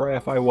and I'll cry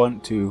if I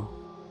want to.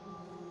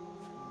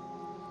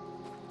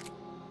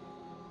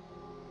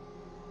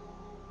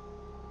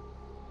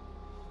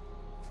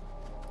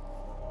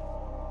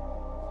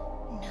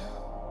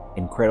 No.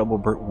 Incredible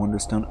Burt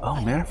Wonderstone.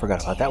 Oh man, I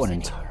forgot about that one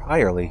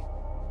entirely.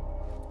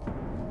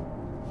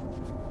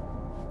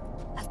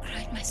 I've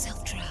cried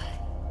myself dry.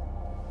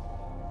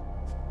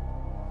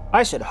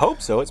 I should hope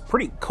so. It's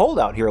pretty cold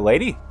out here,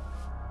 lady.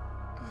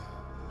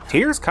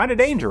 Tears kind of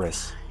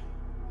dangerous.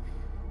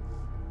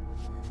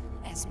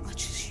 As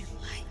much as you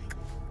like.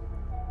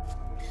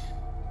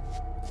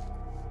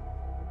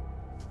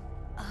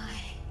 I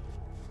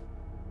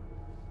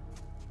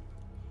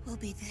will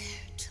be there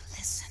to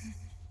listen.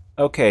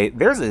 Okay,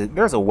 there's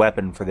a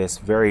weapon for this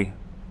very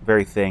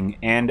thing,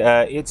 and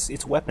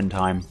it's weapon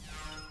time.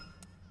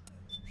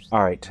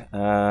 All right,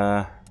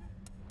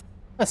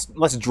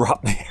 let's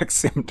drop the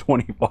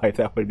XM25.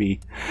 That would be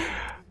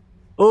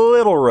a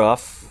little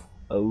rough.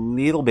 a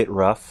little bit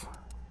rough.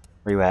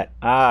 Where you at?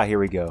 Ah, here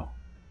we go.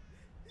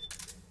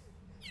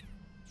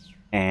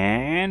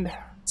 And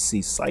let's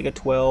see, Saiga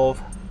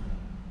 12.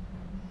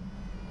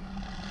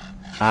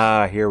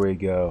 Ah, here we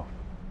go.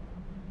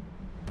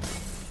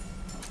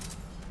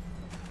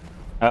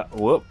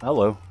 Whoop,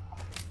 hello.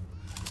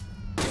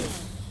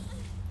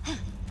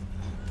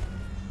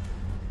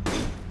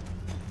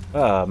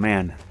 Oh,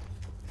 man.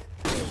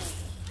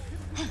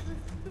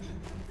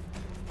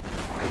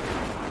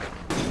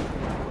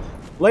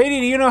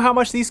 Lady, do you know how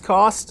much these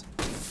cost?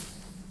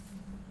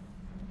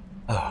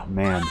 Oh,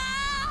 man.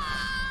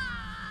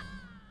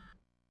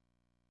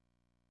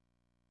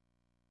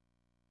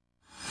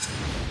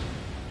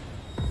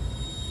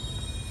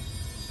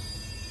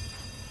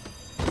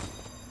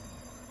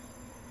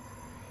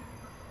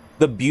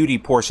 The beauty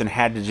portion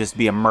had to just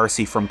be a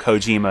mercy from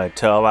Kojima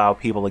to allow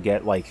people to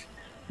get, like,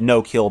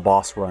 no-kill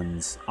boss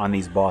runs on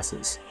these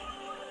bosses.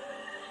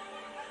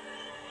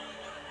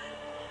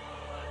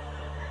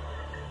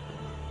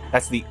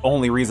 That's the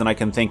only reason I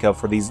can think of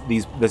for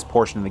this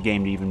portion of the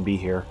game to even be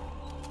here.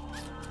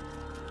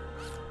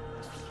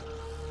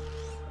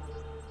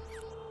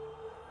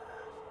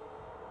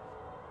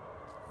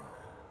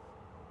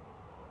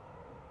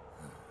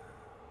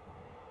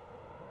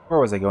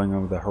 Where was I going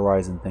over the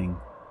Horizon thing?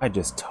 I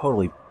just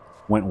totally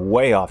went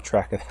way off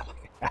track of that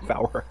like a half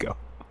hour ago.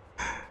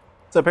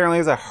 So apparently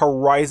there's a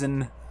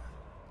Horizon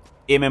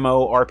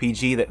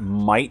MMORPG that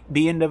might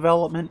be in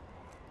development.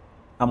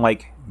 I'm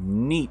like,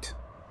 neat.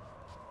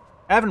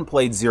 I haven't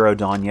played Zero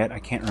Dawn yet. I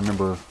can't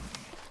remember.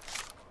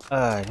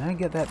 Did I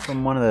get that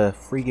from one of the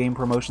free game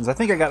promotions? I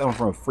think I got that one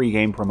from a free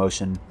game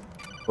promotion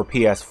for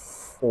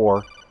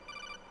PS4.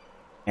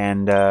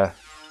 And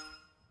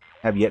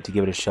have yet to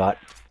give it a shot.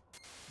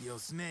 Yo,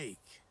 Snake.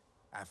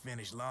 I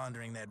finished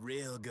laundering that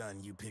rail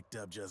gun you picked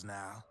up just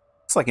now.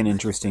 It's like an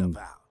interesting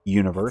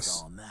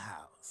universe. On the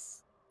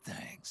house.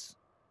 Thanks.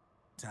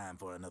 Time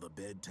for another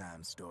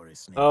bedtime story,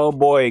 Snake. Oh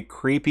boy,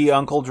 creepy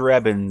Uncle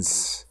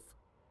Drebin's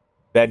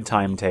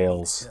bedtime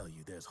tales. I tell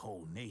you, there's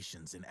whole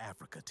nations in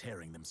Africa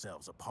tearing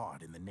themselves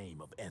apart in the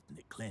name of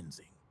ethnic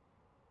cleansing.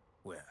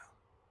 Well,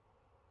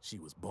 she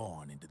was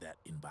born into that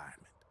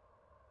environment.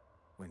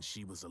 When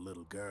she was a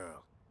little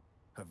girl,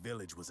 her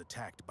village was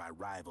attacked by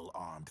rival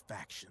armed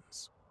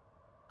factions.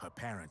 Her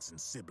parents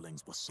and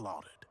siblings were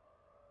slaughtered,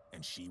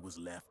 and she was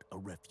left a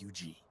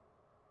refugee.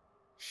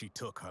 She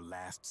took her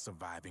last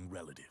surviving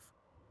relative,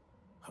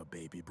 her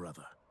baby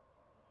brother,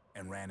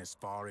 and ran as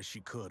far as she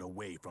could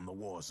away from the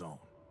war zone.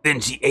 Then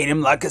she ate him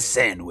like a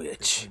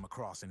sandwich. Came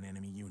across an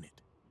enemy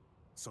unit,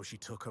 so she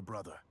took her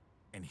brother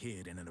and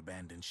hid in an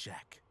abandoned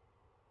shack.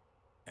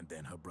 And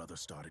then her brother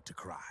started to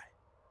cry.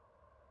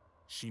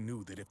 She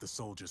knew that if the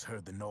soldiers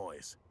heard the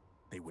noise,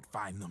 they would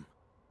find them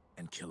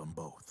and kill them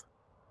both.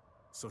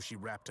 So she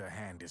wrapped her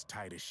hand as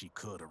tight as she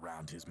could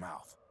around his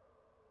mouth.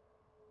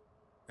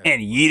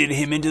 And yeeted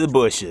him into the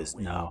bushes.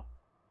 No.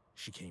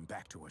 She came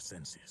back to her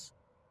senses.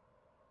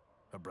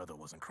 Her brother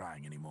wasn't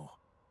crying anymore.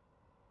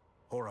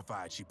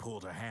 Horrified, she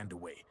pulled her hand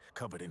away,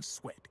 covered in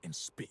sweat and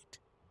spit.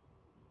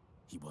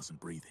 He wasn't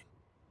breathing.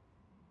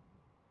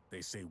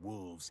 They say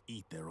wolves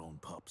eat their own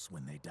pups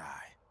when they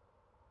die.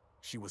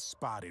 She was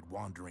spotted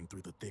wandering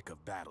through the thick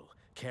of battle,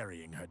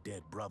 carrying her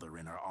dead brother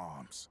in her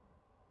arms.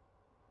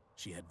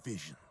 She had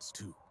visions,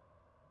 too.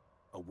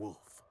 A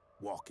wolf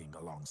walking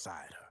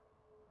alongside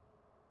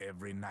her.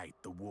 Every night,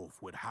 the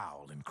wolf would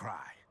howl and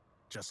cry,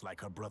 just like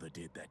her brother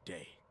did that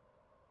day.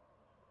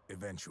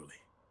 Eventually,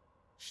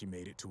 she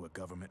made it to a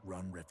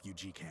government-run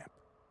refugee camp.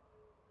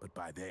 But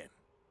by then,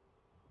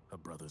 her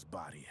brother's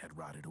body had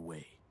rotted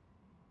away.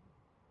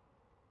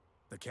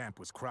 The camp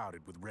was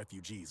crowded with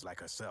refugees like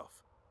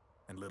herself,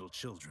 and little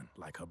children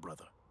like her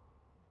brother.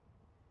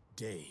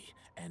 Day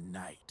and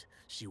night,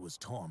 she was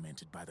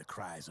tormented by the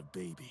cries of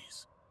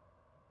babies.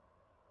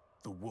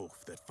 The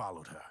wolf that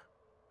followed her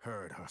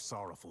heard her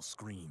sorrowful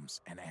screams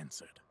and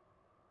answered.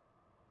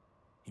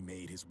 He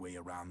made his way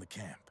around the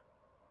camp,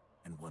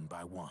 and one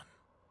by one,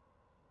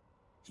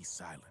 he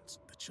silenced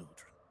the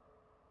children.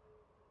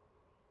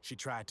 She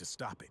tried to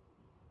stop it,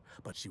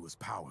 but she was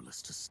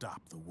powerless to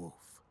stop the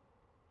wolf.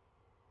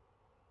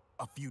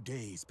 A few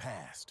days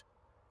passed,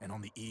 and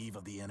on the eve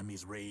of the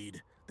enemy's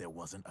raid, there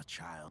wasn't a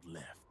child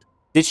left.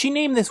 Did she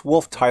name this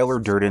wolf Tyler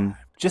Durden?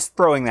 Just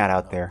throwing that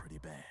out there. Pretty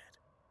bad.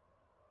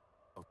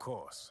 Of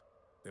course,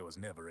 there was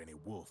never any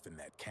wolf in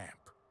that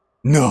camp.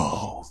 No.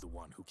 She was the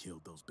one who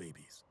killed those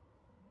babies.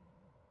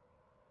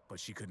 But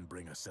she couldn't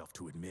bring herself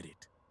to admit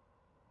it.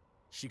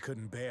 She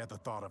couldn't bear the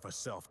thought of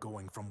herself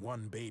going from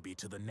one baby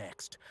to the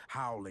next,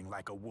 howling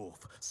like a wolf,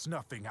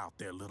 snuffing out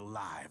their little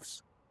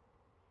lives.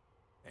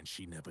 And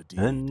she never did.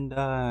 And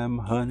I'm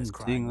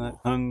hunting like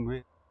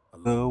hungry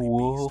the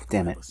wolf.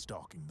 Damn it.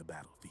 Stalking the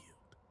battlefield.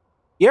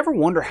 You ever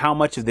wonder how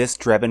much of this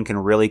Drebin can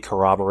really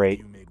corroborate?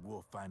 You made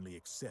Wolf finally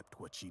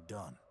accept what she'd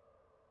done.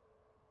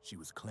 She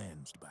was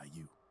cleansed by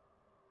you.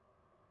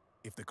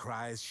 If the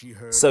cries she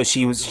heard... So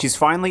she's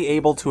finally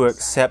able to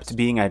accept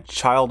being a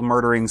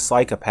child-murdering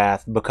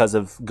psychopath because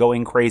of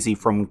going crazy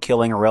from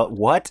killing her...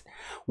 What?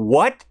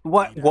 What?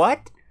 What?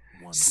 What?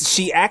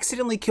 she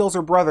accidentally kills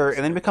her brother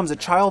and then becomes a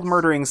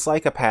child-murdering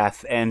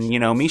psychopath, and, you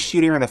know, me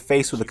shooting her in the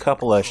face with a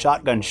couple of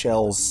shotgun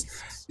shells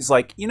is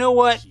like, you know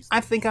what?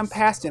 I think I'm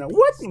past it.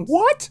 What?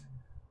 What?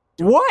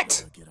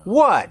 What?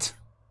 What?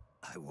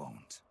 I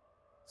won't.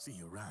 See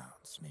you around,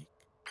 Snake.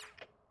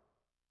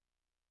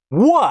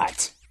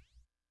 What?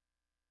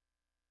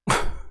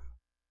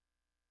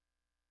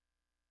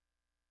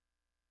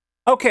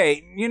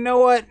 Okay, you know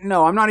what?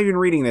 No, I'm not even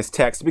reading this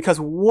text because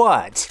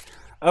what?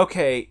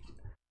 Okay,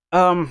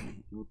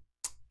 I'm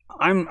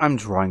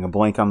drawing a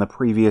blank on the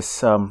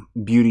previous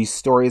beauty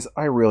stories.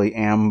 I really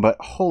am, but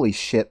holy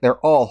shit, they're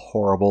all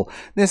horrible.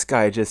 This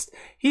guy just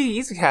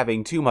he's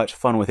having too much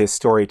fun with his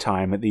story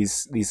time at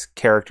these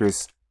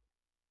characters'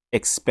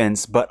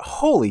 expense, but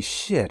holy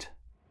shit.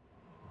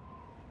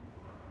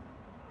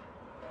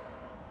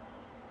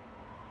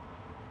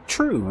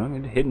 True, I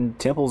mean, hidden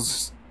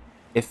temples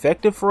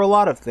effective for a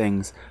lot of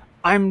things.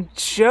 I'm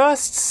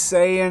just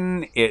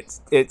saying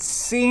it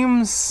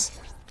seems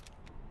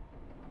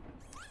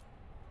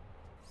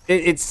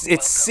it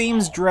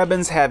seems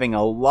DREBIN's having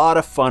a lot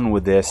of fun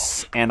with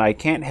this, and I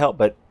can't help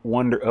but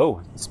wonder,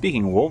 oh,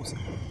 speaking of wolves,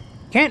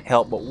 can't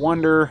help but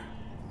wonder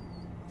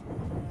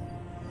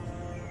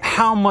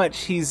how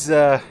much he's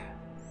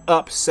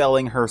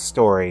upselling her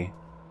story.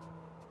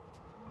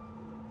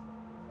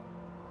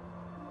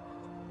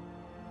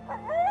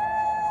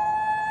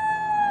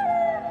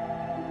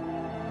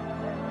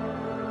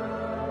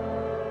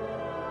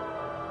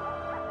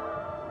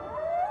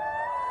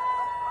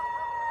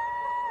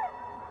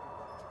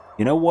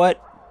 You know what?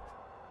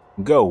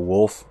 Go,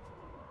 wolf.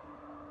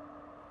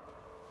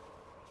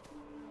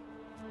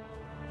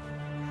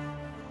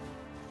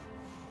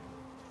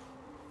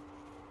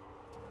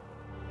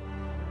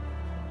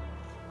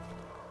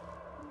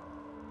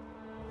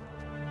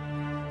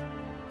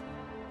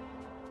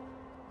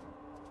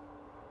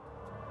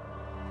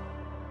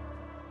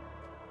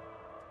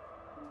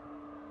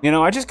 You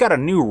know, I just got a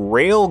new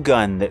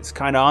railgun that's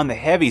kind of on the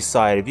heavy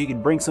side. If you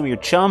could bring some of your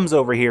chums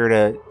over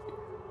here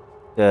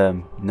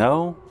to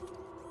no?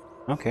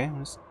 Okay,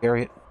 let's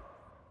carry it.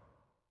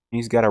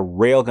 He's got a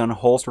railgun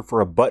holster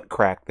for a butt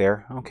crack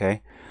there.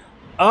 Okay.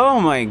 Oh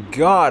my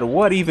god,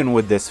 what even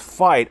with this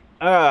fight?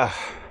 I'm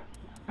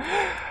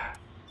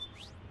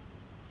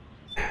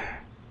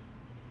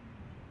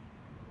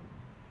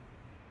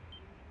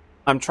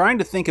trying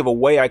to think of a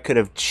way I could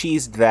have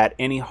cheesed that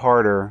any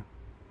harder,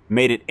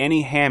 made it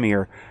any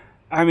hammier.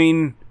 I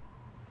mean,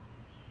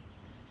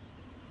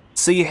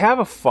 so you have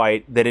a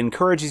fight that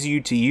encourages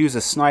you to use a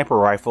sniper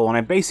rifle, and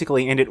I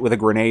basically end it with a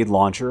grenade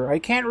launcher. I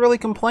can't really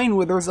complain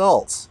with the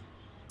results.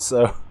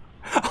 So,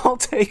 I'll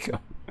take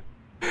them.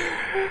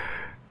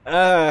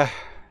 I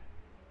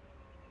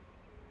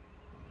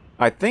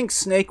think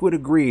Snake would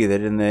agree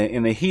that in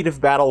the heat of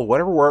battle,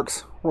 whatever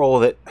works, roll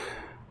with it.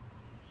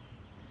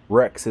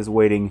 Rex is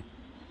waiting.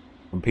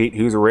 Compete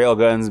whose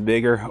railgun's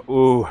bigger.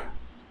 Ooh.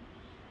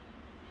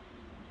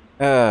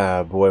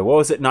 Boy, what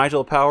was it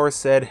Nigel Powers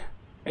said?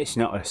 It's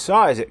not the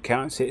size that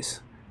counts, it's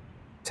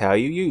how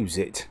you use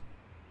it.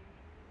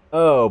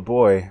 Oh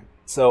boy.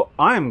 So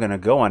I'm gonna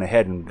go on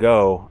ahead and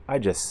go. I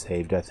just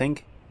saved, I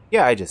think.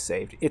 Yeah, I just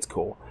saved. It's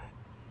cool.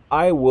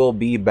 I will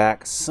be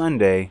back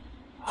Sunday,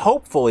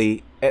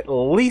 hopefully at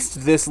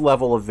least this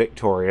level of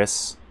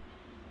victorious,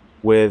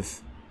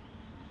 with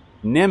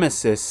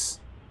Nemesis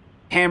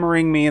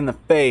hammering me in the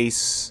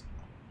face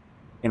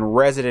in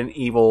Resident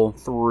Evil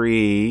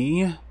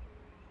 3.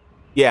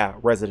 Yeah,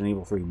 Resident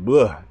Evil 3.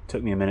 Blech,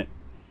 took me a minute.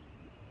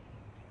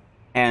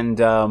 And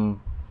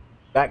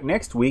back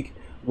next week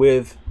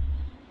with,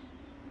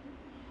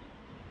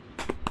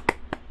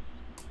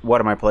 what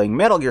am I playing?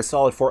 Metal Gear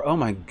Solid 4. Oh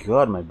my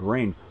god, my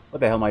brain.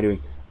 What the hell am I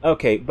doing?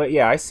 Okay, but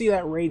yeah, I see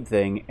that raid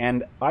thing,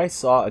 and I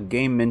saw a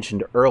game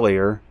mentioned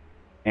earlier,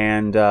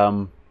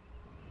 and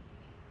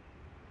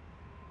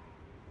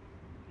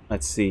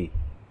let's see.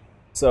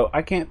 So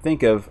I can't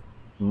think of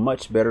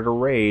much better to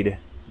raid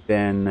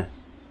than,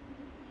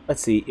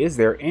 let's see, is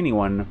there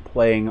anyone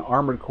playing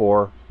Armored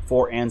Core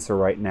 4 Answer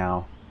right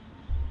now?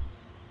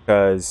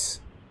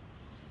 Because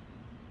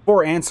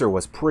 4 Answer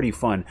was pretty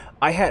fun.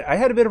 I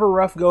had a bit of a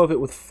rough go of it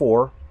with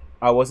 4.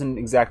 I wasn't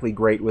exactly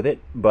great with it,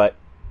 but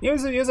it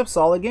was a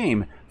solid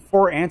game.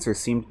 4 Answer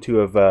seemed to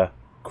have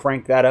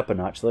cranked that up a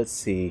notch. Let's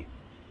see.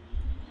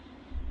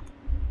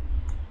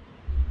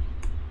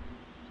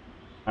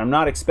 I'm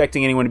not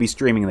expecting anyone to be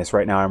streaming this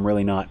right now. I'm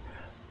really not.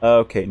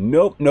 Okay,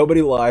 nope,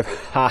 nobody live.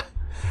 Ha.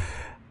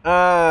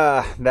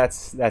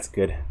 That's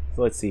good.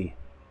 So let's see.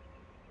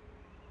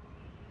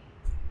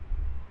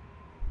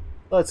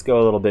 Let's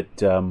go a little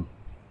bit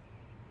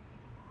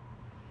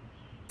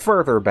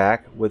further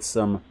back with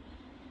some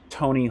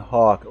Tony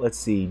Hawk. Let's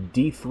see,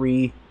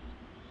 D3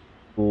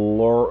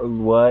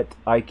 what?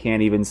 I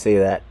can't even say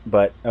that,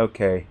 but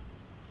okay.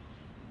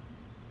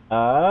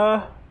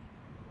 But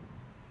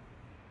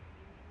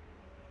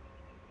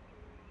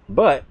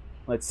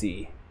let's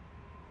see.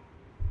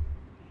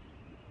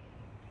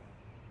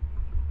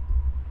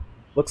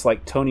 Looks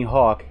like Tony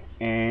Hawk,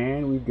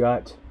 and we've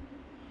got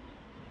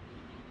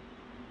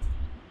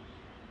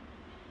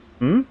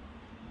Hmm?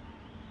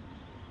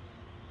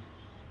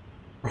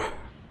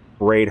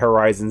 Raid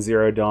Horizon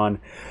Zero Dawn.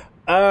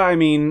 I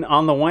mean,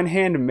 on the one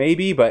hand,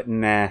 maybe, but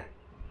nah.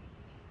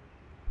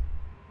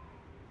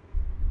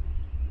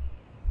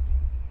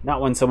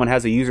 Not when someone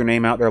has a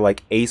username out there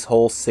like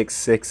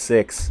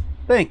Acehole666.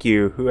 Thank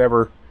you,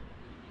 whoever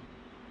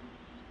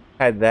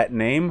had that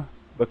name,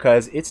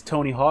 because it's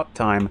Tony Hawk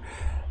time.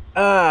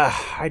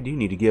 I do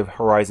need to give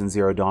Horizon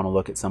Zero Dawn a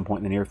look at some point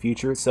in the near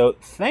future, so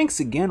thanks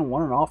again,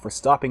 one and all, for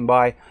stopping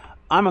by.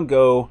 I'm gonna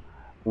go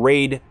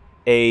raid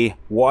a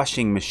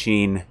washing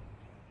machine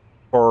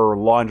for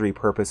laundry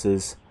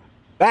purposes.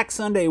 Back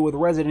Sunday with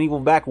Resident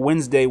Evil, back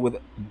Wednesday with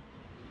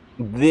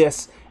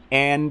this,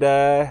 and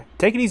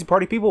take it easy,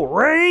 party people,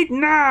 right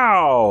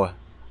now!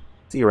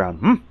 See you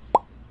around.